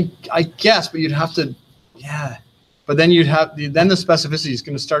 I guess, but you'd have to, yeah. But then then the specificity is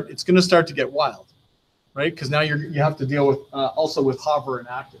going to start. It's going to start to get wild, right? Because now you have to deal with also with hover and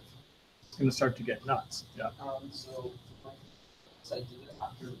active. It's going to start to get nuts. Yeah. So I did it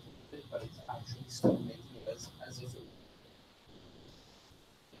after, but it's actually still making it as if it.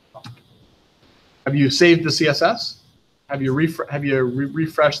 Have you saved the CSS? Have you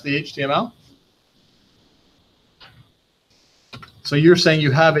refreshed the HTML? So you're saying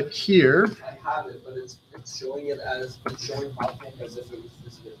you have it here. I have it, but it's showing it as showing hot pink as if it was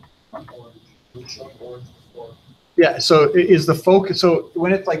visited orange. It's showing orange before. Yeah. So it is the focus. So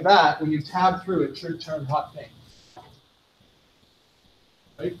when it's like that, when you tab through, it should turn hot pink.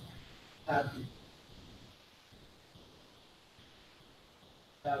 Right? Tabbing.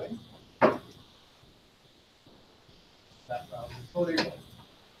 Oh, there you go.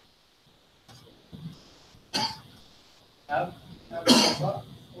 Tab.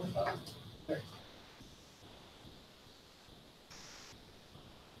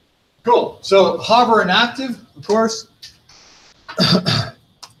 Cool. So hover and active, of course.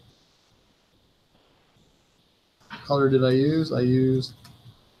 Color did I use? I used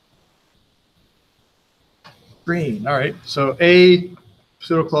green. All right. So a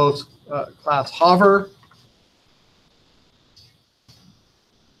pseudo class hover.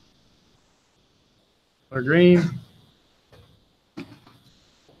 Color green.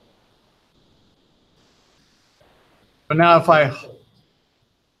 But now if I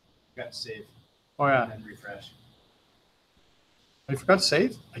Got to save. Oh yeah. And then refresh. I forgot to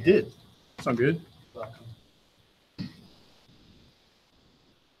save? I did. That's not good. There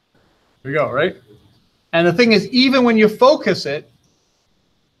we go, right? And the thing is, even when you focus it,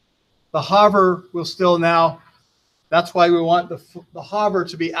 the hover will still now, that's why we want the hover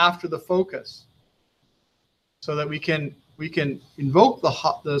to be after the focus. So that we can invoke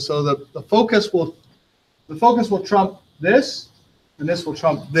the focus will trump this, and this will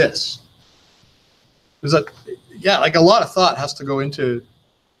trump this. There's like a lot of thought has to go into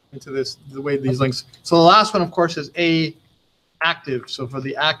this, the way these links. So the last one, of course, is a active. So for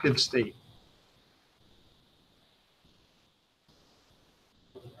the active state.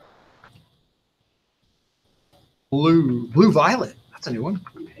 Blue violet. That's a new one.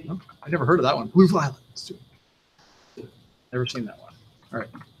 No, I never heard of that one. Blue violet. Let's do it. Never seen that one. All right.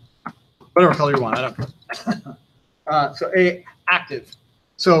 Whatever color you want. I don't care. So a active.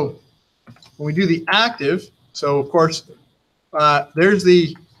 So when we do the active, so of course, there's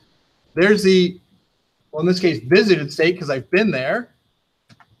the, well, in this case, visited state, because I've been there.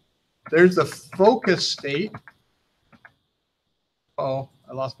 There's the focus state. Oh,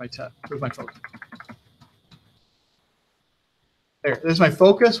 I lost my tab. Where's my focus? There's my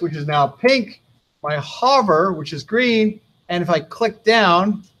focus, which is now pink. My hover, which is green. And if I click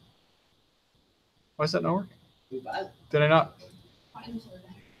down, why is that not working? Did I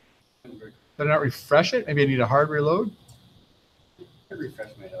not refresh it? Maybe I need a hard reload.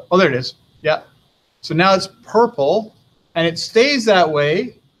 Oh, there it is. Yeah. So now it's purple, and it stays that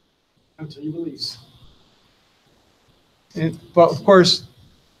way until you release. But of course,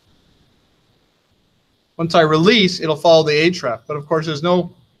 once I release, it'll follow the href. But of course, there's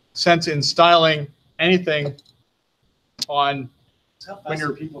no sense in styling anything on How when fast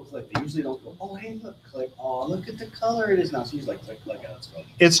you're- do people click? They usually don't go, oh, hey, look, click. Oh, look at the color it is now. So you just like click, click, and let's go.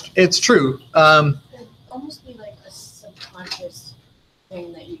 it's true. It'd almost be like a subconscious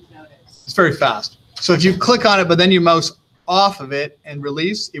thing that you've noticed. It's very fast. So if you click on it, but then you mouse off of it and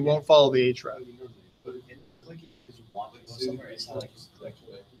release, it won't follow the H route. You normally put it in, click it because you want to go somewhere. It's not like just click.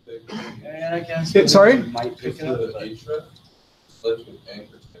 Actually, And I guess. Yeah, sorry? You might pick it up, but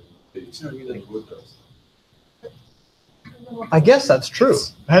I guess that's true.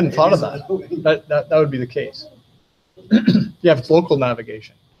 I hadn't thought of that. That would be the case. Yeah, if it's local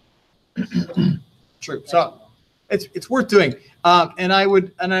navigation. True. So it's worth doing.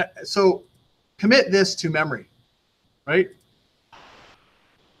 So commit this to memory, right?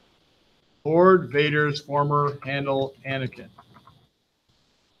 Lord Vader's former handle, Anakin.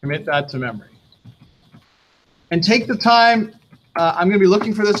 Commit that to memory. And take the time. I'm going to be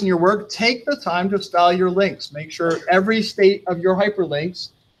looking for this in your work. Take the time to style your links. Make sure every state of your hyperlinks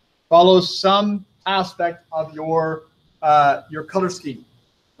follows some aspect of your color scheme,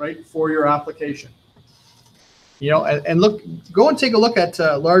 right, for your application. You know, and look, go and take a look at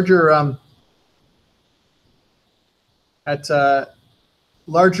larger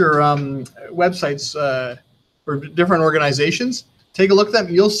websites for different organizations. Take a look at them.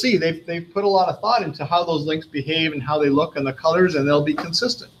 You'll see they've put a lot of thought into how those links behave and how they look and the colors, and they'll be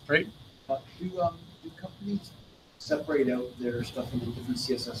consistent, right? Do companies separate out their stuff into different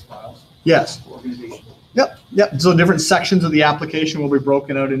CSS files? Yes. Organization. Yep. So different sections of the application will be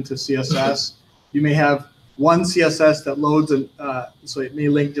broken out into CSS. You may have one CSS that loads, so it may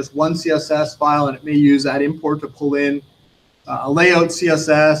link just one CSS file, and it may use that import to pull in a layout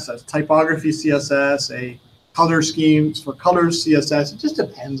CSS, a typography CSS, a color schemes for colors CSS. It just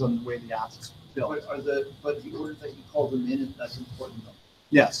depends on the way the app is built. But the order that you call them in, that's important though.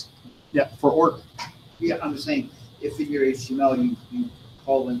 Yes. Yeah, for order. Yeah, I'm just saying, if in your HTML you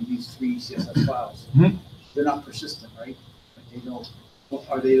call in these 3 CSS files, Mhm. they're not persistent, right? Like they don't.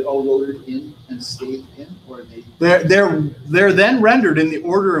 Are they all loaded in and stayed in, or are they? They're then rendered in the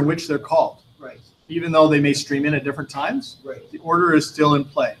order in which they're called. Right. Even though they may stream in at different times, Right. the order is still in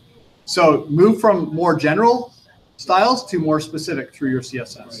play. So move from more general styles to more specific through your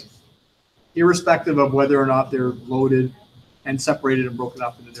CSS, irrespective of whether or not they're loaded and separated and broken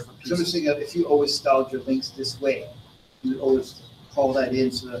up into different So I'm just pieces. saying that if you always styled your links this way, you would always call that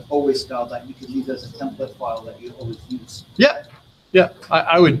in, so that always style that, you could use as a template file that you always use. Yeah,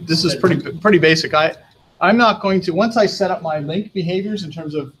 I would. This is pretty basic. I'm not going to, once I set up my link behaviors in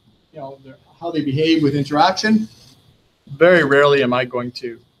terms of how they behave with interaction, very rarely am I going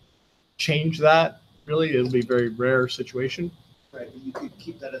to change that. Really, it'll be a very rare situation. Right, and you could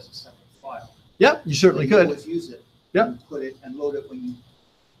keep that as a separate file. Yeah, you certainly And you could. always use it. Yep. And put it and load it when you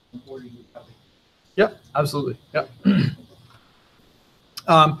order your copy. Yep, absolutely. Yep.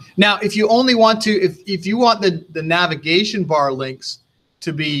 Now, if you only want to, if you want the navigation bar links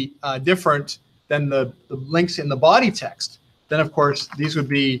to be different than the links in the body text, then of course these would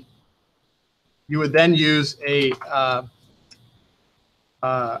be. You would then use a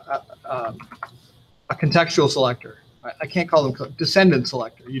contextual selector. I can't call them descendant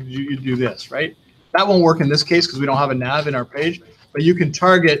selector. You do this, right? That won't work in this case because we don't have a nav in our page. But you can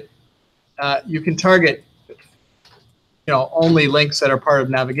target. Only links that are part of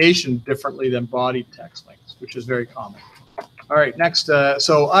navigation differently than body text links, which is very common. All right, next.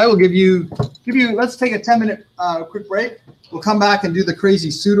 So I will give you. Let's take a 10-minute quick break. We'll come back and do the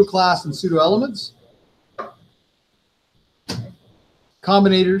crazy pseudo class and pseudo elements,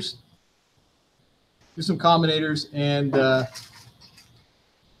 combinators. Do some combinators and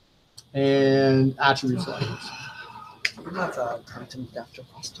attribute selectors. You're not 15 minutes after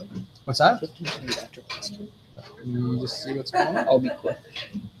pasta. What's that? 15 minutes after pasta. You just see what's going on. I'll be quick.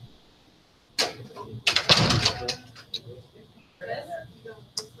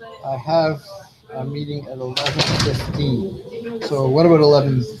 I have a meeting at 11:15. So what about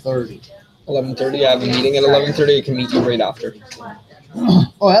 11:30? 11:30. I have a meeting at 11:30. I can meet you right after.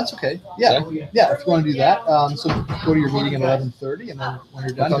 Oh, that's okay. Yeah, if you want to do that. So go to your meeting at 11:30, and then when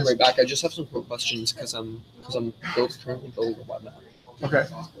you're I'll done, come right back. I just have some quick questions because I'm currently building a web app, okay.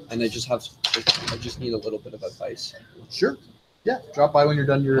 and I just need a little bit of advice. Sure. Yeah, drop by when you're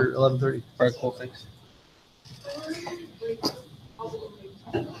done your 11:30. All right, cool. Thanks.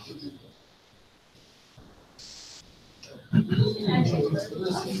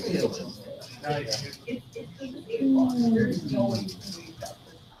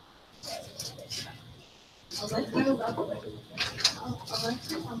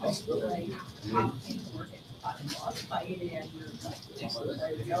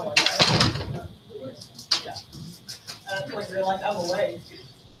 They're like, I'm away.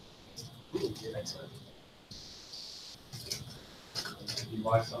 You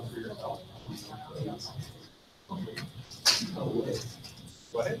buy some for yourself?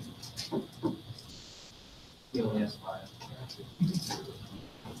 Go ahead. He only has 5.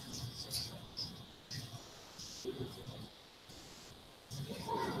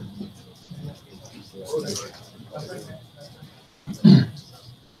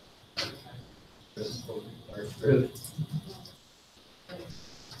 Really?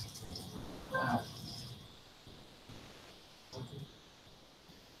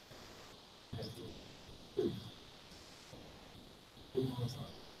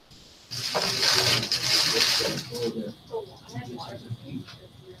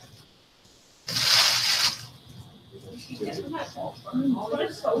 But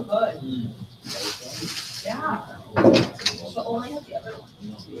it's so good. Yeah. But only have the other one.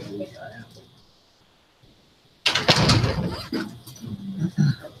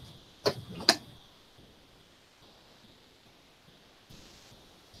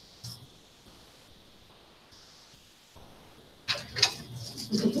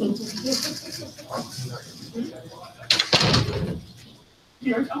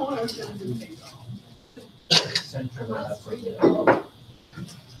 You're going, I was gonna do things.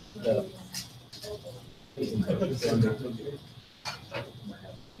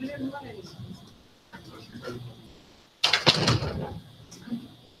 You didn't want any.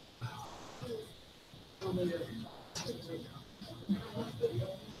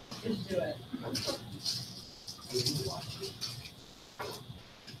 Just do it.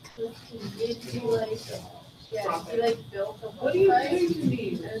 Yeah, he like built the What do you website, think you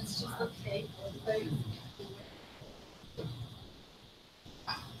need? and it's just a fake website.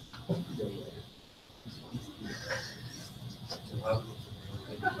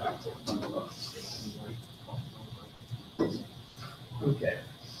 Okay.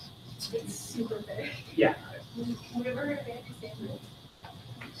 It's super big. Yeah. Have you ever heard of Andy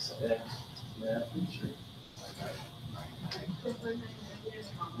Sanders? Yeah, sure.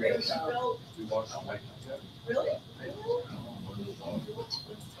 Great show. We walked out like that. Really?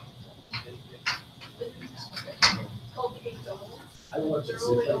 Called Kate Double. I watched it They're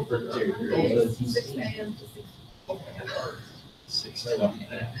only for open two on years. Mondays, 6 a.m. to 6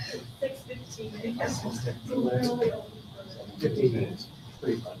 p.m. 6:15 a.m. So literally open for 15 minutes.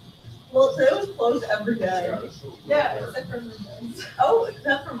 Pretty fun. Well, today was closed every day. Yeah, except for Mondays. Oh,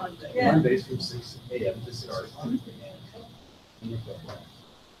 except for Monday. Yeah. Mondays from 6 a.m. to 6 p.m.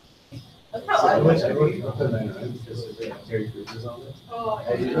 That's how I I was. went to Brooklyn Nine-Nine because Terry Crews is on it. Oh,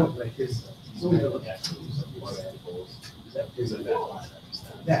 And you know, like his, he's only look at his event.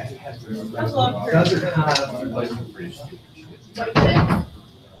 Yeah, he has. I love Terry Doesn't Crews. have like.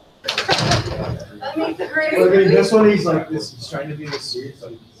 that makes it great. Well, I mean, this one, he's like this, he's trying to be this serious,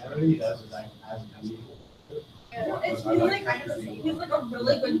 like, everything he does is like, has a meaning. Well, it's, he's like a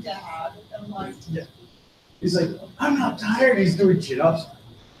really good dad and like, He's like, I'm not tired, he's doing chin-ups.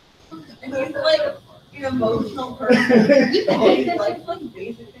 and he's like an emotional person. He likes like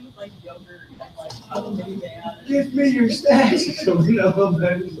basic things like yogurt and like how to be dad. Give me your snacks. So, you know,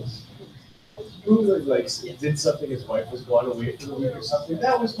 then who like did something, his wife was gone away for the week or something.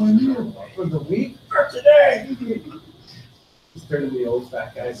 That was my meal for the week for today. He's turning the old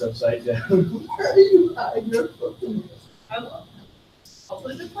fat guys upside down. Where are you hiding your fucking? I love him.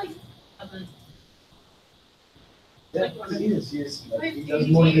 Also just like, Yeah, he is. Like, he does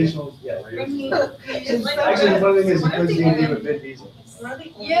motivational. Yeah. it's like. Actually, the funny thing is, he plays D&D with Vin Diesel.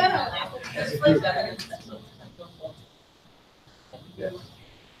 Yeah. It's like that. Yeah.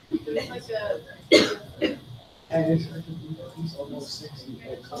 It's like a. And he's almost 60.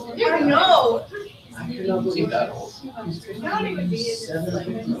 I know. I cannot believe that old. He's Not even be in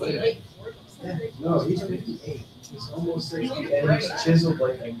 57. like. Yeah, no, he's 58. He's almost 60, and he's chiseled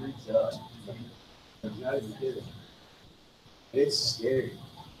like a Greek god. I'm not even kidding. It's scary.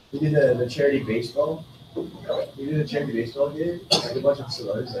 We did the charity baseball. We did a charity baseball game. Like a bunch of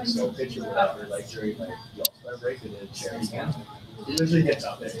celebrities, like so picture whatever, like during like the All-Star break, we did a charity game. He literally gets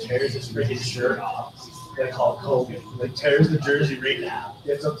up there, tears his freaking shirt off, like Hulk Hogan, like tears the jersey right now,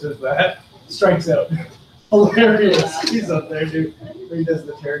 gets up to the bat, strikes out. Hilarious. He's up there, dude. He does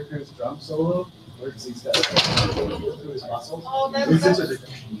the Terry Crews drum solo, where he's got through his muscles. Oh, He's that's. just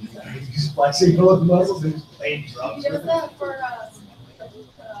he's flexing all the muscles and he's playing drums. He does that for,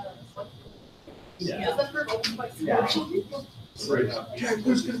 Yeah. does that for open mic. Yeah. Right now. Jack,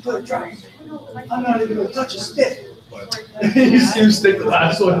 who's gonna play drums? I'm not even gonna touch a stick. He's gonna stick the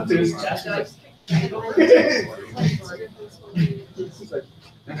last one to his chest. He's like,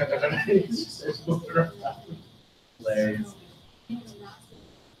 he just starts moving around. Hilarious.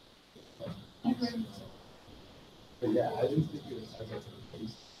 But yeah, I didn't think it was.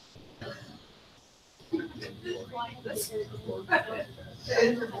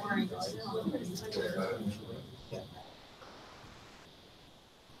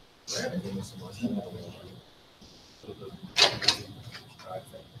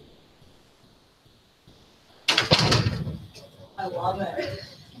 I love it.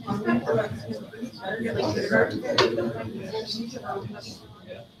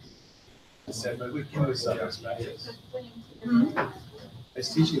 I said, but we can do something special. I was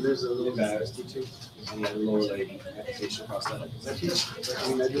teaching, there's a little guy I was teaching, and he had a lower leg amputation prosthetics. I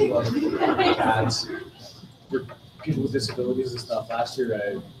mean, I do a lot of CADs for people with disabilities and stuff. Last year,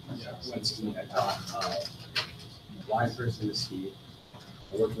 I went skiing. I taught a blind person to ski.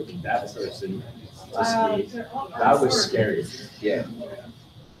 I worked with a deaf person to ski. That was scary. Yeah.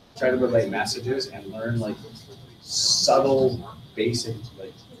 Try to relay messages and learn like subtle, basic,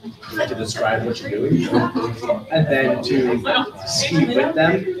 like to describe what you're doing, and then to ski with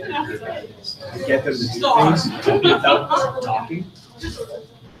them, to get them to do things without talking.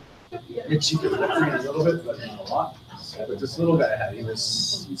 And she could read a little bit, but not a lot. But this little guy I had, he was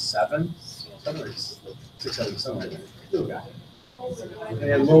 7, somewhere 6, 7, somewhere, little guy. And he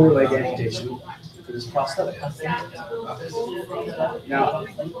had lower leg amputation for this prosthetic. Now,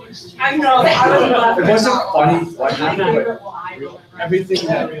 I know. it wasn't funny what happened, but everything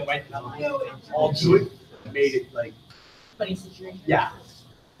that went all to it made it like, Funny situation. yeah.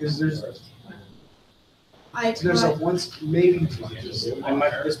 Because there's a once, maybe,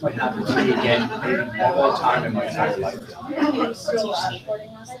 this might happen to me again, maybe all time in my entire life.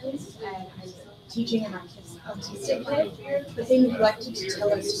 Skateboarding lessons, and I was teaching an autistic kid, but they neglected to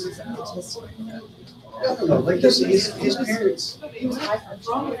tell us he was autistic. No, like his parents. He was high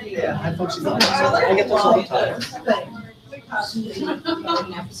functioning. Yeah, high functioning. I get those all the time. But he had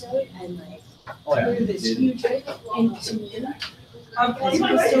an episode and like Oh, yeah. threw this huge fit, and to me, because he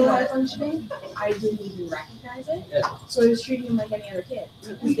was still high functioning, I didn't even recognize it. Yeah. So I was treating him like any other kid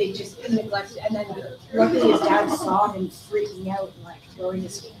because they just neglected. And then luckily his dad saw him freaking out and like throwing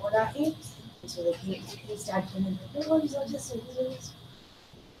his skateboard at me. And so his dad came in like, "Oh, he's autistic."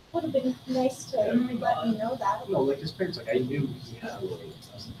 Would have been nice to let me know that. No, like his parents, like I knew he had a little.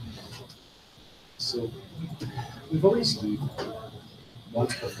 So we've always skied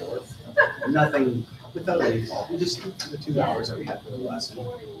once before, and nothing without any fault. We just the 2 hours that we had for the lesson,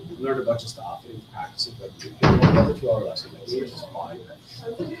 we learned a bunch of stuff and practicing. But we did another 2-hour lesson, like, we were just fine.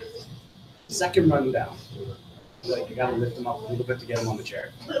 Second run down, like you gotta lift him up a little bit to get him on the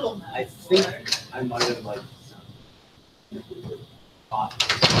chair. I think I might have like thought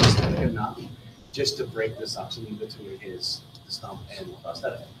enough just to break the suction between his stump and the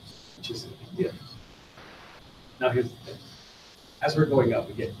prosthetic, which isn't a big deal. Now here's the thing. As we're going up,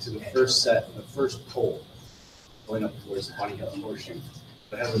 we get to the first set, the first pole, going up towards the bunny hill horseshoe.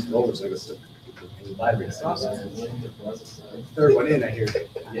 But as it's rollers, I go to and vibrate. Third one in, I hear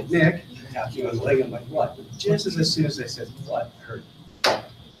Nick taps me on the leg. I'm like, what? Just as soon as I said what, I heard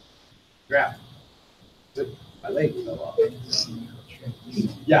grab. My leg fell off.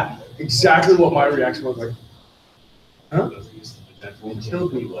 Yeah, exactly what my reaction was like. Huh? What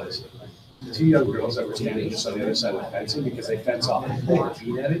killed me was the 2 young girls that were standing just on the other side of the fencing because they fence off and they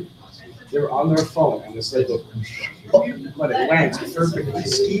feet at it. They were on their phone and this leg goes, but it lands perfectly.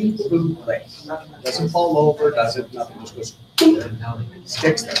 Ski, boom, play. Doesn't fall over, doesn't, nothing, just goes,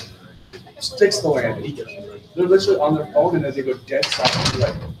 sticks there. Sticks the landing. They're literally on their phone and then they go dead silent,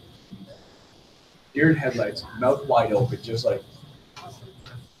 like deer in headlights, mouth wide open, just like.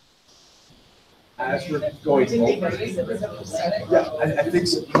 As we're going over, yeah, I think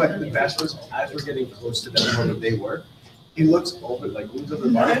so. But the best was as we're getting close to them where they were, he looks over, like moves over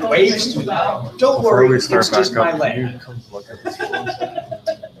the bar, waves to them. Don't worry, it's just my leg.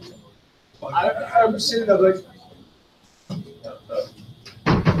 I'm sitting there like,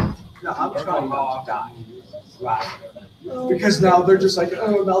 no, I'm trying not to die. Wow. Because now they're just like,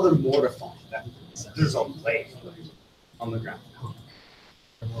 oh, now they're mortified that there's a leg on the ground.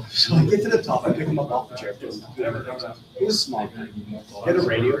 So I get to the top, I pick him up off the chair, he's a small guy. Get a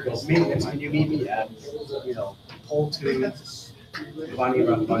radio, goes, maintenance, can you meet me at, pole 2, Bunny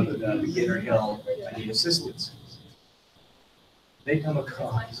Run, the beginner hill, I need assistance. They come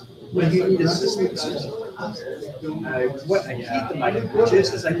across, when do you need assistance? I keep the mic,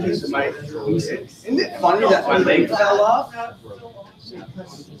 just as I keep the mic, he said, isn't it funny that my leg fell off?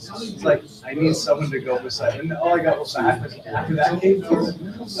 It's like, I need someone to go beside me. And all I got was after that came through,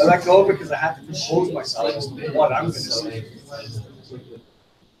 I let go because I had to compose myself as to what I'm going to say.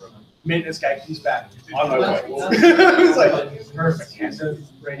 Maintenance guy, he's back on my way. It's like, perfect, hand the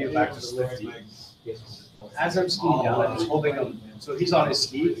radio back to the lifty. As I'm skiing down, I'm just holding him, so he's on his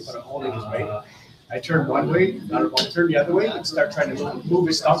ski, but I'm holding his weight. I turn one way, I'll turn the other way, and start trying to move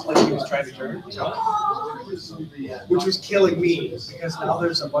his stump like he was trying to turn. Which was killing me, because now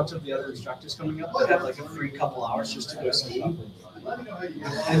there's a bunch of the other instructors coming up that have like a free couple hours just to go skiing.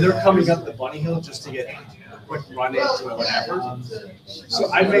 And they're coming up the bunny hill just to get a quick run into it, whatever. So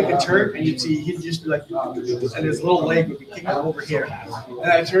I'd make a turn, and you'd see, he'd just be like, and his little leg would be kicking over here.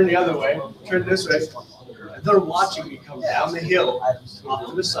 And I turn the other way, turn this way. They're watching me come down the hill off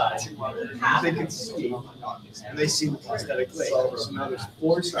to the side. They can see, and they see the prosthetic leg. So now there's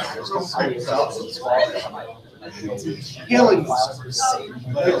 4 instructors killing me.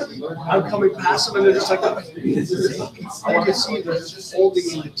 I'm coming past them, and they're just like, I can see they're just holding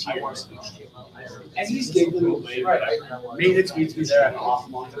me to tears. And he's giggling away. Maintenance meets me there. I off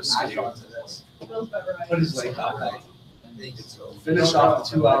him onto the ski onto this. Put his leg up. Finish off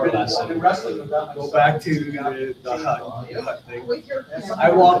the 2-hour lesson. Go back to the hut thing.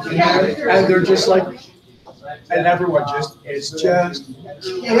 I walk in there, and they're just like, and everyone is just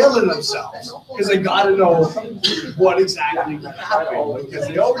killing themselves because they got to know what exactly happened, because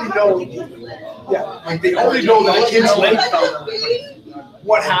they already know. Yeah, like they already know that the kid's leg fell.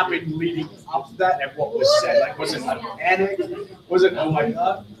 What happened leading up to that and what was said? Like, was it a panic? Was it, oh my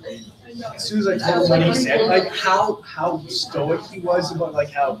God? As soon as I told him what he said, like how stoic he was about like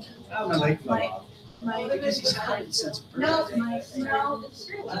how my leg fell off. Because he's had it since birth.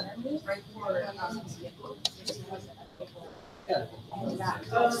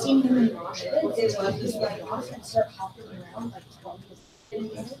 Seeing him in motion, it was just like off and start hopping around like 12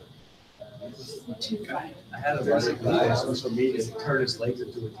 I had a running guy on social media to turn his legs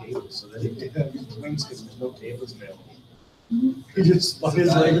into a table so that he could use wings because there's no tables available. He just spun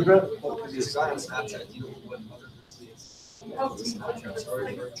his leg around. This guy on Snapchat, you know what other Snapchat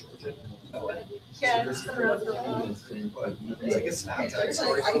story for Georgia? Yeah. It's like a Snapchat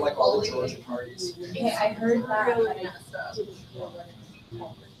story for like all the Georgia parties. Yeah, I heard that.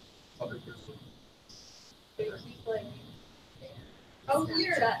 Oh,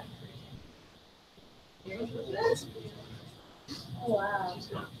 here. Oh, wow.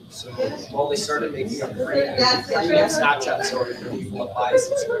 So, well, they started making a free Snapchat story for people to buy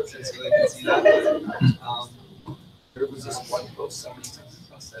subscriptions so they can see that. There was this one post somebody took the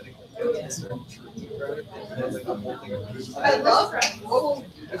prosthetic I love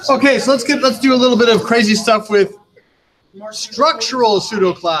that. Okay, so let's do a little bit of crazy stuff with structural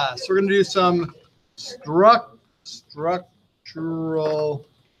pseudo class. We're gonna do some structural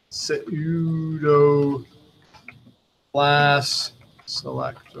pseudo class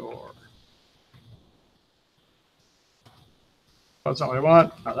selector. That's not what I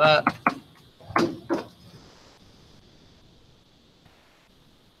want. Not that.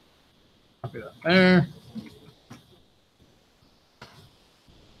 Copy that there.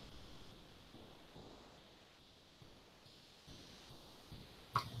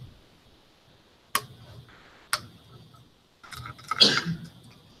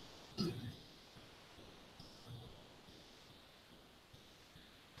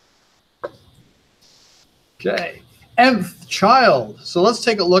 Okay, nth child. So let's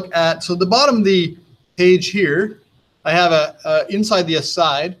take a look at, so the bottom of the page here, I have a inside the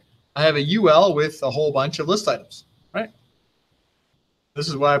aside, I have a UL with a whole bunch of list items, right? This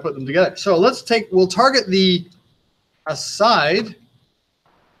is why I put them together. So we'll target the aside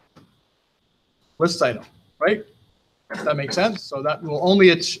list item, right? If that makes sense. So that will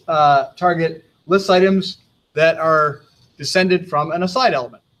only target list items that are descended from an aside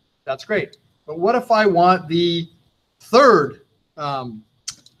element. That's great. But what if I want the third item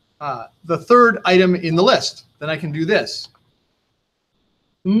in the list? Then I can do this.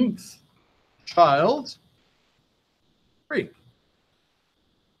 Nth child 3.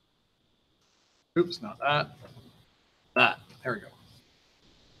 Oops, not that. That. There we go.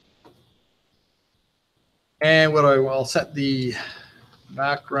 And what I'll set the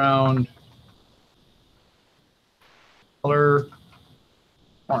background color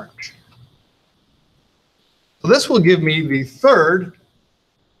orange. So this will give me the third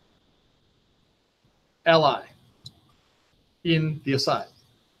LI in the aside.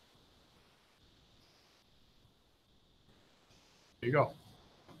 There you go.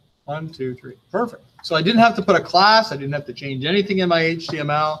 1, 2, 3. Perfect. So I didn't have to put a class. I didn't have to change anything in my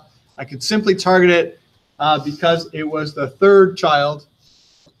HTML. I could simply target it because it was the third child,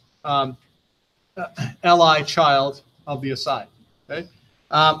 LI child of the aside. Okay.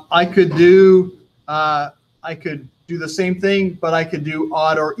 I could do do the same thing, but I could do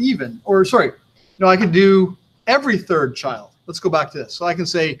odd or even, or sorry, no, I could do every third child. Let's go back to this. So I can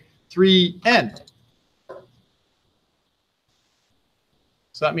say 3n.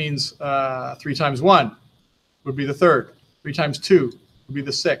 So that means 3 times 1 would be the third. 3 times 2 would be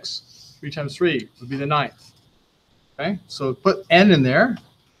the 6th. 3 times 3 would be the 9th. Okay, so put n in there.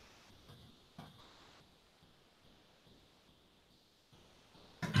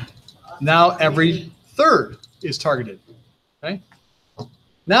 Now every third is targeted. Okay.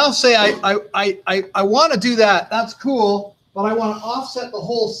 Now say I want to do that. That's cool, but I want to offset the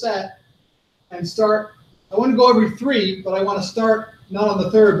whole set and start. I want to go every 3, but I want to start not on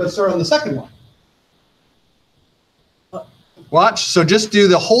the third, but start on the second one. Watch. So just do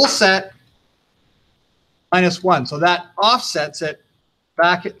the whole set minus 1. So that offsets it,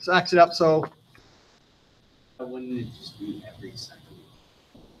 backs it up. So Wouldn't it just be every second?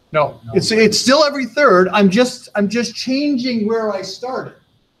 no, it's still every third. I'm just changing where I started.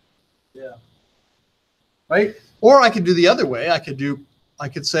 Yeah. Right? Or I could do the other way. I could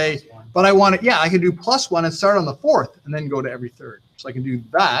say, but I want it. Yeah, I could do +1 and start on the 4th and then go to every third. So I can do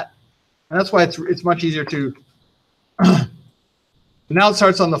that, and that's why it's much easier to. Now it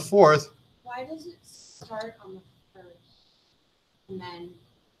starts on the 4th. Why does it start on the first and then?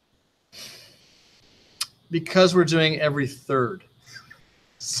 Because we're doing every third.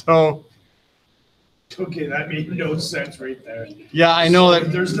 So. Okay, that made no sense right there. Yeah, I know that.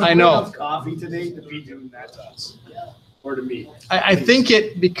 There's no I know. enough coffee today to be doing that to us. Or to me. I think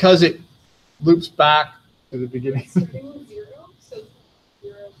because it loops back to the beginning. Starting with 0, so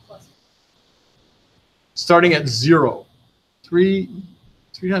 0 plus. Starting at 0. 3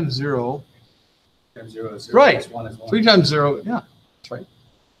 times 0. Times 0 is 0. Right. Plus 1 is 1. 3 times 0. Yeah, that's right.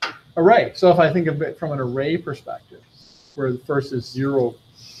 Array. So if I think of it from an array perspective, where the first is 0.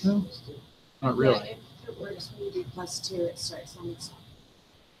 No, not really. Yeah, if it works when you do +2, it starts on the second.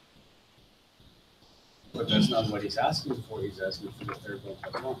 But that's not what he's asking for. He's asking for the third one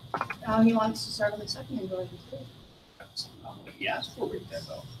plus 1. He wants to start on the second and go every third. That's not what he asked for right there,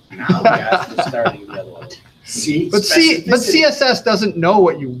 though. Now he asked for starting the other one. See? But CSS doesn't know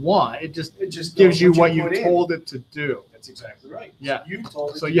what you want. It just gives you what you put in. told it to do. That's exactly right. Yeah. You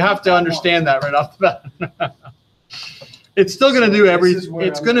told it So to you do have to what understand that right off the bat. It's still going to do every.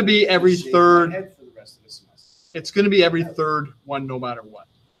 It's going to be every third. It's going to be every third one, no matter what,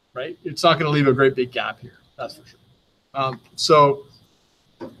 right? It's not going to leave a great big gap here. That's for sure. So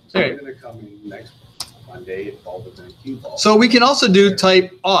Anyway. Going to come in next Monday. It falls within a cue ball. So we can also do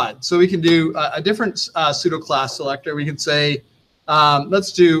type odd. So we can do a different pseudo class selector. We can say,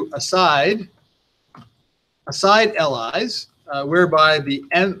 let's do aside LIs, whereby the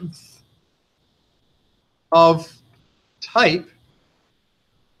nth of type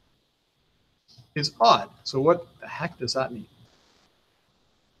is odd. So what the heck does that mean?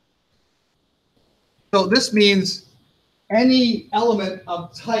 So this means any element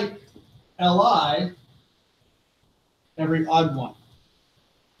of type Li, every odd one.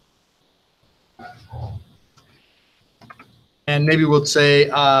 And maybe we'll say,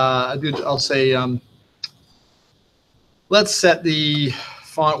 I'll say, let's set the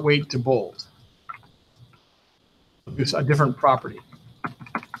font weight to bold. It's a different property.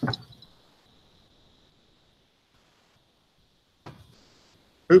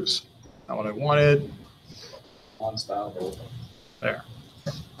 Oops, not what I wanted. On style bold. There.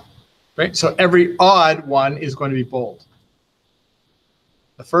 Right, so every odd one is going to be bold.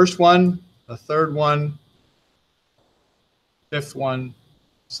 The first one, the third one, fifth one,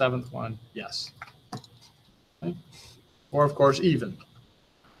 seventh one, yes. Okay. Or of course, even.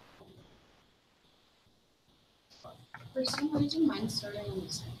 For some reason, mine's starting on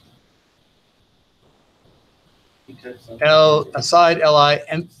the second. Aside Li,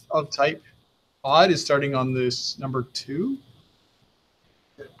 nth of type. Odd is starting on this number 2.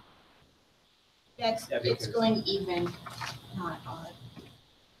 Yeah, it's going even, not odd.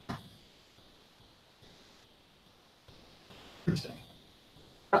 Interesting.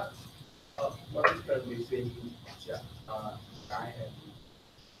 What is the between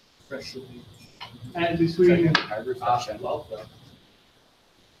And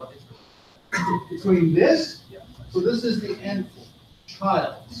between this, so this is the nth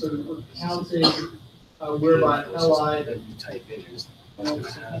child. So we're counting whereby Li. that you type in is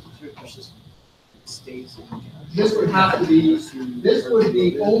This would have to be. This would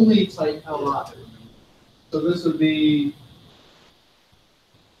be only type Li. So this would be.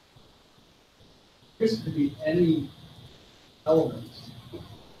 This could be any element.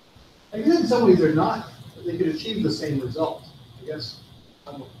 I guess in some ways they're not. They could achieve the same result. I guess.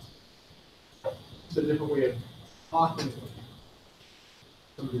 It's a different way of Often.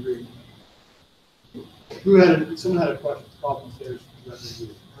 Some degree. Someone had a question, problem there.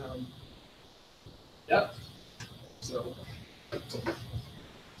 Yep. So.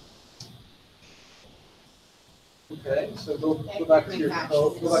 Okay, so go back to your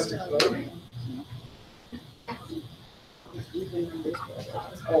code. Go back to code.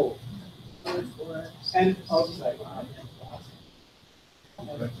 Oh. And outside.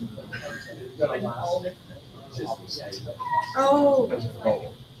 Oh,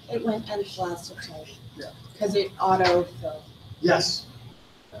 it went and last time. Because it auto fill. Yes.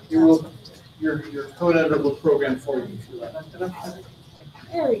 Your code editor will program for you if you like.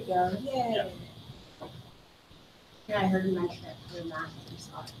 There we go, yay. Yeah, I heard you mention it through math and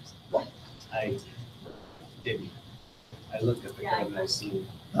stuff. I didn't. I looked at the code and I see.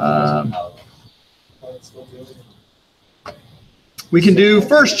 We can do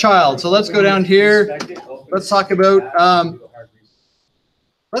first child. So let's go down here. Let's talk about,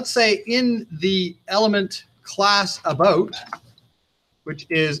 let's say in the element class about, which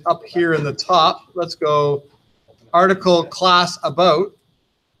is up here in the top. Let's go article class about.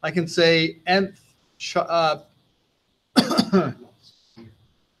 I can say nth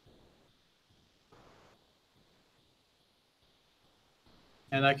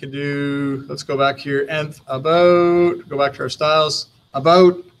and I can do, let's go back here, nth about, go back to our styles,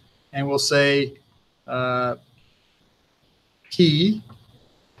 about, and we'll say P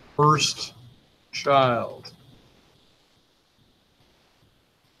first child.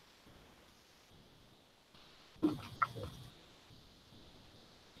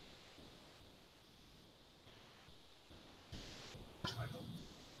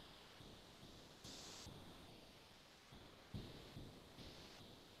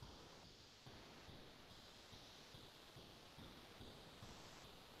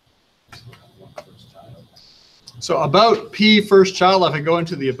 So about P first child, if I go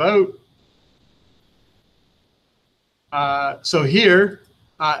into the about, so here,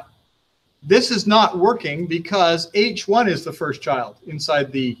 this is not working because H1 is the first child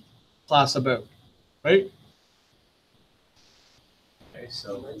inside the class about, right? Okay,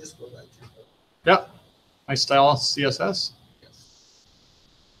 so Yeah, my style CSS.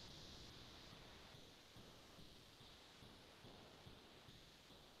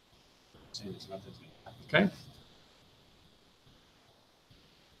 Okay.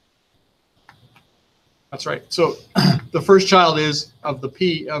 That's right. So the first child is of the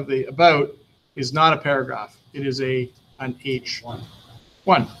P of the about is not a paragraph. It is an H1.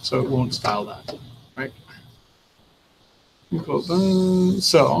 So it won't style that, right?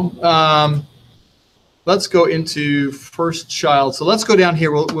 So let's go into first child. So let's go down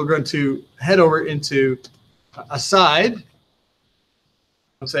here. We're going to head over into aside.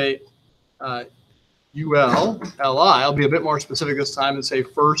 I'll say UL, LI. I'll be a bit more specific this time and say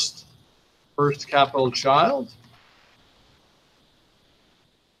first capital child.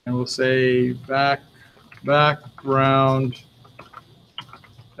 And we'll say background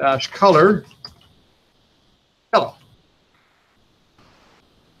dash color yellow.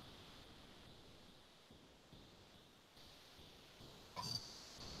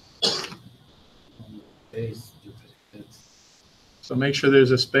 So make sure there's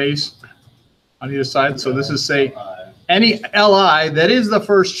a space on either side. So this is say any LI that is the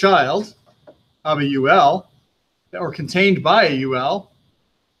first child of a UL or contained by a UL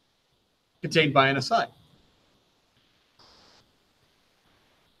contained by an aside.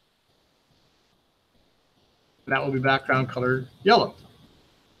 And that will be background color yellow.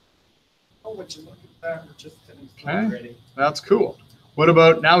 Oh, what you look at that? We're just Okay, ready. that's cool. What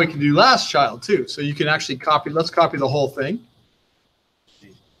about now we can do last child too. So you can actually copy, let's copy the whole thing.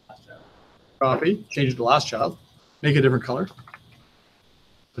 Copy, change it to last child, make a different color.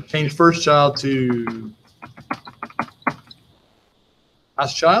 So change first child to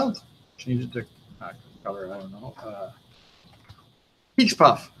last child, change it to color, I don't know. Peach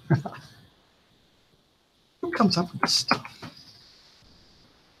puff. Who comes up with this stuff?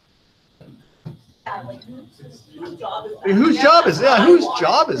 Whose job is that? Whose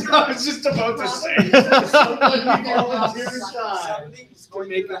job is that? I was just about to say. Somebody's going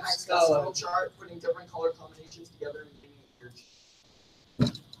to make a Excel chart, putting different color combinations together.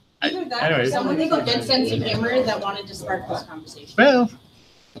 Either that or Anyways. someone with a good sense of humor that wanted to spark this conversation. Well,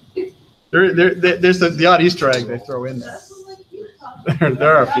 there's the odd Easter egg they throw in there.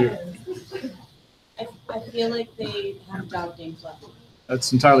 There are a few. I feel like they have dog names left.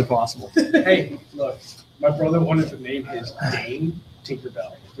 That's entirely possible. Hey, look, my brother wanted to name his Dane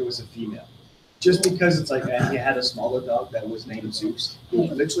Tinkerbell if it was a female. Just because it's like, he had a smaller dog that was named Zeus. He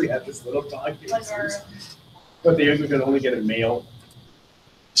literally had this little dog named Zeus. But they could only get a male.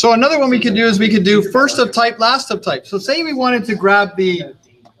 So another one we could do is we could do first of type, last of type. So say we wanted to grab the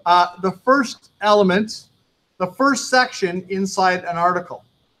first element, the first section inside an article.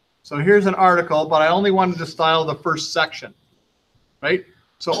 So here's an article, but I only wanted to style the first section, right?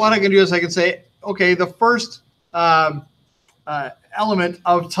 So what I can do is I can say, okay, the first element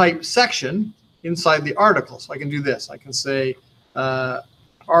of type section inside the article. So I can do this. I can say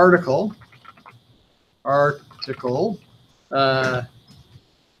article,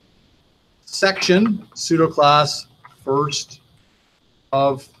 section, pseudoclass, first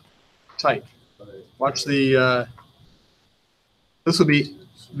of type. Watch the, this will be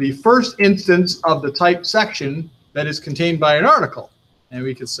the first instance of the type section that is contained by an article. And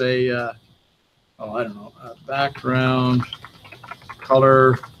we could say, I don't know, background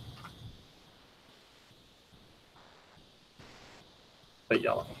color, light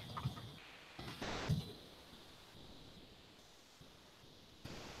yellow.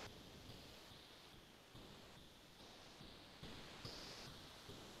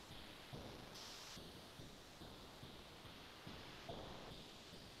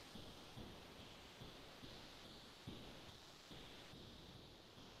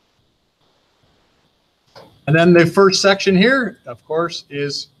 And then the first section here, of course,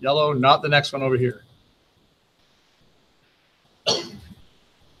 is yellow, not the next one over here.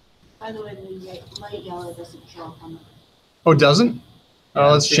 By the way, the light yellow doesn't show up on the. Oh, it doesn't? Yeah,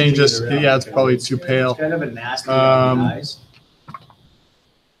 Oh, let's change this. changing it around. Yeah, it's probably too pale. It's kind of a nasty eyes.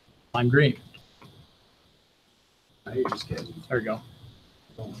 Lime green. Now you're just getting. There we go.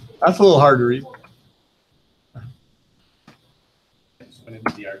 That's a little hard to read.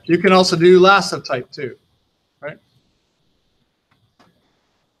 You can also do last of type too, right?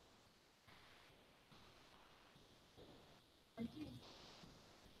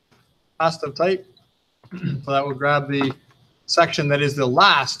 Last of type. So that will grab the section that is the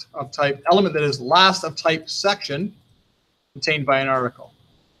last of type, element that is last of type section contained by an article.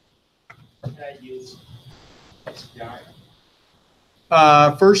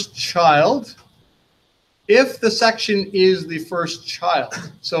 First child. If the section is the first child.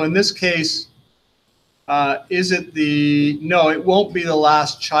 So in this case, is it the, no, it won't be the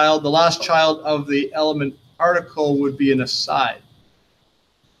last child. The last child of the element article would be an aside.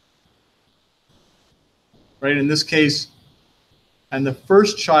 Right, in this case, and the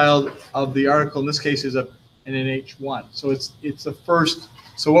first child of the article in this case is an H1. So it's the first,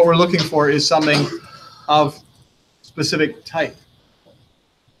 so what we're looking for is something of specific type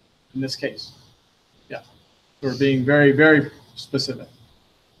in this case. Yeah, we're being very, very specific.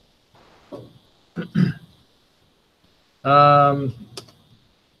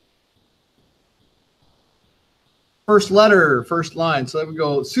 First letter, first line. So let me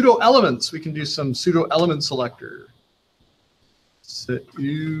go pseudo elements. We can do some pseudo element selector.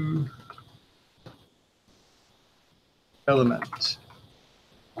 Pseudo element.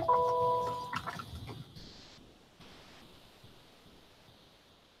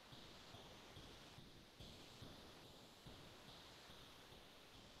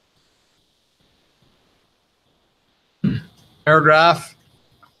 Paragraph,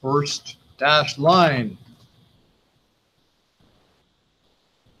 first dash line.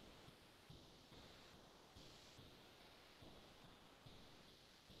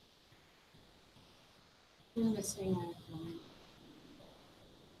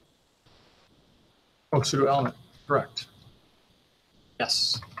 Oh, pseudo element, correct.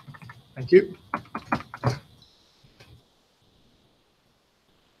 Yes, thank you.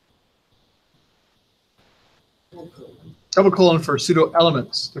 Double colon for pseudo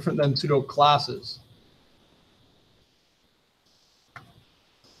elements, different than pseudo classes.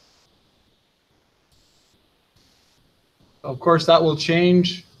 Of course, that will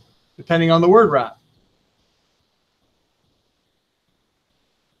change depending on the word wrap.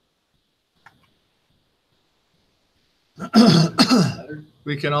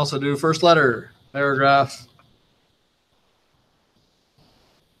 We can also do first letter, paragraph.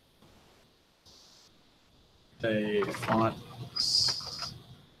 A font.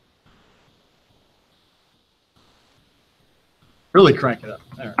 Really crank it up.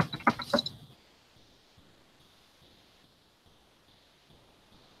 There.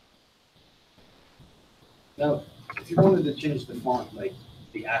 Now, if you wanted to change the font, like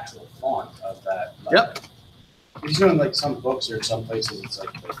the actual font of that. Yep. If you're doing like some books or some places, it's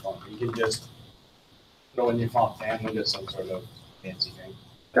like the font. You can just throw in your font family to some sort of fancy thing.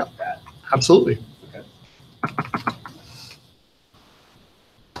 Yep. Like that. Absolutely. Okay.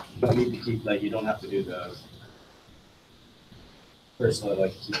 You don't need to keep, like, you don't have to do the Personally, I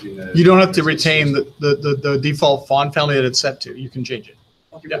like keeping the. You don't have to retain the default font family that it's set to. You can change it.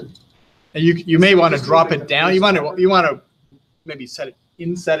 Yeah. And you may want to drop it down. You want to maybe set it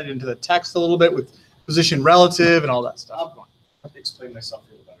into the text a little bit with position relative and all that stuff. I'll have to explain myself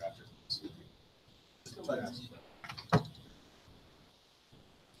a little better after.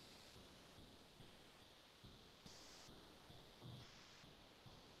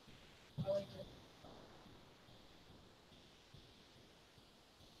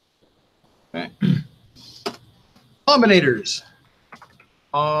 Okay. Combinators.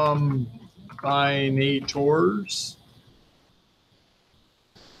 Combinators.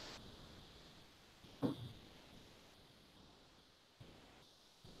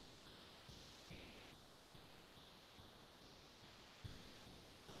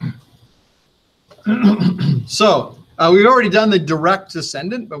 So we've already done the direct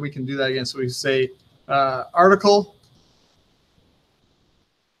descendant, but we can do that again. So we say article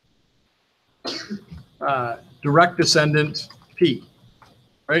direct descendant P,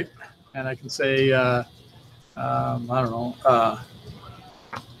 right? And I can say I don't know.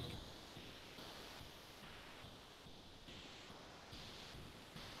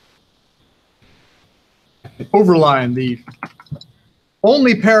 Overline the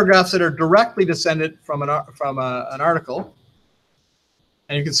only paragraphs that are directly descendant from an article.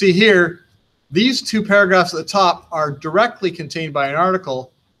 And you can see here, these two paragraphs at the top are directly contained by an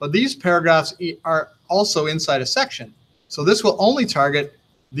article, but these paragraphs are also inside a section. So this will only target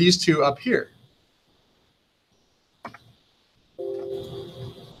these two up here.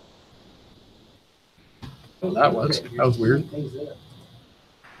 Oh, that was weird.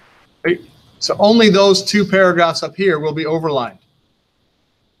 Right. So only those two paragraphs up here will be overlined,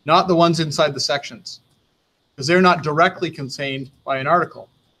 not the ones inside the sections, because they're not directly contained by an article.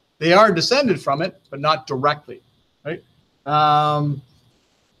 They are descended from it, but not directly, right?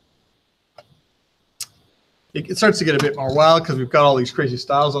 It starts to get a bit more wild because we've got all these crazy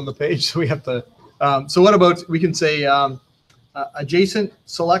styles on the page, so we have to. So what about, we can say adjacent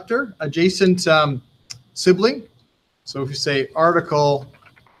selector, adjacent sibling. So if you say article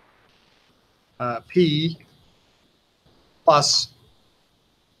P plus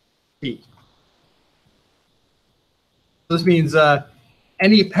P. This means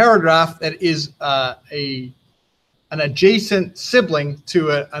any paragraph that is an adjacent sibling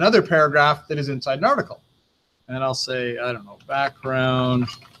to another paragraph that is inside an article. And I'll say, I don't know, background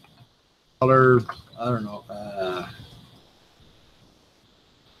color, I don't know.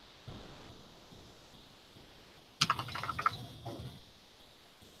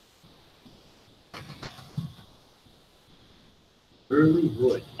 Early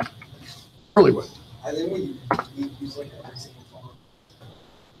wood. Early wood. I think we use like every single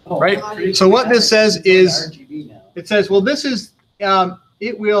font. Right. So what this says is, it says, well, this is,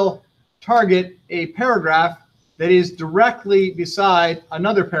 it will target a paragraph that is directly beside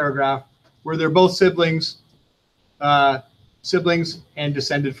another paragraph where they're both siblings and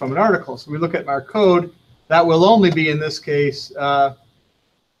descended from an article. So we look at our code, that will only be in this case at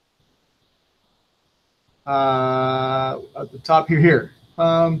the top here.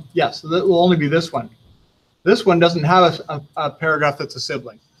 Yes, so that will only be this one. This one doesn't have a paragraph that's a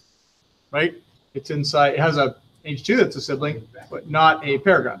sibling, right? It's inside, it has a H2 that's a sibling, but not a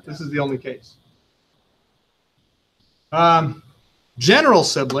paragraph. This is the only case. General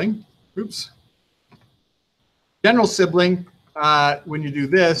sibling, oops. General sibling, when you do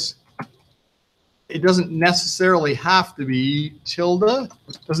this, it doesn't necessarily have to be tilde.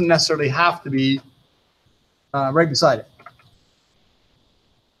 It doesn't necessarily have to be right beside it.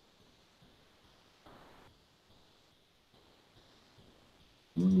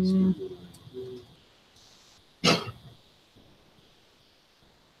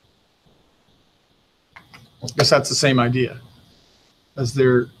 I guess that's the same idea. As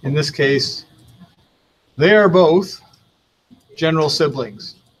they're, in this case, they are both general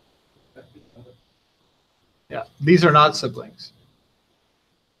siblings. Yeah, these are not siblings.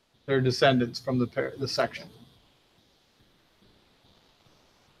 They're descendants from the section.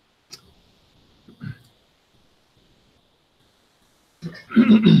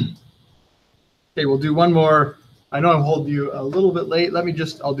 Okay, we'll do one more. I know I'm holding you a little bit late. Let me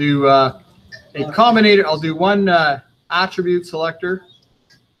just, I'll do a combinator. I'll do one attribute selector,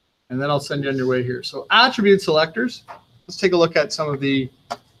 and then I'll send you on your way here. So attribute selectors, let's take a look at some of the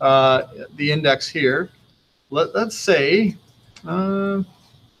index here. Let's say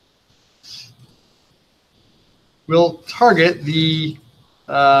we'll target the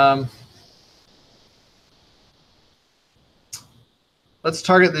let's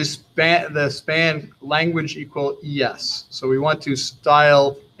target the span language equal ES. So we want to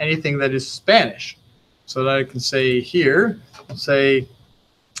style anything that is Spanish. So that I can say here, say,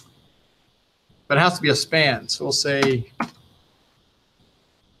 but it has to be a span. So we'll say,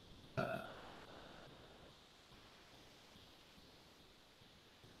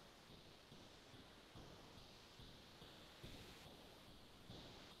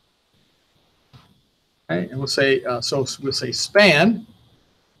 okay, and we'll say, so we'll say span,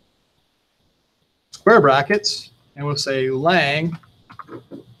 square brackets, and we'll say lang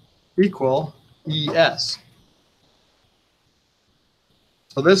equal ES.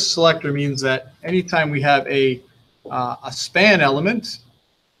 So this selector means that anytime we have a span element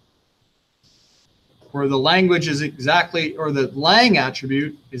where the language is exactly, or the lang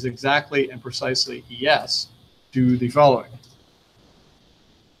attribute is exactly and precisely ES, do the following.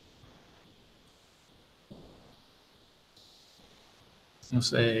 We'll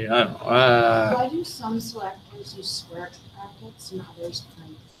say, I don't know. Why do some selectors use square brackets and others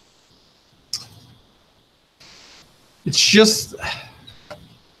don't? It's just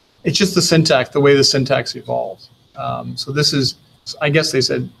the syntax, the way the syntax evolved. So this is, I guess they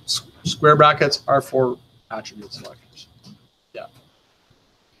said square brackets are for attribute selectors. Yeah.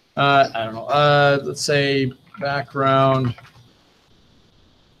 I don't know. Let's say background.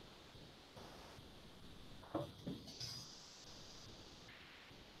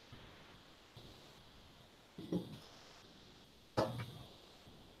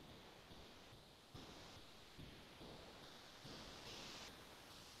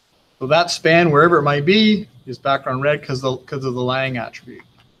 So that span, wherever it might be, is background red because of the lang attribute.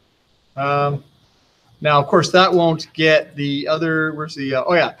 Now, of course, that won't get the other, where's the,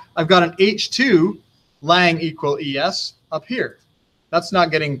 oh yeah, I've got an H2 lang equal ES up here. That's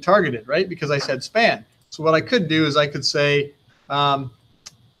not getting targeted, right? Because I said span. So what I could do is I could say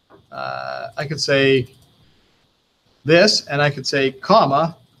this, and I could say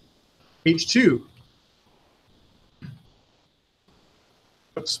comma H2.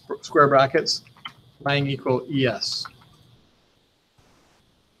 Square brackets, lang equal ES.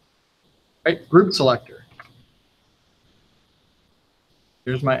 Right, group selector.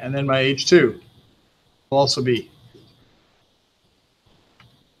 Here's my, and then my H2 will also be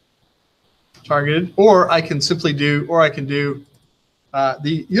targeted, or I can simply do, or I can do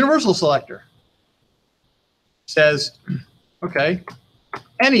the universal selector. Says, okay,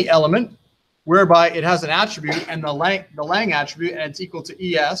 any element whereby it has an attribute and the lang attribute and it's equal to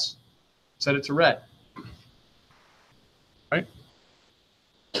ES, set it to red. Right?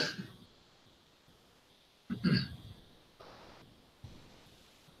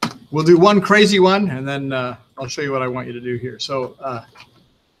 We'll do one crazy one, and then I'll show you what I want you to do here. So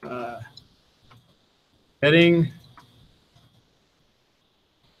heading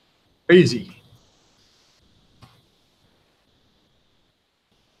crazy.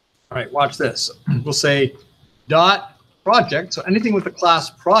 All right, watch this. We'll say dot project. So anything with the class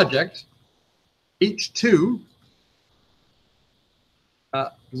project, H2,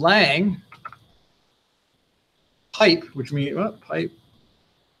 lang, pipe, which means pipe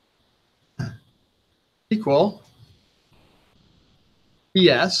equal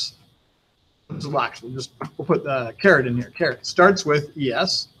ES. So actually, we'll put the caret in here. Caret starts with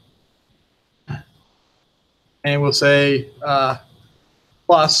ES, and we'll say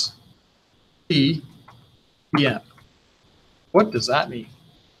plus P PM. What does that mean?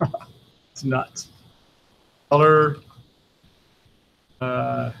 It's nuts. Color,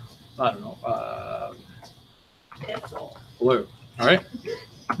 I don't know, blue. All right.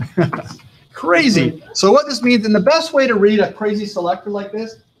 Crazy. So what this means, and the best way to read a crazy selector like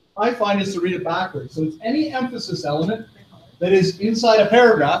this, I find, is to read it backwards. So it's any emphasis element that is inside a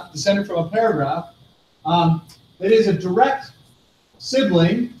paragraph, descended from a paragraph, that is a direct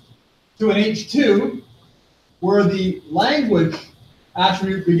sibling to an H2, where the language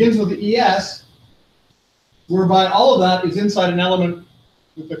attribute begins with the ES, whereby all of that is inside an element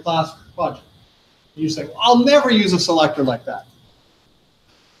with the class project. And you say, well, I'll never use a selector like that.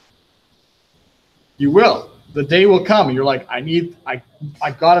 You will. The day will come. You're like, I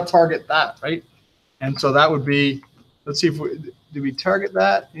got to target that, right? And so that would be, let's see if do we target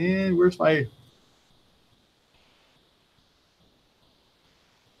that? And where's my,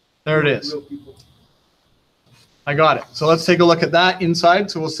 there it is. I got it. So let's take a look at that inside.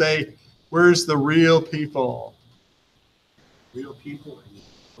 So we'll say, where's the real people? Real people.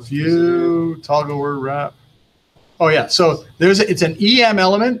 View, toggle word wrap. Oh yeah. So it's an EM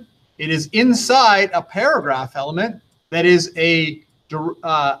element. It is inside a paragraph element that is an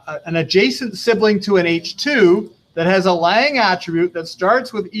adjacent sibling to an H2 that has a Lang attribute that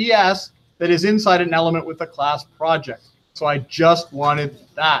starts with ES that is inside an element with the class project. So I just wanted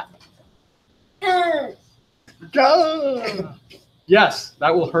that. Yes,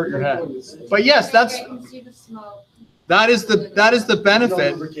 that will hurt your head. But yes, that is the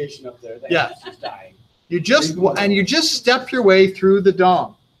benefit. Yeah. You just step your way through the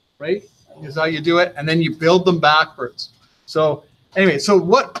DOM, right? Is how you do it, and then you build them backwards. So anyway, so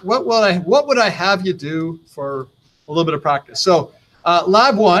what would I have you do for a little bit of practice? So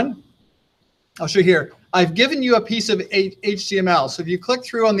lab 1, I'll show you here. I've given you a piece of HTML. So if you click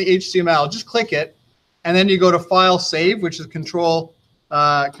through on the HTML, just click it, and then you go to File, Save, which is Control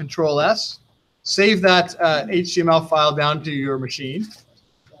S. Save that HTML file down to your machine.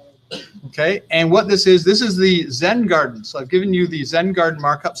 Okay, and what this is the Zen Garden. So I've given you the Zen Garden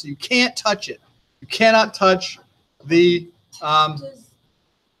markup, so you can't touch it. You cannot touch the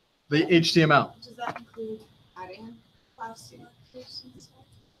HTML. Does that include adding class selectors and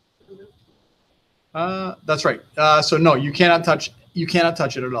stuff? That's right. So no, you cannot touch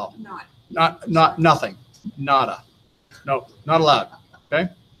it at all. Nothing. Nada. No, not allowed. Okay.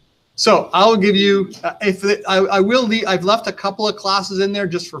 So I'll give you I've left a couple of classes in there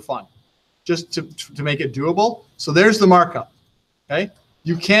just for fun, just to make it doable. So there's the markup. Okay.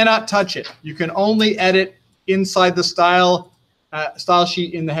 You cannot touch it. You can only edit inside the style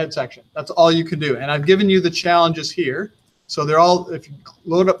sheet in the head section. That's all you can do. And I've given you the challenges here. So they're all, if you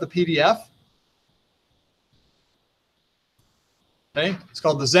load up the PDF. Okay. It's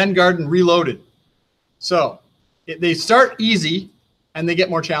called the Zen Garden Reloaded. So they start easy and they get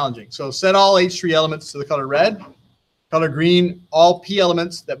more challenging. So set all H3 elements to the color red, color green, all P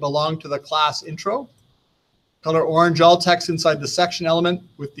elements that belong to the class intro, color orange, all text inside the section element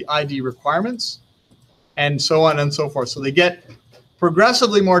with the ID requirements, and so on and so forth. So they get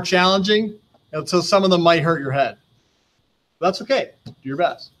progressively more challenging until some of them might hurt your head. That's okay. Do your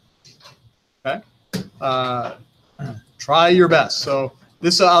best. Okay. Try your best. So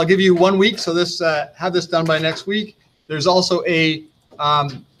this, I'll give you 1 week. So this, have this done by next week. There's also a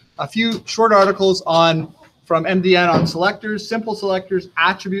few short articles from MDN on selectors, simple selectors,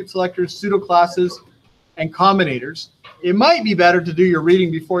 attribute selectors, pseudo classes, and combinators. It might be better to do your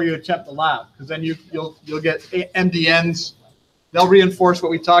reading before you attempt the lab, because then you'll get MDNs. They'll reinforce what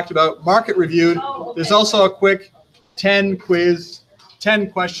we talked about. Market reviewed. There's also a quick 10 question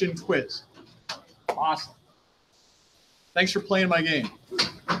quiz. Awesome. Thanks for playing my game.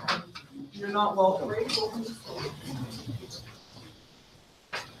 You're not welcome.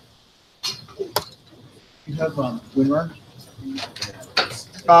 You have WinRAR?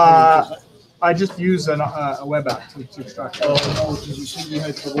 I just use a web app to extract. Oh, no, because you said you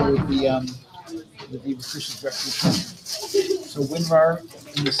had trouble with the recursive directory. So WinRAR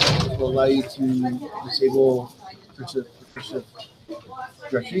in the settings will allow you to disable recursive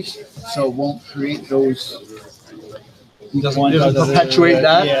directories, so it won't create those. It doesn't perpetuate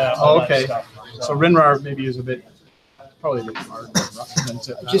that? Yeah. Oh, okay. So WinRAR maybe is probably a bit harder than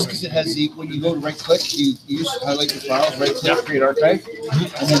zip. Just because it has when you go to right click, you just highlight your files, right click, create archive,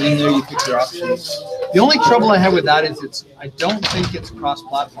 and then in there you pick your options. The only trouble I have with that is I don't think it's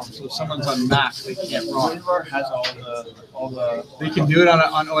cross-platform. So if someone's on Mac, they can't run. WinRAR has all the. They can do it on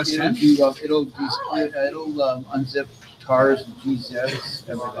OS 10. It'll unzip TARs and GZs,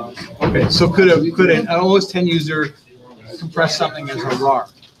 everything. Okay, so could an OS 10 user compress something as a RAR?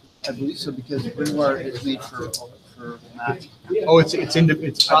 I believe so, because WinRAR is made for Mac. Oh, it's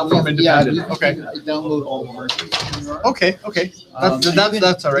platform independent. Yeah, okay. Download all the versions. Of WinRAR. Okay.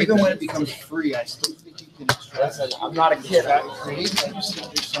 That's all right. Even when it becomes free, I still think you can extract. I'm not a kid. I just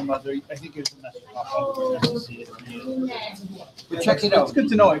think there's some other. I think there's a message pop up. But check it out. It's good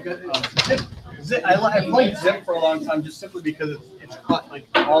to know. I played Zip for a long time just simply because it's like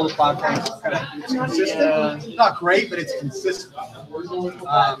all the platforms it's consistent. It's not great, but it's consistent. But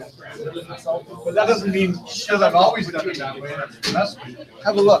that doesn't mean because I've always done it that way. That's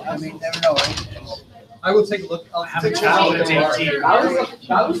Have a look. I mean, never know, right? I will take a look. I'll take a look.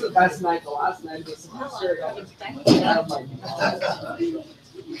 That was the best night. The last night was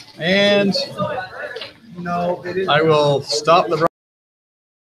and I will stop the